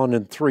Milan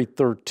in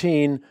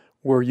 313,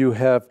 where you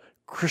have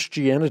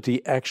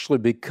Christianity actually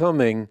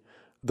becoming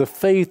the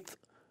faith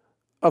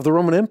of the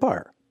Roman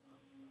Empire.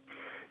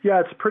 Yeah,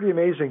 it's a pretty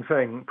amazing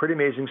thing, pretty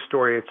amazing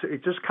story.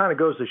 It just kind of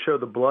goes to show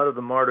the blood of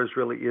the martyrs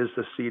really is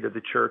the seed of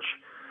the church.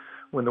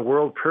 When the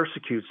world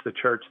persecutes the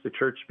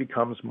church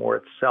becomes more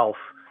itself,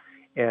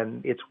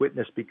 and its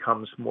witness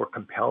becomes more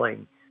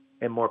compelling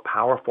and more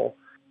powerful.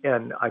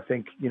 And I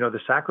think, the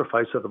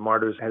sacrifice of the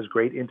martyrs has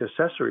great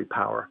intercessory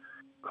power,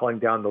 calling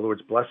down the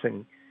Lord's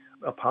blessing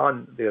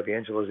upon the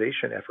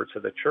evangelization efforts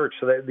of the church.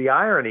 So the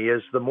irony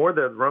is the more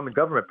the Roman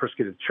government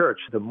persecuted the church,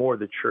 the more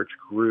the church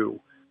grew.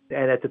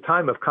 And at the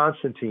time of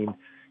Constantine,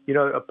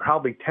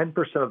 probably 10%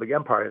 of the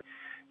empire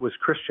was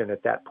Christian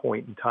at that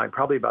point in time,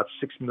 probably about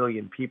 6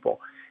 million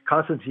people.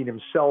 Constantine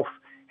himself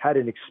had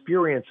an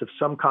experience of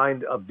some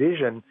kind of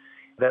vision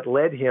that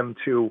led him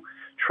to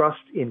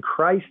trust in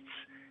Christ's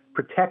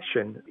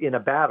protection in a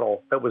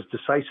battle that was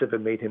decisive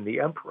and made him the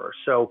emperor.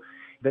 So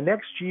the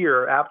next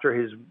year, after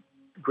his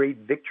great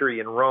victory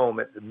in Rome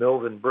at the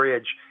Milvian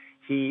Bridge,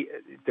 he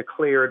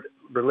declared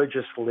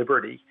religious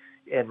liberty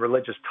and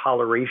religious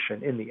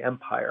toleration in the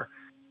empire.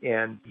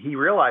 And he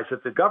realized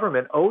that the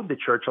government owed the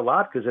church a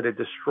lot because it had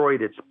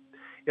destroyed its,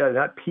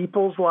 not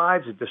people's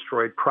lives, it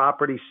destroyed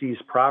property,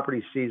 seized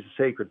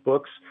sacred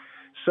books.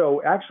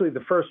 So actually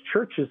the first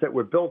churches that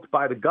were built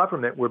by the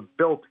government were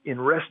built in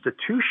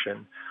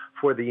restitution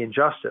for the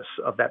injustice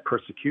of that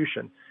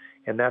persecution.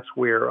 And that's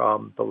where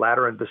the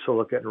Lateran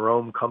Basilica in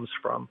Rome comes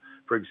from,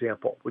 for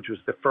example, which was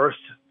the first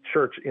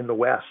church in the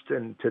West,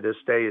 and to this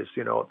day is,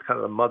 kind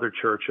of the mother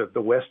church of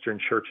the Western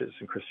churches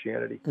in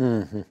Christianity.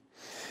 Mm-hmm.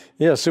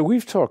 Yeah, so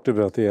we've talked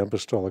about the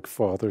Apostolic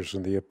Fathers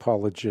and the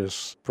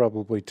Apologists.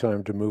 Probably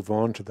time to move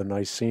on to the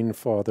Nicene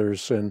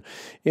Fathers. And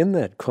in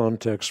that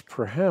context,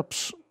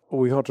 perhaps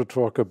we ought to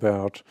talk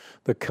about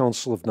the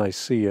Council of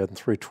Nicea in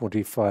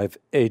 325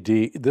 AD.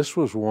 This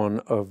was one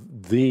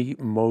of the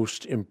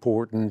most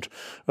important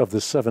of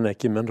the 7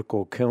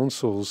 ecumenical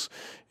councils.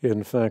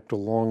 In fact,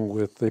 along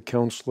with the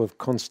Council of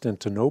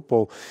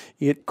Constantinople,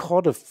 it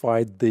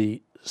codified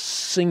the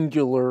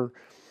singular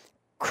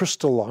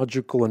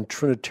Christological and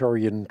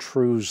Trinitarian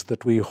truths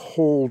that we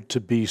hold to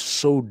be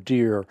so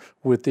dear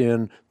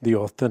within the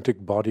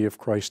authentic body of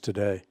Christ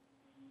today.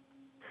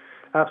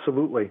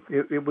 Absolutely.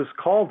 It was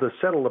called to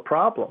settle the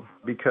problem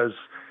because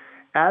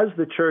as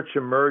the church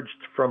emerged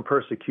from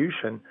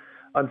persecution,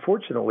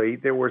 unfortunately,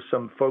 there were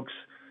some folks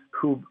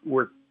who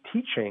were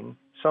teaching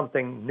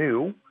something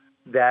new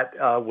that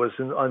was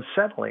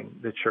unsettling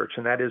the church,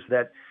 and that is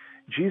that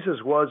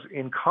Jesus was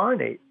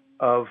incarnate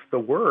of the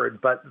Word,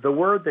 but the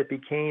Word that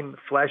became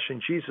flesh in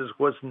Jesus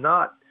was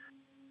not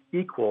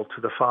equal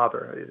to the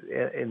Father.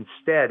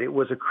 Instead, it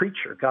was a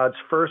creature, God's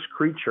first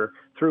creature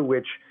through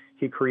which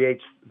he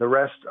creates the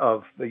rest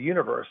of the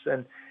universe.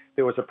 And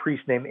there was a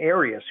priest named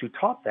Arius who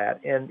taught that.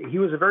 And he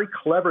was a very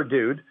clever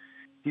dude.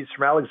 He's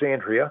from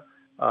Alexandria,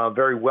 a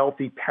very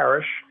wealthy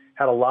parish,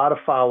 had a lot of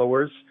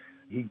followers.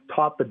 He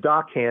taught the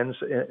dockhands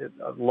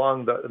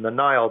along the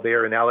Nile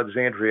there in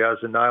Alexandria as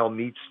the Nile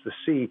meets the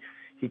sea.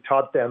 He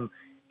taught them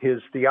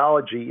his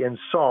theology in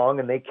song,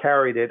 and they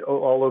carried it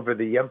all over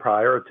the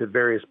empire to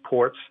various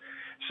ports.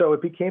 So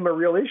it became a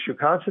real issue.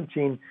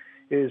 Constantine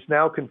is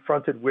now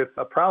confronted with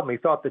a problem. He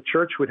thought the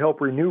church would help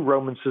renew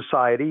Roman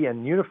society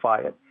and unify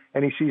it,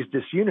 and he sees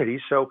disunity.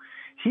 So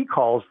he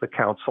calls the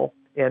council,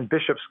 and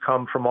bishops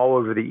come from all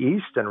over the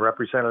East, and a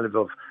representative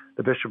of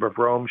the Bishop of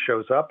Rome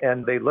shows up,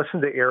 and they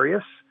listen to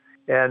Arius,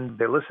 and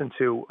they listen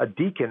to a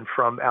deacon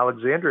from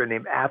Alexandria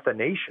named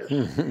Athanasius,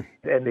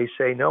 and they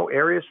say, no,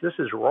 Arius, this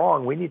is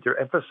wrong. We need to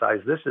emphasize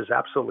this is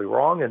absolutely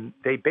wrong. And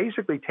they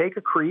basically take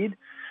a creed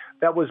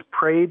that was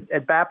prayed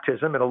at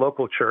baptism in a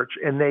local church,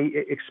 and they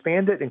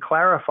expand it and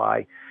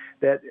clarify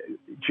that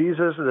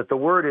that the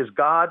Word is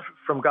God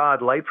from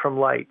God, light from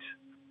light.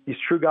 He's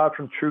true God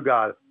from true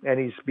God. And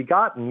he's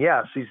begotten,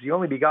 yes, he's the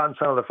only begotten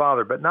Son of the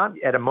Father, but not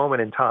at a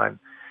moment in time.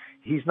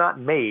 He's not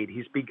made,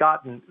 he's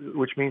begotten,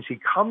 which means he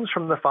comes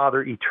from the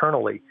Father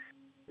eternally.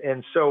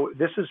 And so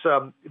this is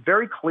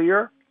very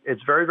clear.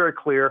 It's very, very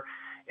clear.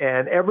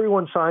 And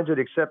everyone signs it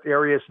except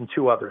Arius and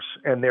 2 others,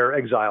 and they're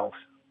exiles.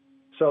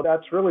 So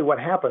that's really what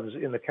happens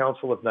in the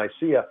Council of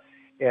Nicea.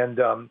 And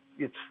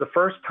it's the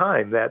first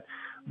time that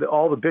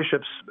all the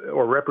bishops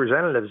or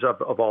representatives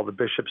of all the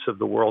bishops of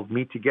the world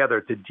meet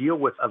together to deal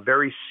with a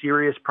very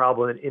serious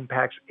problem that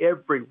impacts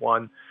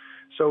everyone.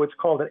 So it's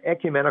called an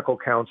ecumenical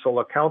council,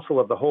 a council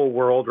of the whole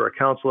world, or a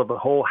council of the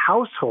whole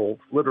household,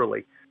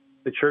 literally,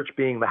 the church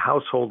being the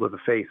household of the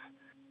faith.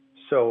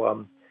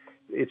 So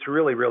it's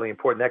really, really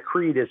important. That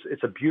creed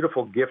it's a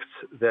beautiful gift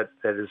that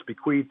is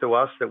bequeathed to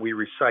us that we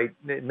recite,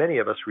 many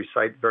of us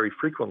recite very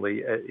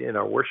frequently in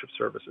our worship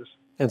services.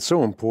 And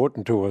so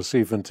important to us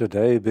even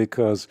today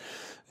because,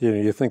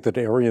 you think that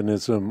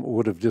Arianism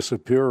would have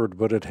disappeared,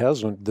 but it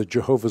hasn't. The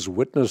Jehovah's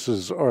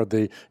Witnesses are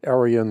the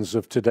Arians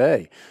of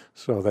today.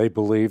 So they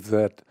believe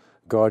that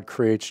God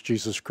creates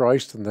Jesus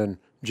Christ and then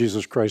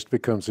Jesus Christ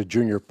becomes a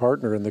junior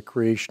partner in the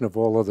creation of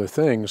all other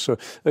things. So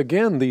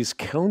again, these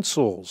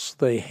councils,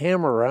 they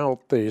hammer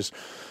out these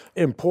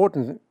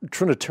important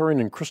Trinitarian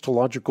and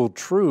Christological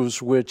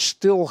truths which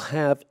still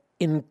have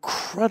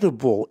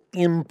incredible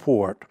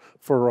import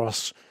for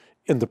us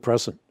in the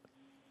present.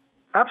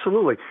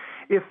 Absolutely.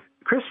 If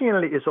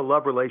Christianity is a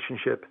love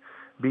relationship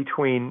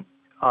between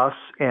us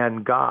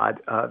and God,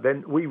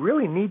 then we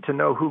really need to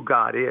know who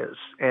God is.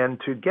 And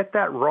to get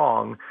that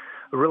wrong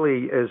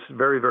really is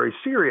very, very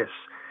serious.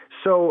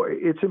 So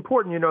it's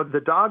important,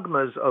 the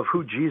dogmas of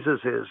who Jesus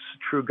is,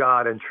 true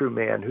God and true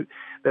man,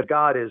 that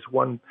God is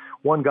one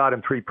God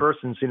in three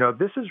persons.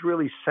 This is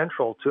really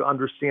central to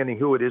understanding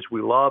who it is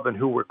we love and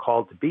who we're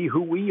called to be,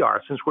 who we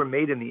are. Since we're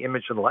made in the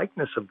image and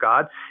likeness of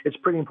God, it's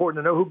pretty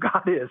important to know who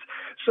God is.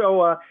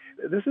 So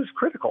this is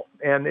critical,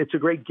 and it's a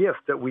great gift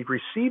that we've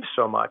received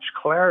so much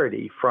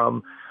clarity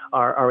from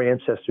our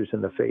ancestors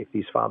in the faith,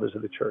 these fathers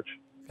of the church.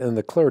 And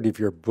the clarity of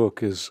your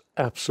book is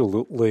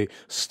absolutely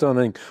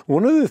stunning.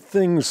 One of the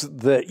things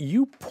that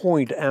you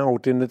point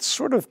out, and it's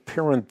sort of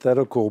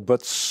parenthetical,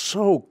 but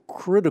so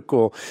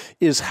critical,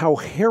 is how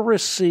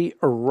heresy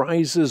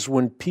arises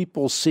when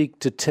people seek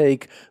to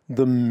take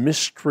the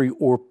mystery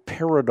or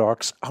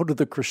paradox out of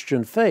the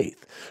Christian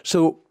faith.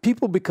 So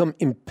people become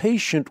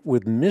impatient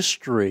with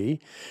mystery,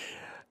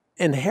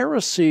 and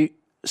heresy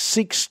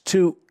seeks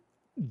to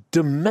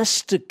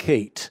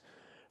domesticate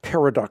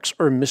paradox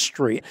or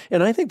mystery.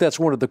 And I think that's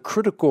one of the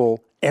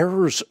critical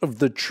errors of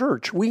the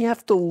church. We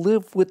have to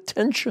live with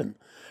tension.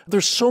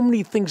 There's so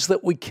many things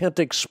that we can't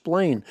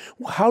explain.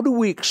 How do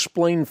we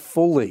explain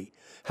fully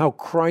how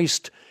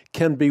Christ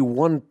can be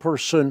one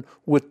person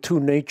with two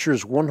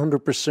natures,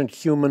 100%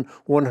 human,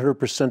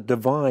 100%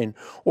 divine,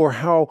 or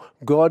how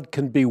God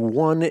can be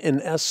one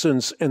in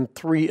essence and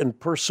three in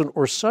person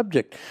or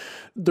subject?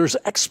 There's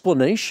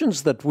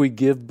explanations that we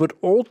give, but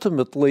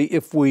ultimately,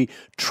 if we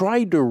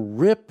try to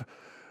rip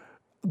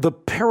the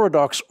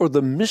paradox or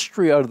the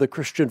mystery out of the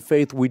Christian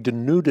faith, we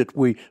denude it,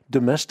 we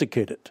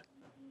domesticate it.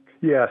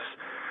 Yes.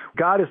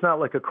 God is not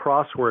like a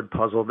crossword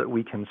puzzle that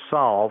we can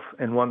solve,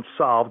 and once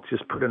solved,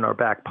 just put in our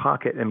back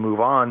pocket and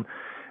move on.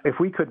 If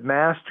we could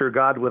master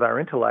God with our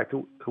intellect,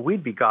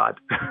 we'd be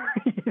God.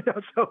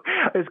 So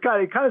it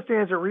kind of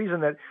stands to reason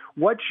that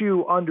what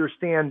you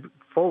understand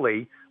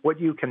fully, what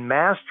you can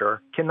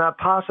master, cannot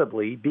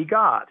possibly be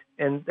God.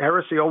 And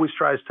heresy always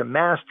tries to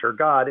master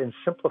God and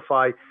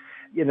simplify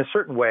in a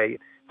certain way.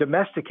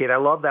 Domesticate, I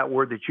love that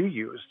word that you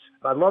used.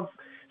 I love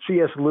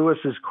C.S.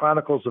 Lewis's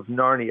Chronicles of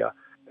Narnia.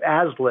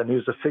 Aslan,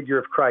 who's a figure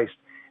of Christ.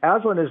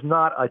 Aslan is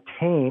not a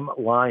tame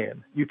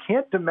lion. You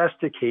can't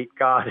domesticate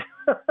God,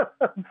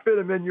 fit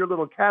him in your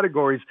little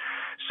categories.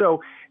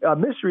 So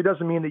mystery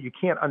doesn't mean that you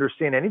can't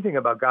understand anything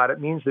about God. It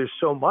means there's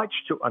so much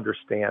to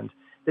understand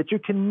that you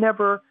can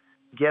never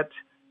get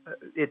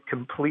it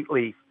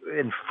completely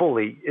and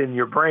fully in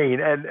your brain.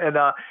 And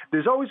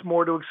there's always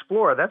more to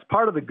explore. That's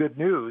part of the good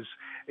news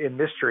in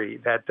mystery,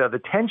 that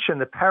the tension,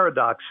 the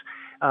paradox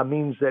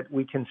means that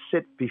we can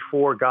sit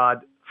before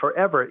God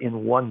forever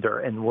in wonder,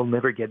 and we'll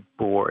never get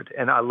bored.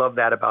 And I love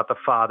that about the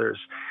fathers.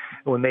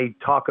 When they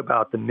talk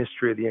about the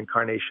mystery of the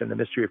incarnation, the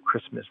mystery of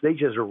Christmas, they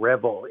just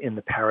revel in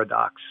the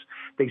paradox.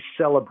 They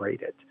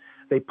celebrate it.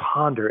 They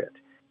ponder it.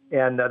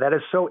 And that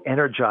is so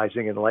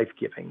energizing and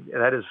life-giving.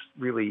 That is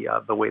really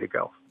the way to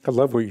go. I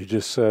love what you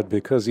just said,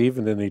 because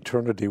even in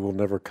eternity we'll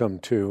never come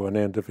to an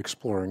end of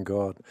exploring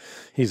God.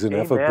 He's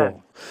ineffable.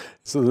 Amen.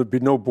 So there'd be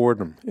no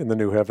boredom in the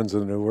new heavens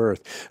and the new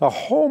earth. A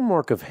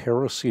hallmark of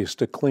heresy is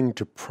to cling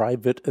to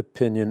private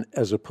opinion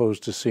as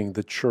opposed to seeing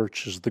the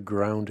church as the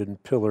ground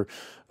and pillar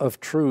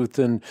of truth.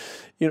 And,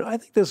 I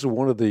think this is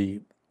one of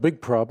the big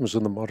problems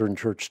in the modern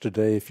church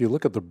today. If you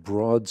look at the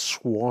broad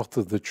swath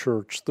of the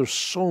church, there's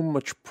so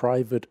much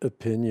private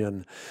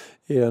opinion.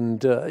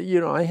 And,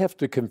 I have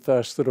to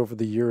confess that over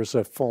the years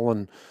I've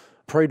fallen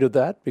prey to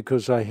that,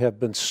 because I have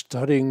been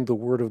studying the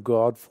Word of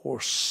God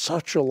for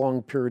such a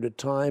long period of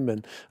time.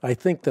 And I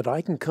think that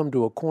I can come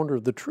to a corner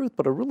of the truth,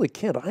 but I really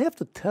can't. I have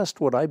to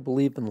test what I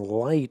believe in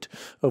light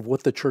of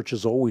what the church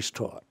has always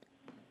taught.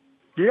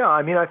 Yeah,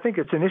 I think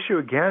it's an issue,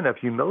 again, of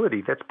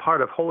humility. That's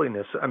part of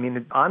holiness.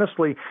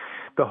 Honestly,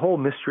 the whole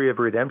mystery of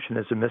redemption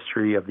is a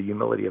mystery of the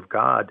humility of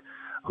God,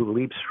 who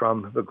leaps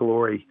from the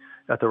glory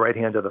at the right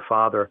hand of the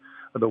Father.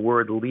 The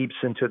Word leaps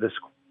into the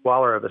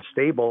squalor of a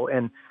stable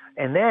and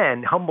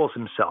then humbles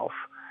himself,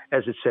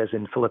 as it says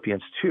in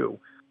Philippians 2,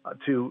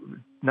 to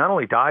not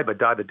only die, but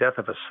die the death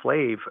of a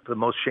slave, the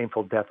most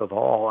shameful death of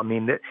all.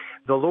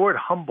 The Lord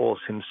humbles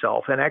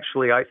himself. And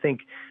actually, I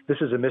think this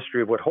is a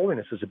mystery of what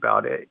holiness is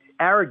about.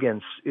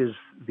 Arrogance is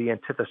the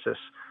antithesis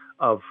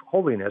of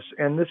holiness.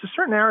 And there's a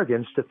certain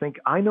arrogance to think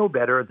I know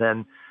better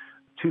than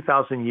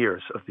 2,000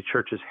 years of the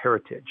church's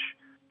heritage,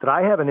 that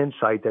I have an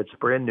insight that's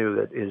brand new,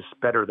 that is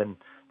better than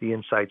the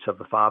insights of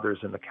the fathers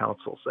and the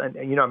councils. And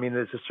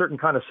there's a certain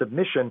kind of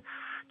submission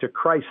to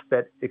Christ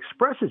that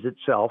expresses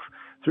itself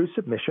through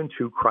submission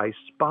to Christ's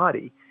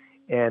body.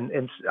 And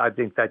I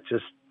think that's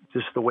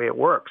just the way it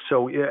works.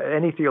 So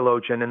any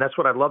theologian, and that's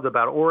what I loved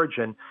about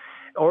Origen,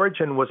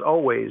 Origen was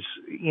always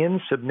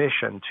in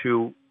submission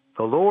to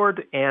the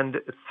Lord and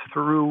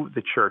through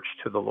the church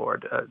to the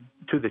Lord,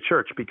 to the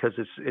church, because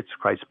it's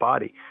Christ's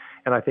body.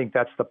 And I think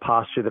that's the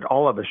posture that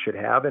all of us should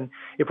have. And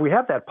if we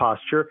have that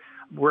posture,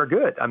 we're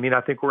good. I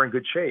think we're in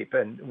good shape.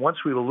 And once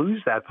we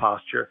lose that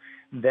posture,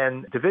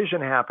 then division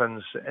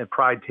happens and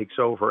pride takes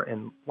over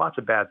and lots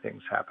of bad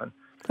things happen.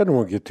 I don't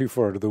want to get too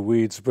far into the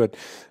weeds, but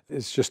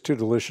it's just too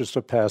delicious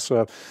to pass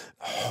up.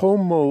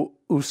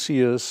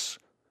 Homoousios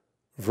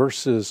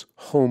versus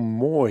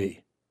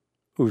homoousios.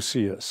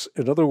 ousios.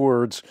 In other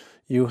words,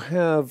 you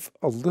have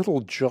a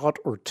little jot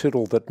or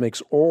tittle that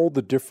makes all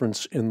the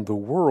difference in the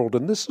world.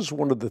 And this is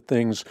one of the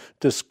things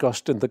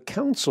discussed in the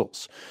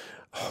councils.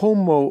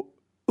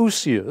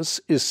 Homoousios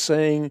is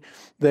saying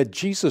that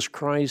Jesus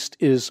Christ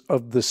is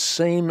of the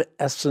same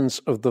essence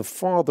of the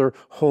Father.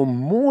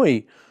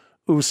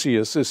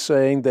 Homoiousios is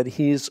saying that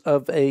he's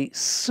of a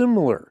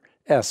similar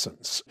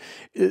essence.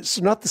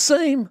 It's not the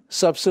same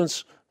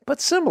substance,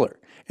 but similar.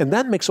 And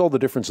that makes all the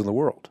difference in the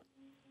world.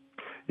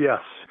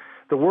 Yes.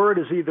 The Word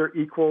is either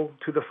equal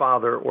to the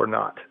Father or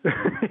not.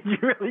 You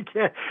really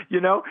can't,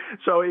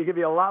 So it can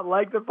be a lot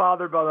like the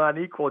Father, but not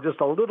equal, just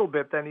a little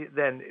bit.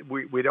 Then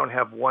we don't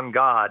have one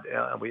God.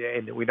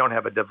 We don't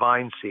have a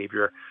divine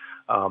Savior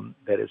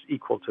that is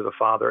equal to the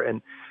Father.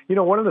 And,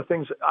 one of the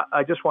things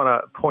I just want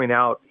to point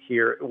out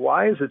here,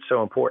 why is it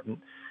so important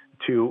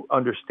to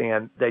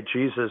understand that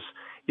Jesus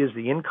is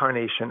the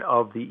incarnation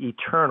of the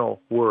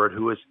eternal Word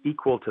who is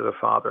equal to the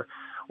Father?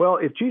 Well,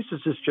 if Jesus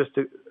is just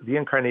the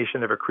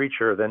incarnation of a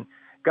creature, then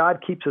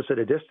God keeps us at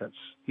a distance.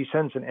 He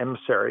sends an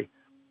emissary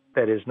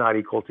that is not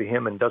equal to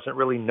him and doesn't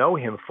really know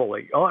him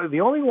fully.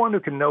 The only one who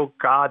can know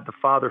God the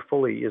Father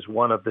fully is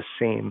one of the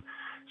same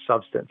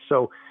substance.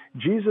 So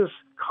Jesus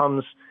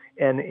comes,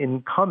 and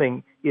in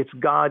coming, it's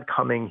God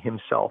coming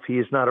himself. He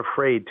is not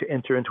afraid to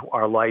enter into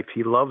our life.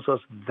 He loves us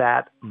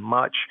that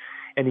much.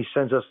 And he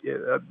sends us,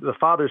 the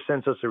Father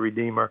sends us a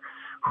Redeemer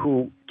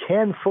who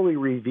can fully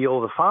reveal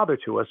the Father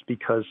to us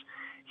because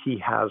he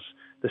has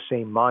the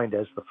same mind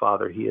as the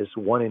Father. He is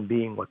one in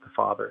being with the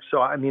Father.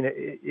 So,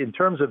 in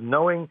terms of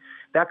knowing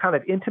that kind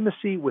of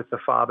intimacy with the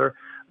Father,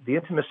 the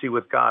intimacy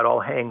with God all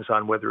hangs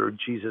on whether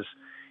Jesus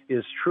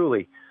is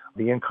truly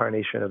the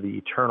incarnation of the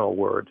eternal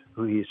Word,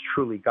 who he is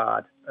truly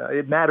God.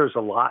 It matters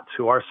a lot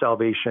to our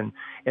salvation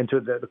and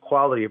to the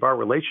quality of our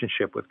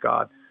relationship with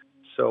God.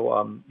 So,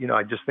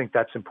 I just think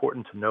that's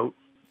important to note.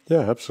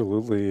 Yeah,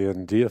 absolutely.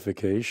 And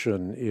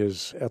deification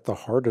is at the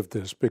heart of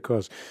this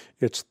because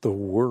it's the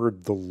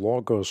Word, the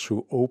Logos,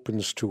 who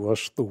opens to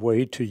us the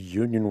way to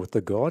union with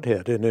the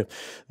Godhead. And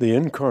if the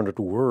incarnate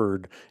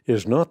Word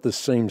is not the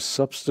same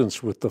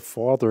substance with the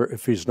Father,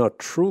 if he's not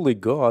truly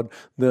God,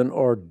 then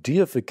our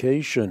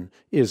deification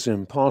is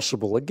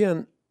impossible.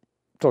 Again,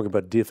 talking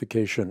about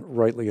deification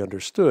rightly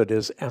understood,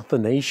 as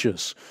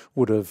Athanasius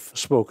would have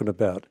spoken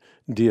about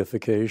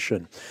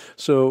deification.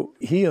 So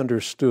he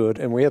understood,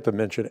 and we have to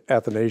mention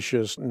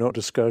Athanasius. No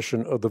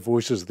discussion of the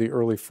voices of the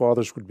early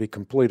fathers would be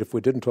complete if we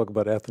didn't talk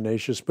about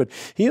Athanasius, but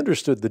he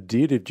understood the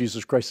deity of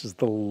Jesus Christ as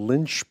the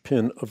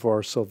linchpin of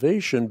our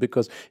salvation,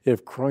 because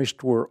if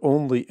Christ were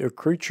only a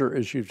creature,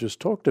 as you've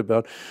just talked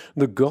about,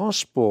 the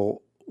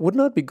gospel would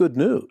not be good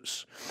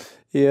news.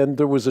 And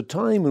there was a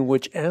time in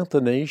which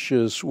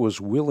Athanasius was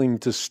willing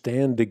to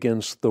stand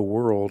against the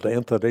world.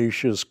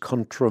 Athanasius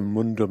Contra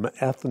Mundum,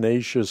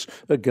 Athanasius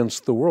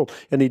against the world.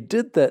 And he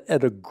did that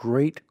at a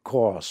great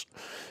cost.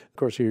 Of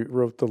course, he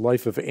wrote The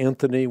Life of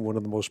Anthony, one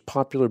of the most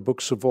popular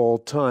books of all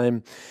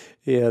time.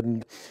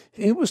 And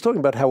he was talking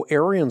about how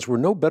Arians were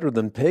no better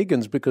than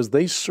pagans because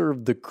they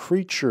served the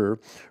creature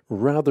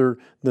rather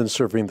than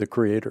serving the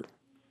Creator.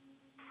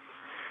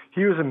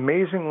 He was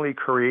amazingly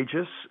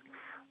courageous.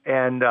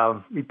 And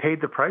he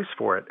paid the price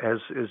for it, as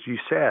you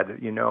said.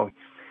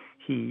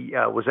 He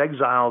was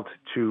exiled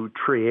to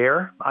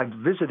Trier. I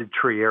visited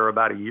Trier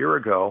about a year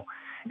ago,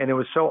 and it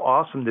was so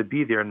awesome to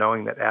be there,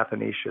 knowing that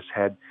Athanasius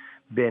had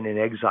been in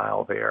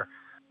exile there.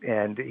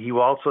 And he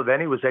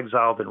was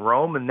exiled in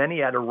Rome, and then he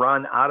had to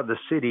run out of the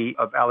city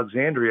of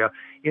Alexandria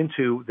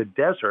into the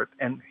desert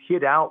and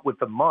hid out with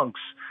the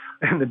monks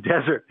in the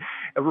desert,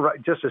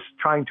 just as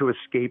trying to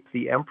escape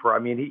the emperor.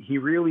 He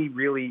really,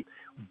 really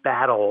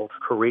battled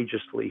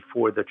courageously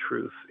for the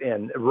truth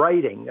and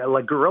writing,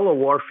 like guerrilla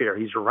warfare.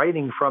 He's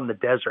writing from the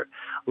desert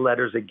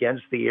letters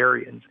against the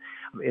Arians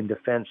in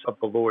defense of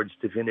the Lord's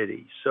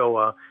divinity.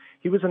 So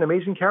he was an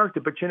amazing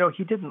character, but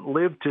he didn't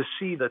live to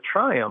see the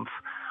triumph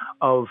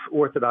of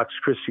Orthodox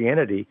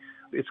Christianity.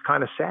 It's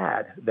kind of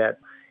sad that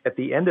at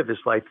the end of his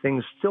life,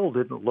 things still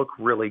didn't look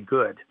really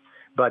good.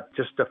 But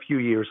just a few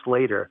years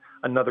later,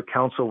 another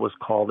council was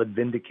called that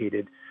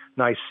vindicated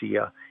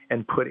Nicaea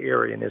and put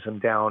Arianism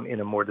down in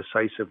a more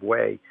decisive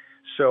way.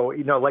 So,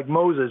 like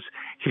Moses,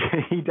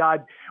 he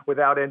died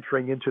without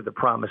entering into the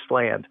promised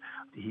land.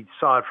 He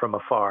saw it from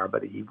afar,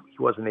 but he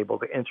wasn't able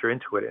to enter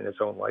into it in his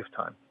own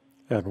lifetime.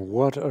 And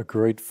what a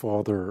great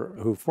father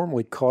who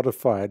formally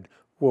codified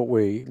what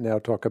we now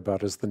talk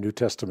about as the New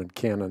Testament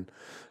canon.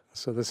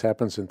 So this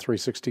happens in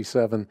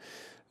 367,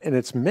 and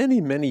it's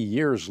many, many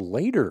years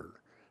later,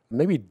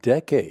 maybe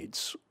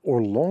decades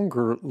or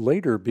longer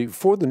later,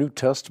 before the New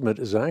Testament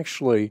is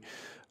actually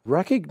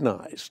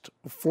recognized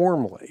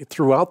formally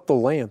throughout the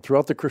land,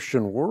 throughout the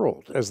Christian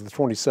world as the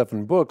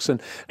 27 books.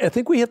 And I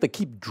think we have to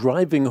keep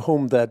driving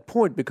home that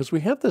point because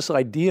we have this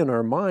idea in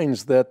our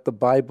minds that the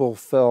Bible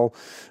fell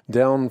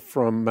down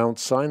from Mount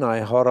Sinai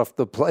hot off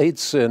the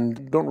plates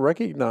and don't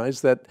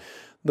recognize that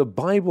the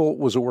Bible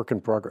was a work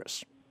in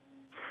progress.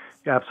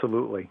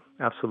 Absolutely.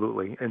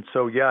 Absolutely. And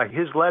so,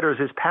 his letters,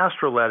 his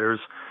pastoral letters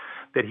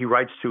that he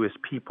writes to his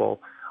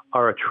people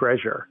are a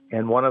treasure.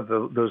 And one of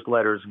those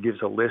letters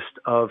gives a list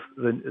of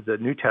the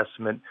New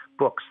Testament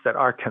books that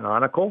are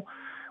canonical,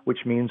 which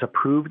means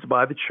approved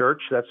by the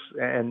church,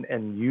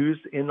 and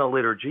used in the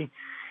liturgy.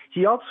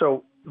 He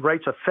also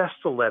writes a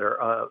festal letter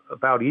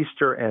about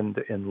Easter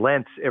and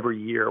Lent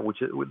every year,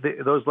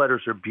 those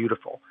letters are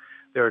beautiful.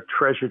 They're a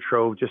treasure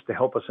trove just to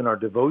help us in our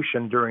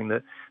devotion during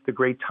the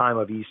great time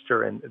of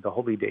Easter and the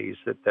holy days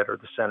that are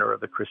the center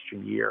of the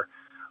Christian year.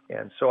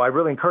 And so I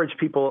really encourage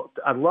people,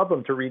 I'd love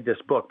them to read this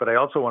book, but I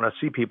also want to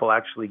see people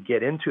actually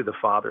get into the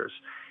Fathers.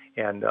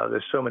 And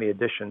there's so many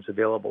editions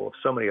available of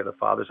so many of the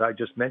Fathers. I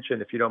just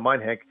mentioned, if you don't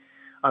mind, Hank,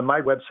 on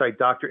my website,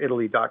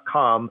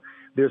 dritaly.com,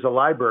 there's a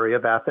library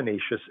of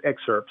Athanasius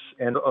excerpts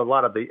and a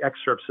lot of the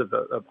excerpts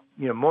of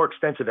more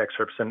extensive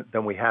excerpts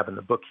than we have in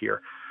the book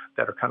here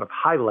that are kind of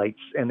highlights,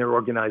 and they're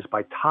organized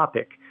by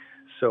topic.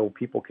 So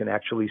people can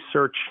actually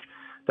search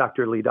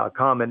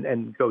dritaly.com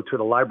and go to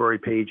the library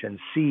page and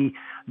see,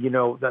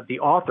 that the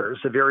authors,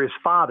 the various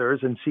fathers,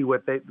 and see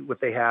what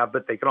they have.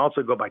 But they can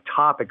also go by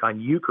topic on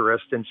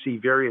Eucharist and see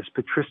various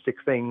patristic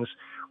things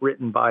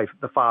written by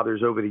the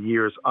fathers over the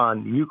years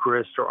on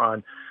Eucharist or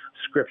on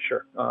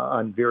Scripture,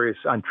 on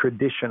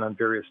tradition, on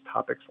various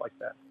topics like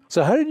that.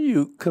 So how did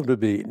you come to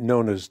be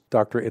known as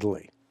Dr.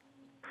 Italy?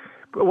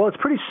 Well, it's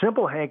pretty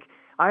simple, Hank.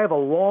 I have a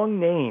long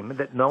name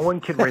that no one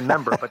can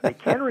remember, but they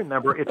can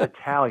remember it's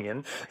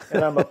Italian,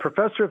 and I'm a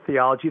professor of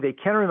theology. They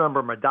can remember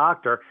I'm a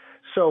doctor.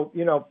 So,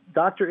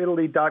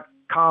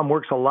 dritaly.com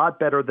works a lot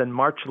better than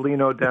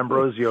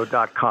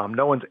marcellino.d'ambrosio.com.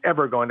 No one's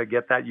ever going to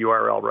get that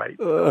URL right.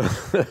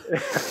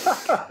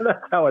 That's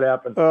how it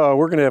happens.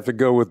 We're going to have to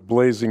go with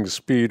blazing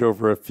speed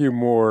over a few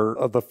more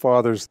of the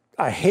fathers.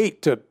 I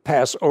hate to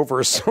pass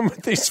over some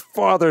of these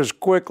fathers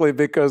quickly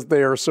because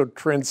they are so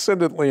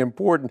transcendently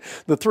important.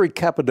 The three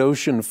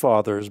Cappadocian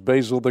Fathers,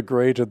 Basil the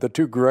Great and the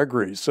two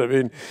Gregories. I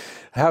mean,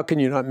 how can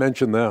you not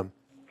mention them?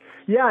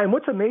 Yeah, and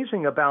what's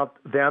amazing about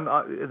them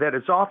that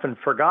is often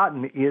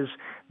forgotten is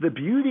the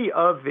beauty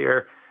of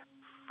their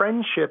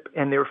friendship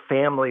and their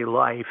family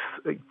life.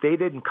 They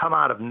didn't come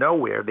out of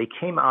nowhere. They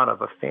came out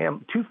of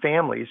two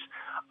families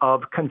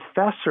of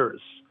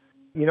confessors.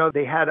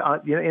 They had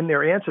in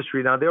their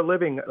ancestry, now they're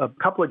living a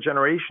couple of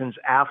generations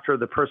after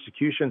the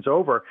persecution's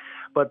over,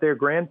 but their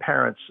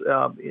grandparents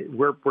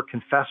were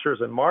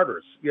confessors and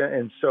martyrs. Yeah,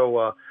 and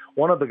so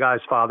one of the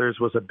guy's fathers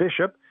was a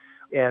bishop.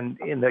 And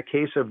in the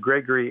case of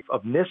Gregory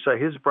of Nyssa,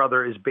 his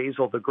brother is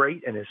Basil the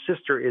Great, and his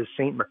sister is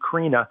Saint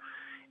Macrina.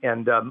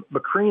 And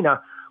Macrina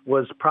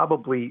was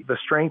probably the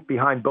strength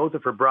behind both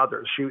of her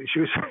brothers.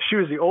 She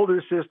was the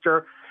older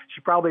sister. She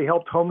probably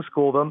helped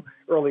homeschool them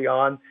early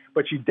on,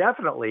 but she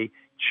definitely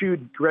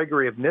chewed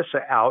Gregory of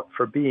Nyssa out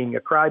for being a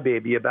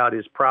crybaby about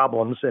his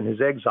problems and his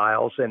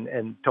exiles,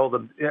 and told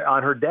him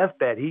on her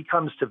deathbed, he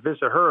comes to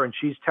visit her, and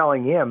she's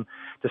telling him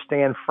to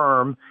stand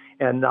firm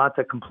and not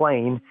to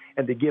complain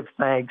and to give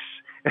thanks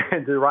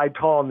and to ride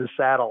tall in the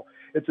saddle.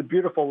 It's a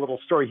beautiful little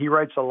story. He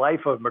writes a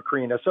life of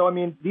Macrina. So,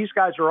 these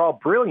guys are all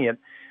brilliant,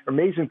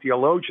 amazing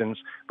theologians,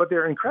 but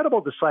they're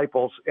incredible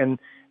disciples, and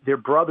they're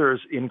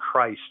brothers in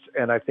Christ.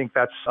 And I think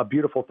that's a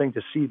beautiful thing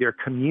to see their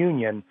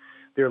communion.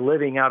 They're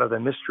living out of the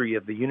mystery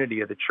of the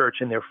unity of the church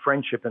and their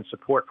friendship and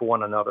support for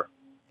one another.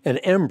 And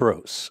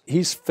Ambrose,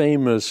 he's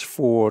famous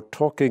for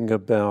talking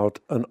about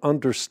an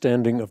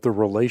understanding of the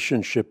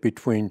relationship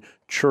between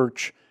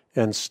church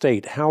and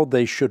state, how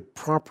they should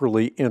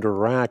properly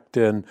interact.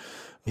 And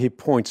he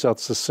points out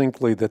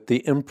succinctly that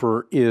the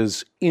emperor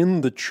is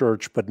in the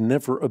church, but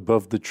never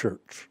above the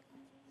church.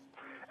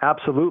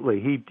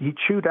 Absolutely. He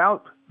chewed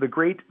out the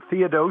great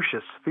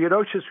Theodosius,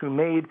 who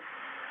made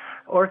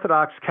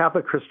Orthodox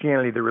Catholic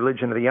Christianity the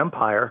religion of the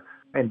empire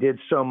and did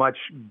so much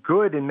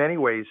good in many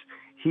ways.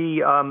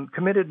 He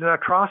committed an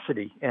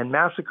atrocity and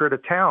massacred a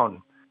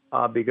town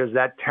because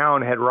that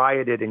town had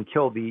rioted and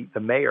killed the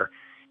mayor.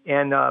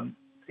 And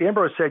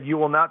Ambrose said, "You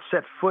will not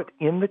set foot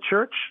in the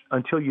church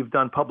until you've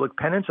done public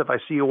penance. If I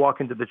see you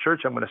walk into the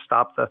church, I'm going to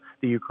stop the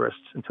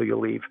Eucharist until you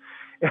leave."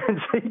 And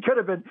so he could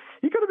have been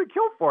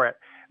killed for it.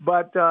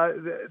 But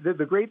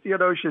the great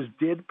Theodosius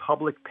did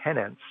public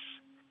penance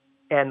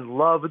and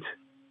loved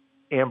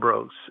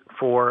Ambrose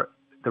for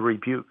the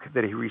rebuke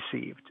that he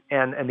received.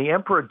 And the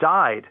emperor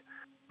died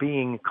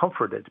being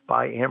comforted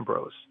by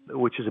Ambrose,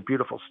 which is a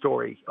beautiful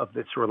story of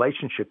this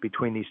relationship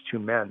between these two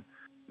men.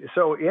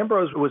 So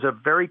Ambrose was a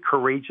very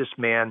courageous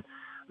man,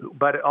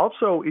 but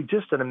also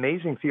just an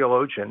amazing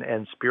theologian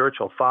and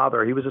spiritual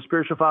father. He was a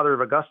spiritual father of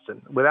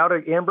Augustine. Without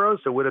Ambrose,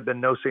 there would have been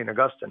no St.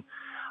 Augustine.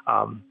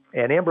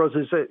 And Ambrose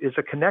is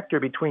a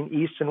connector between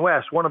East and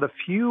West, one of the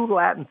few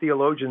Latin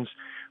theologians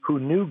who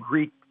knew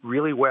Greek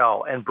really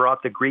well and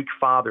brought the Greek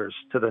fathers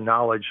to the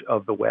knowledge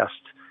of the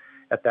West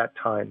at that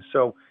time.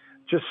 So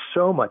just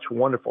so much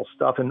wonderful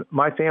stuff. And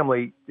my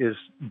family is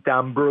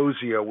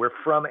D'Ambrosio. We're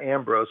from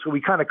Ambrose, so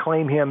we kind of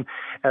claim him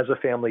as a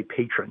family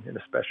patron in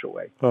a special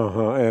way.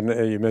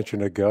 And you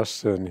mentioned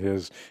Augustine.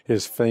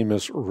 His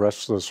famous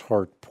restless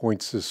heart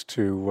points us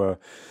to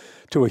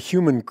a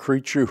human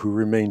creature who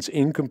remains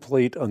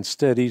incomplete,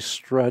 unsteady,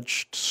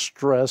 stretched,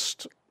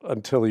 stressed,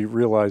 until he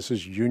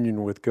realizes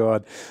union with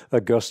God.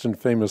 Augustine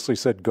famously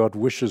said, God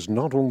wishes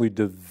not only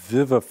to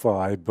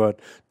vivify, but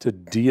to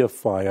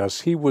deify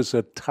us. He was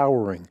a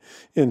towering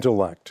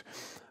intellect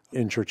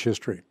in church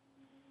history.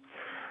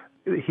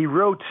 He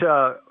wrote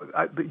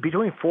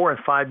between 4 and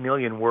 5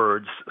 million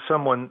words.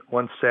 Someone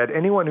once said,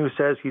 anyone who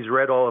says he's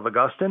read all of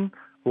Augustine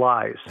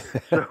lies.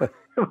 So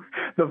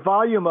the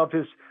volume of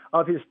his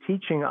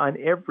teaching on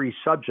every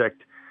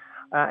subject,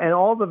 and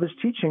all of his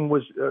teaching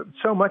was,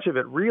 so much of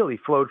it really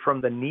flowed from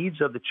the needs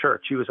of the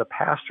church. He was a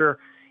pastor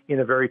in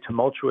a very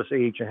tumultuous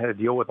age and had to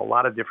deal with a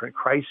lot of different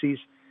crises,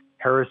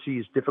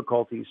 heresies,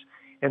 difficulties.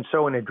 And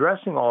so in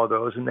addressing all of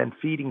those and then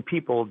feeding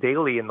people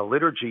daily in the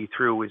liturgy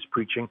through his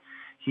preaching,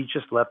 he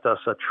just left us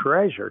a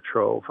treasure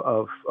trove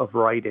of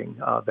writing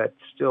that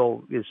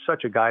still is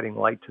such a guiding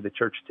light to the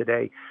church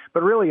today.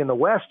 But really in the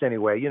West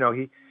anyway,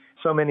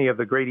 so many of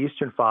the great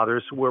Eastern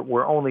Fathers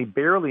were only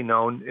barely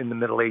known in the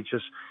Middle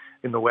Ages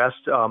in the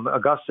West.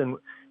 Augustine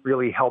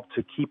really helped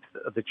to keep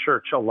the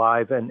church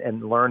alive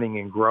and learning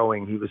and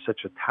growing. He was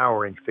such a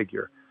towering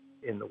figure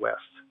in the West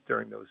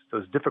during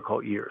those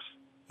difficult years.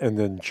 And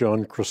then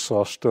John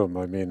Chrysostom.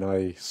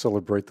 I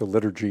celebrate the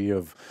liturgy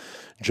of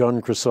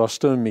John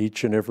Chrysostom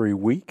each and every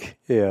week.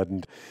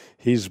 And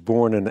he's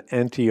born in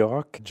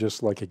Antioch,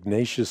 just like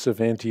Ignatius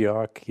of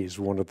Antioch. He's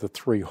one of the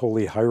 3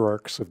 holy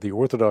hierarchs of the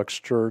Orthodox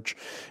Church.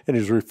 And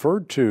he's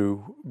referred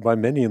to by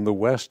many in the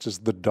West as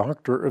the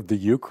doctor of the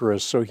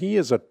Eucharist. So he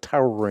is a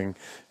towering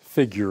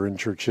figure in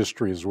church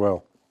history as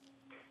well.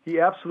 He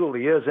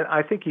absolutely is. And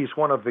I think he's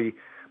one of the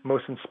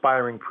most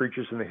inspiring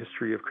preachers in the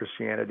history of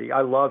Christianity.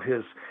 I love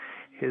his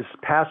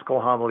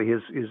Paschal homily,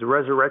 his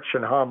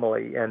resurrection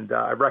homily, and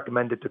I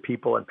recommend it to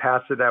people and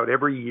pass it out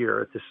every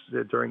year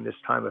during this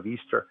time of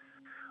Easter.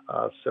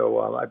 So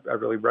I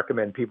really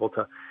recommend people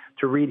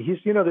to read.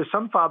 There's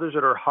some fathers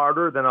that are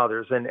harder than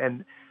others,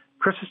 and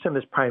Chrysostom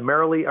is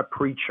primarily a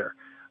preacher,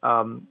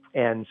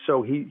 and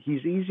so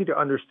he's easy to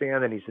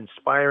understand and he's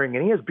inspiring,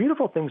 and he has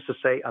beautiful things to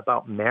say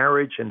about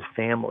marriage and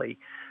family.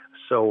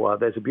 So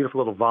there's a beautiful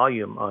little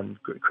volume on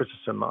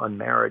Chrysostom on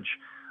marriage.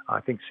 I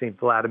think St.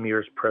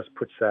 Vladimir's Press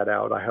puts that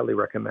out. I highly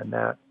recommend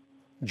that.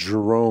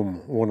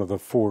 Jerome, one of the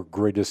 4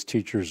 greatest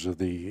teachers of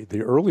the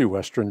early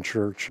Western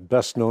Church,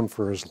 best known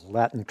for his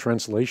Latin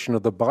translation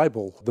of the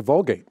Bible, the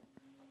Vulgate.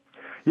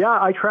 Yeah,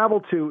 I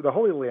travel to the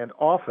Holy Land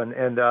often,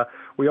 and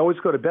we always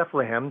go to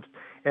Bethlehem.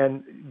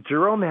 And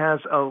Jerome has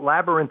a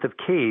labyrinth of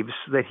caves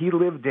that he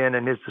lived in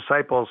and his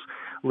disciples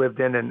lived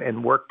in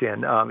and worked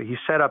in. He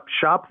set up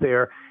shop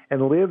there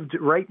and lived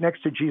right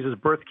next to Jesus'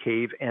 birth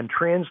cave and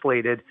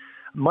translated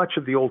much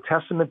of the Old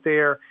Testament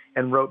there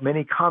and wrote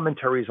many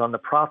commentaries on the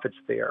prophets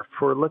there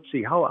for, let's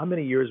see, how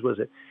many years was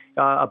it?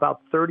 About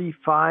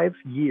 35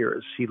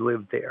 years he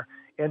lived there.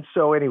 And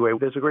so anyway,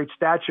 there's a great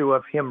statue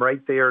of him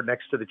right there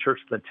next to the Church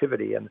of the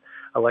Nativity. And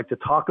I like to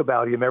talk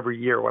about him every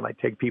year when I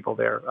take people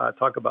there,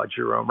 talk about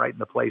Jerome right in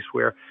the place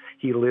where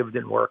he lived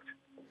and worked.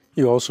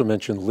 You also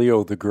mentioned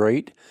Leo the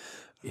Great.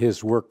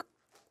 His work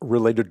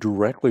related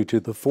directly to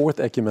the 4th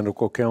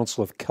Ecumenical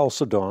Council of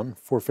Chalcedon,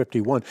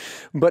 451.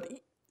 But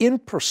in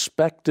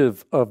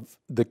perspective of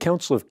the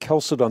Council of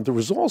Chalcedon, there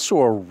was also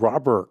a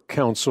robber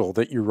council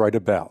that you write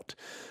about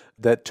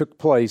that took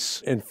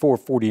place in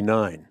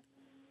 449.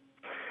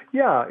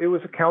 Yeah, it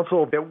was a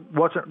council that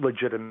wasn't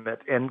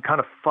legitimate and kind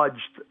of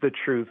fudged the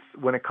truth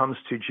when it comes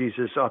to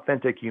Jesus'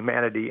 authentic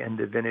humanity and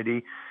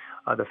divinity,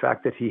 the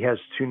fact that he has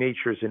 2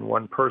 natures in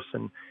one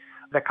person.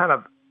 That kind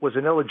of was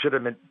an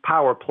illegitimate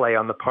power play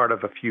on the part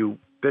of a few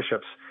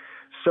bishops.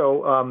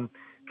 So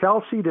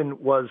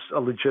Chalcedon was a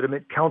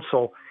legitimate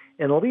council,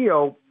 and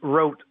Leo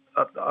wrote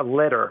a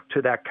letter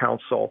to that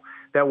council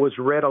that was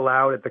read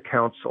aloud at the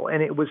council,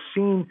 and it was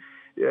seen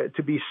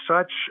to be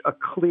such a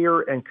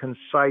clear and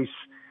concise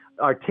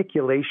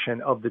articulation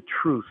of the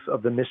truth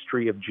of the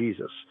mystery of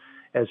Jesus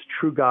as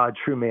true God,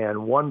 true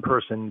man, one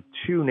person,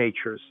 2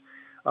 natures,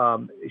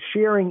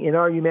 sharing in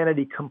our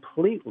humanity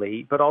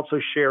completely, but also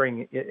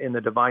sharing in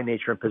the divine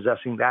nature and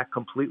possessing that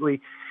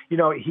completely.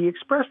 He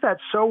expressed that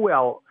so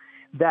well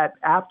that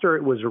after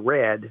it was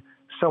read,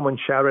 someone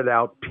shouted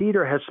out,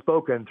 "Peter has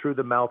spoken through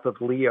the mouth of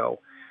Leo."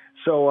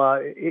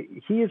 So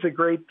he is a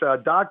great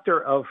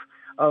doctor of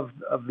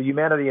the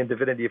humanity and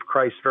divinity of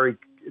Christ, very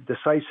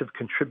decisive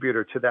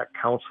contributor to that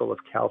Council of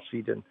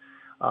Chalcedon.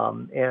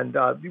 And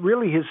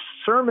really his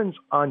sermons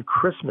on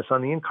Christmas,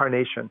 on the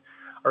Incarnation,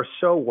 are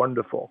so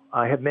wonderful.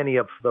 I have many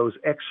of those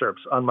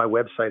excerpts on my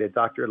website at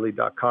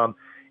dritaly.com,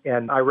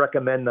 and I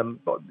recommend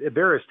them at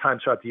various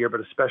times throughout the year,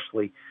 but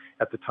especially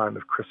at the time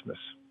of Christmas.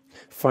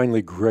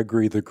 Finally,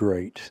 Gregory the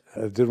Great.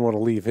 I didn't want to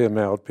leave him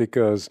out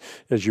because,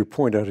 as you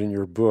point out in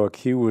your book,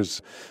 he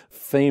was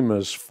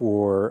famous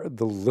for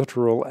the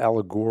literal,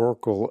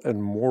 allegorical,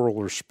 and moral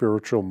or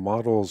spiritual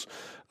models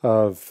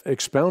of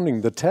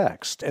expounding the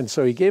text. And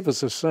so he gave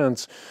us a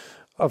sense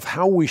of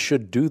how we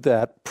should do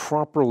that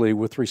properly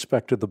with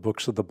respect to the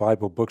books of the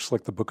Bible, books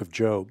like the book of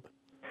Job.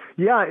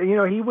 Yeah,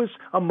 he was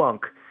a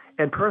monk,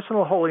 and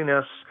personal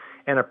holiness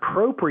and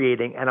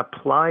appropriating and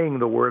applying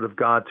the Word of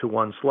God to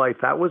one's life,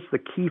 that was the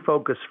key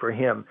focus for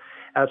him.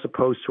 as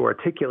opposed to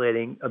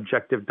articulating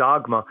objective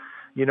dogma,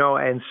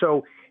 and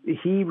so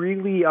he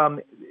really,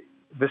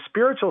 the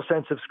spiritual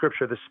sense of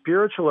Scripture, the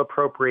spiritual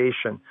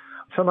appropriation,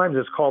 sometimes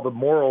it's called the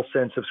moral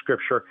sense of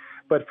Scripture,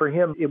 but for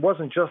him, it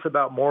wasn't just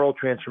about moral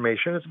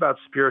transformation, it's about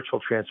spiritual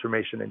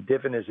transformation and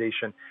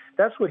divinization.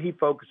 That's what he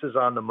focuses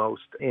on the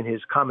most in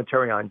his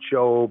commentary on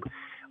Job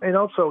and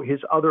also his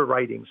other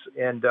writings.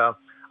 And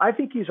I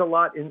think he's a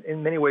lot,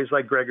 in many ways,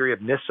 like Gregory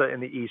of Nyssa in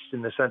the East,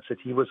 in the sense that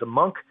he was a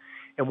monk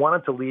and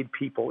wanted to lead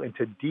people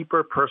into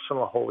deeper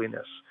personal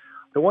holiness.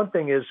 The one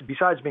thing is,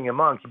 besides being a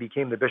monk, he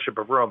became the Bishop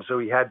of Rome, so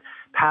he had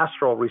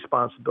pastoral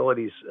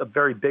responsibilities,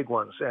 very big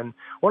ones. And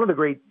one of the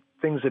great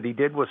things that he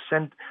did was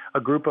send a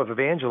group of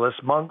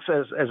evangelists, monks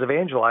as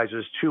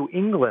evangelizers, to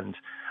England.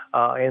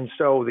 And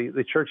so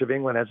the Church of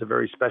England has a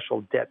very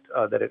special debt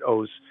that it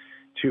owes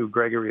to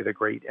Gregory the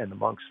Great and the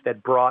monks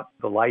that brought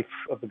the life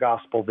of the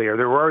gospel there.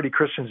 There were already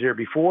Christians there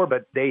before,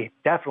 but they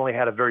definitely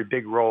had a very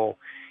big role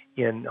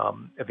in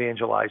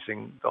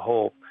evangelizing the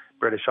whole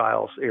British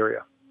Isles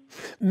area.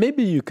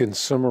 Maybe you can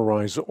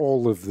summarize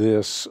all of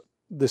this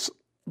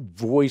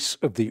voice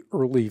of the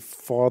early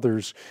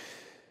fathers,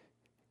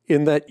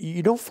 in that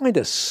you don't find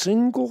a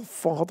single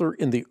father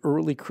in the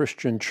early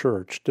Christian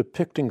church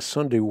depicting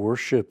Sunday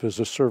worship as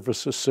a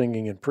service of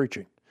singing and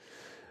preaching.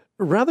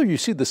 Rather, you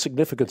see the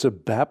significance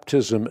of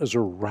baptism as a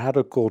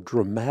radical,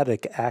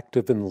 dramatic act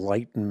of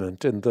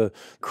enlightenment, and the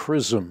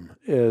chrism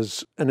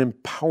as an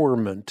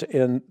empowerment,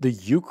 and the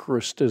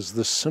Eucharist as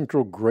the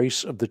central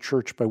grace of the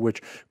church by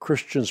which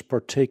Christians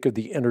partake of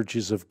the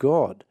energies of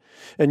God.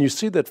 And you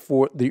see that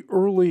for the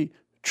early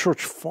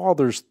church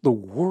fathers, the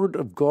Word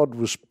of God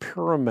was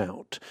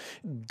paramount.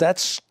 That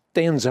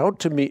stands out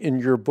to me in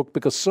your book,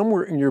 because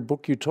somewhere in your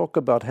book you talk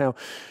about how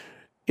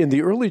in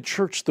the early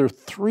church, there are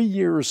 3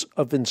 years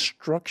of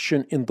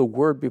instruction in the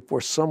Word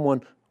before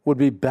someone would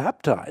be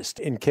baptized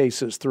in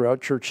cases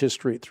throughout church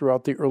history,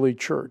 throughout the early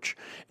church.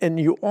 And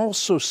you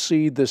also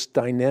see this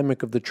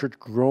dynamic of the church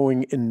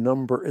growing in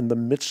number in the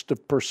midst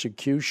of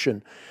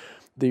persecution,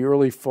 the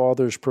early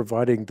fathers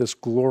providing this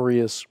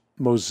glorious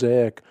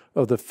mosaic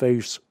of the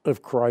face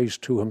of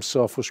Christ who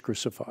himself was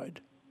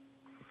crucified.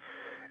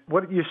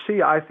 What you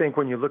see, I think,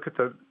 when you look at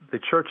the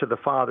Church of the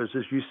Fathers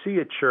is you see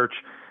a church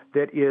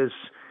that is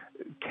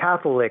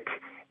Catholic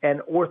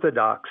and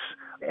Orthodox,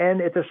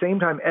 and at the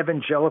same time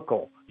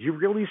evangelical. You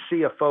really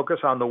see a focus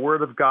on the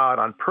Word of God,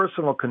 on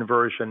personal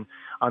conversion,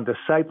 on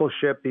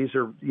discipleship. These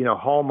are,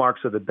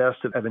 hallmarks of the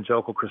best of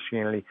evangelical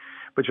Christianity.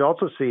 But you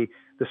also see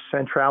the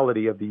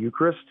centrality of the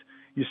Eucharist.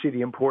 You see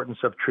the importance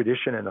of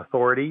tradition and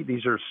authority.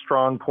 These are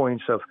strong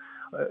points of,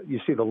 you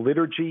see the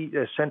liturgy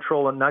as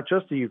central, and not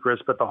just the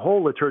Eucharist, but the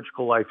whole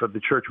liturgical life of the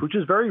church, which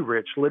is very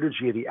rich,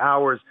 liturgy of the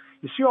hours.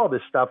 You see all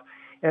this stuff.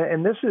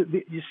 And this is,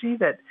 you see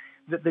that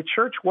the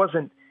church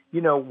wasn't,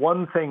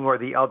 one thing or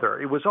the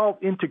other. It was all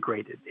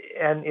integrated,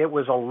 and it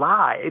was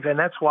alive, and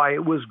that's why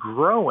it was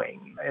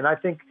growing. And I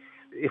think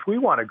if we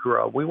want to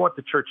grow, we want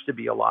the church to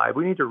be alive.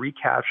 We need to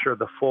recapture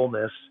the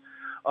fullness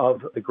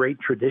of the great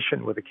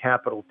tradition with a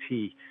capital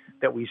T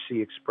that we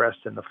see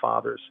expressed in the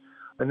Fathers.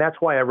 And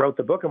that's why I wrote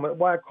the book, and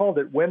why I called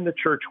it When the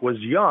Church Was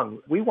Young.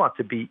 We want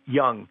to be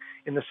young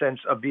in the sense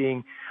of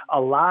being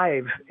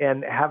alive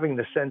and having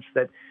the sense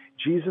that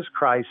Jesus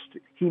Christ,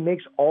 he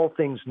makes all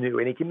things new,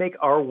 and he can make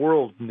our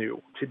world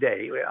new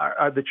today.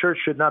 The church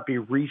should not be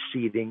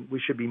receding. We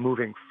should be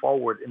moving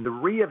forward in the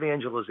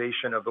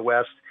re-evangelization of the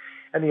West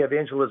and the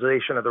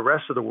evangelization of the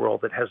rest of the world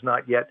that has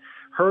not yet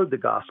heard the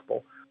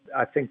gospel.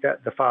 I think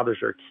that the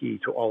Fathers are key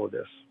to all of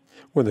this.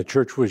 When the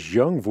Church Was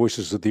Young,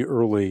 Voices of the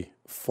Early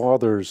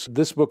Fathers,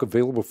 this book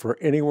available for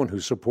anyone who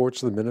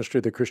supports the ministry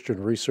of the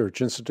Christian Research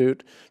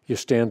Institute. You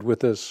stand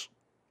with us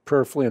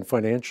prayerfully and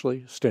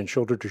financially, stand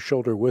shoulder to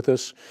shoulder with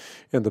us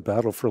in the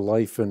battle for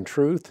life and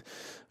truth.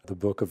 The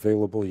book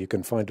available, you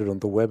can find it on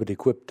the web at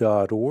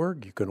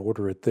equip.org. You can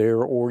order it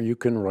there, or you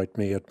can write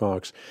me at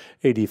Box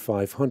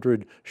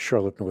 8500,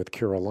 Charlotte, North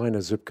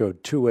Carolina, zip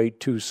code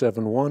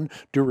 28271.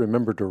 Do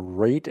remember to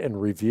rate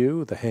and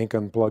review the Hank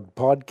Unplugged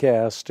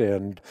podcast.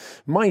 And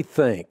my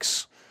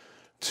thanks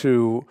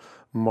to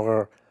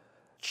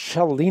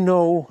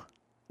Marcellino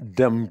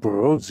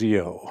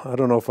D'Ambrosio. I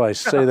don't know if I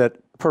say that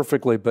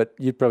perfectly, but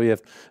you'd probably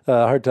have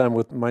a hard time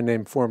with my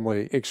name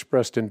formally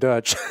expressed in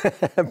Dutch.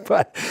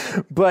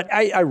 but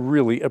I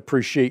really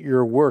appreciate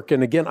your work.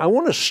 And again, I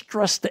want to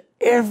stress to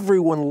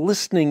everyone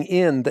listening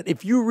in that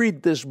if you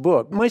read this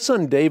book, my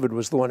son David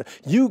was the one,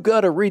 you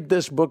got to read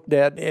this book,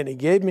 Dad. And he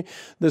gave me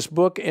this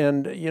book.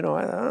 And,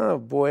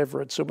 I've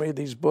read so many of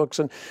these books.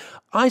 And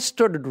I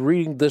started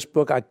reading this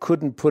book. I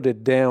couldn't put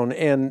it down.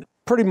 And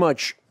pretty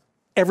much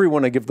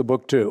everyone I give the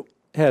book to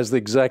has the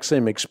exact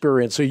same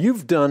experience. So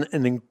you've done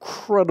an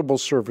incredible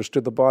service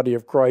to the body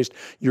of Christ.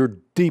 You're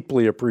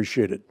deeply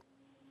appreciated.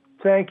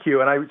 Thank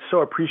you. And I so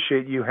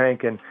appreciate you,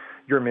 Hank, and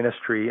your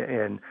ministry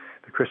and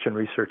the Christian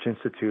Research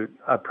Institute.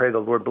 I pray the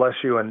Lord bless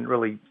you and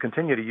really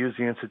continue to use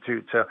the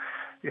Institute to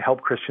help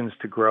Christians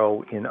to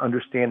grow in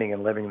understanding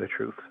and living the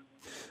truth.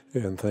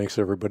 And thanks,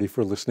 everybody,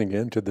 for listening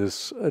in to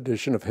this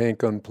edition of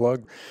Hank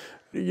Unplugged.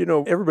 You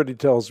know, everybody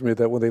tells me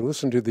that when they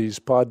listen to these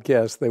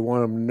podcasts, they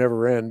want them to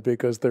never end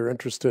because they're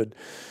interested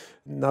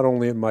not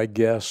only in my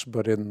guests,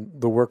 but in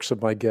the works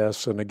of my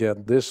guests. And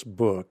again, this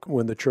book,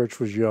 When the Church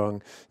Was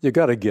Young, you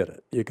got to get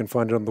it. You can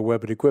find it on the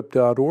web at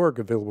equip.org,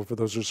 available for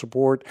those who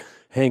support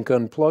Hank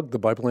Unplugged, the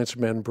Bible Answer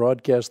Man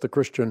broadcast, the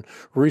Christian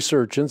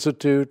Research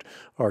Institute,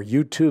 our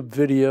YouTube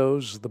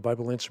videos, the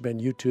Bible Answer Man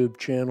YouTube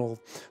channel,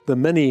 the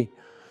many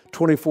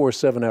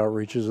 24/7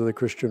 outreaches of the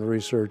Christian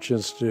Research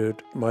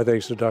Institute. My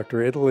thanks to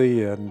Dr.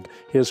 Italy and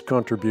his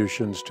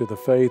contributions to the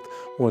faith,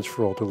 once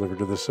for all delivered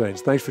to the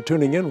saints. Thanks for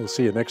tuning in. We'll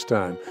see you next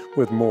time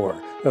with more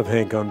of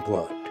Hank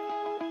Unplugged.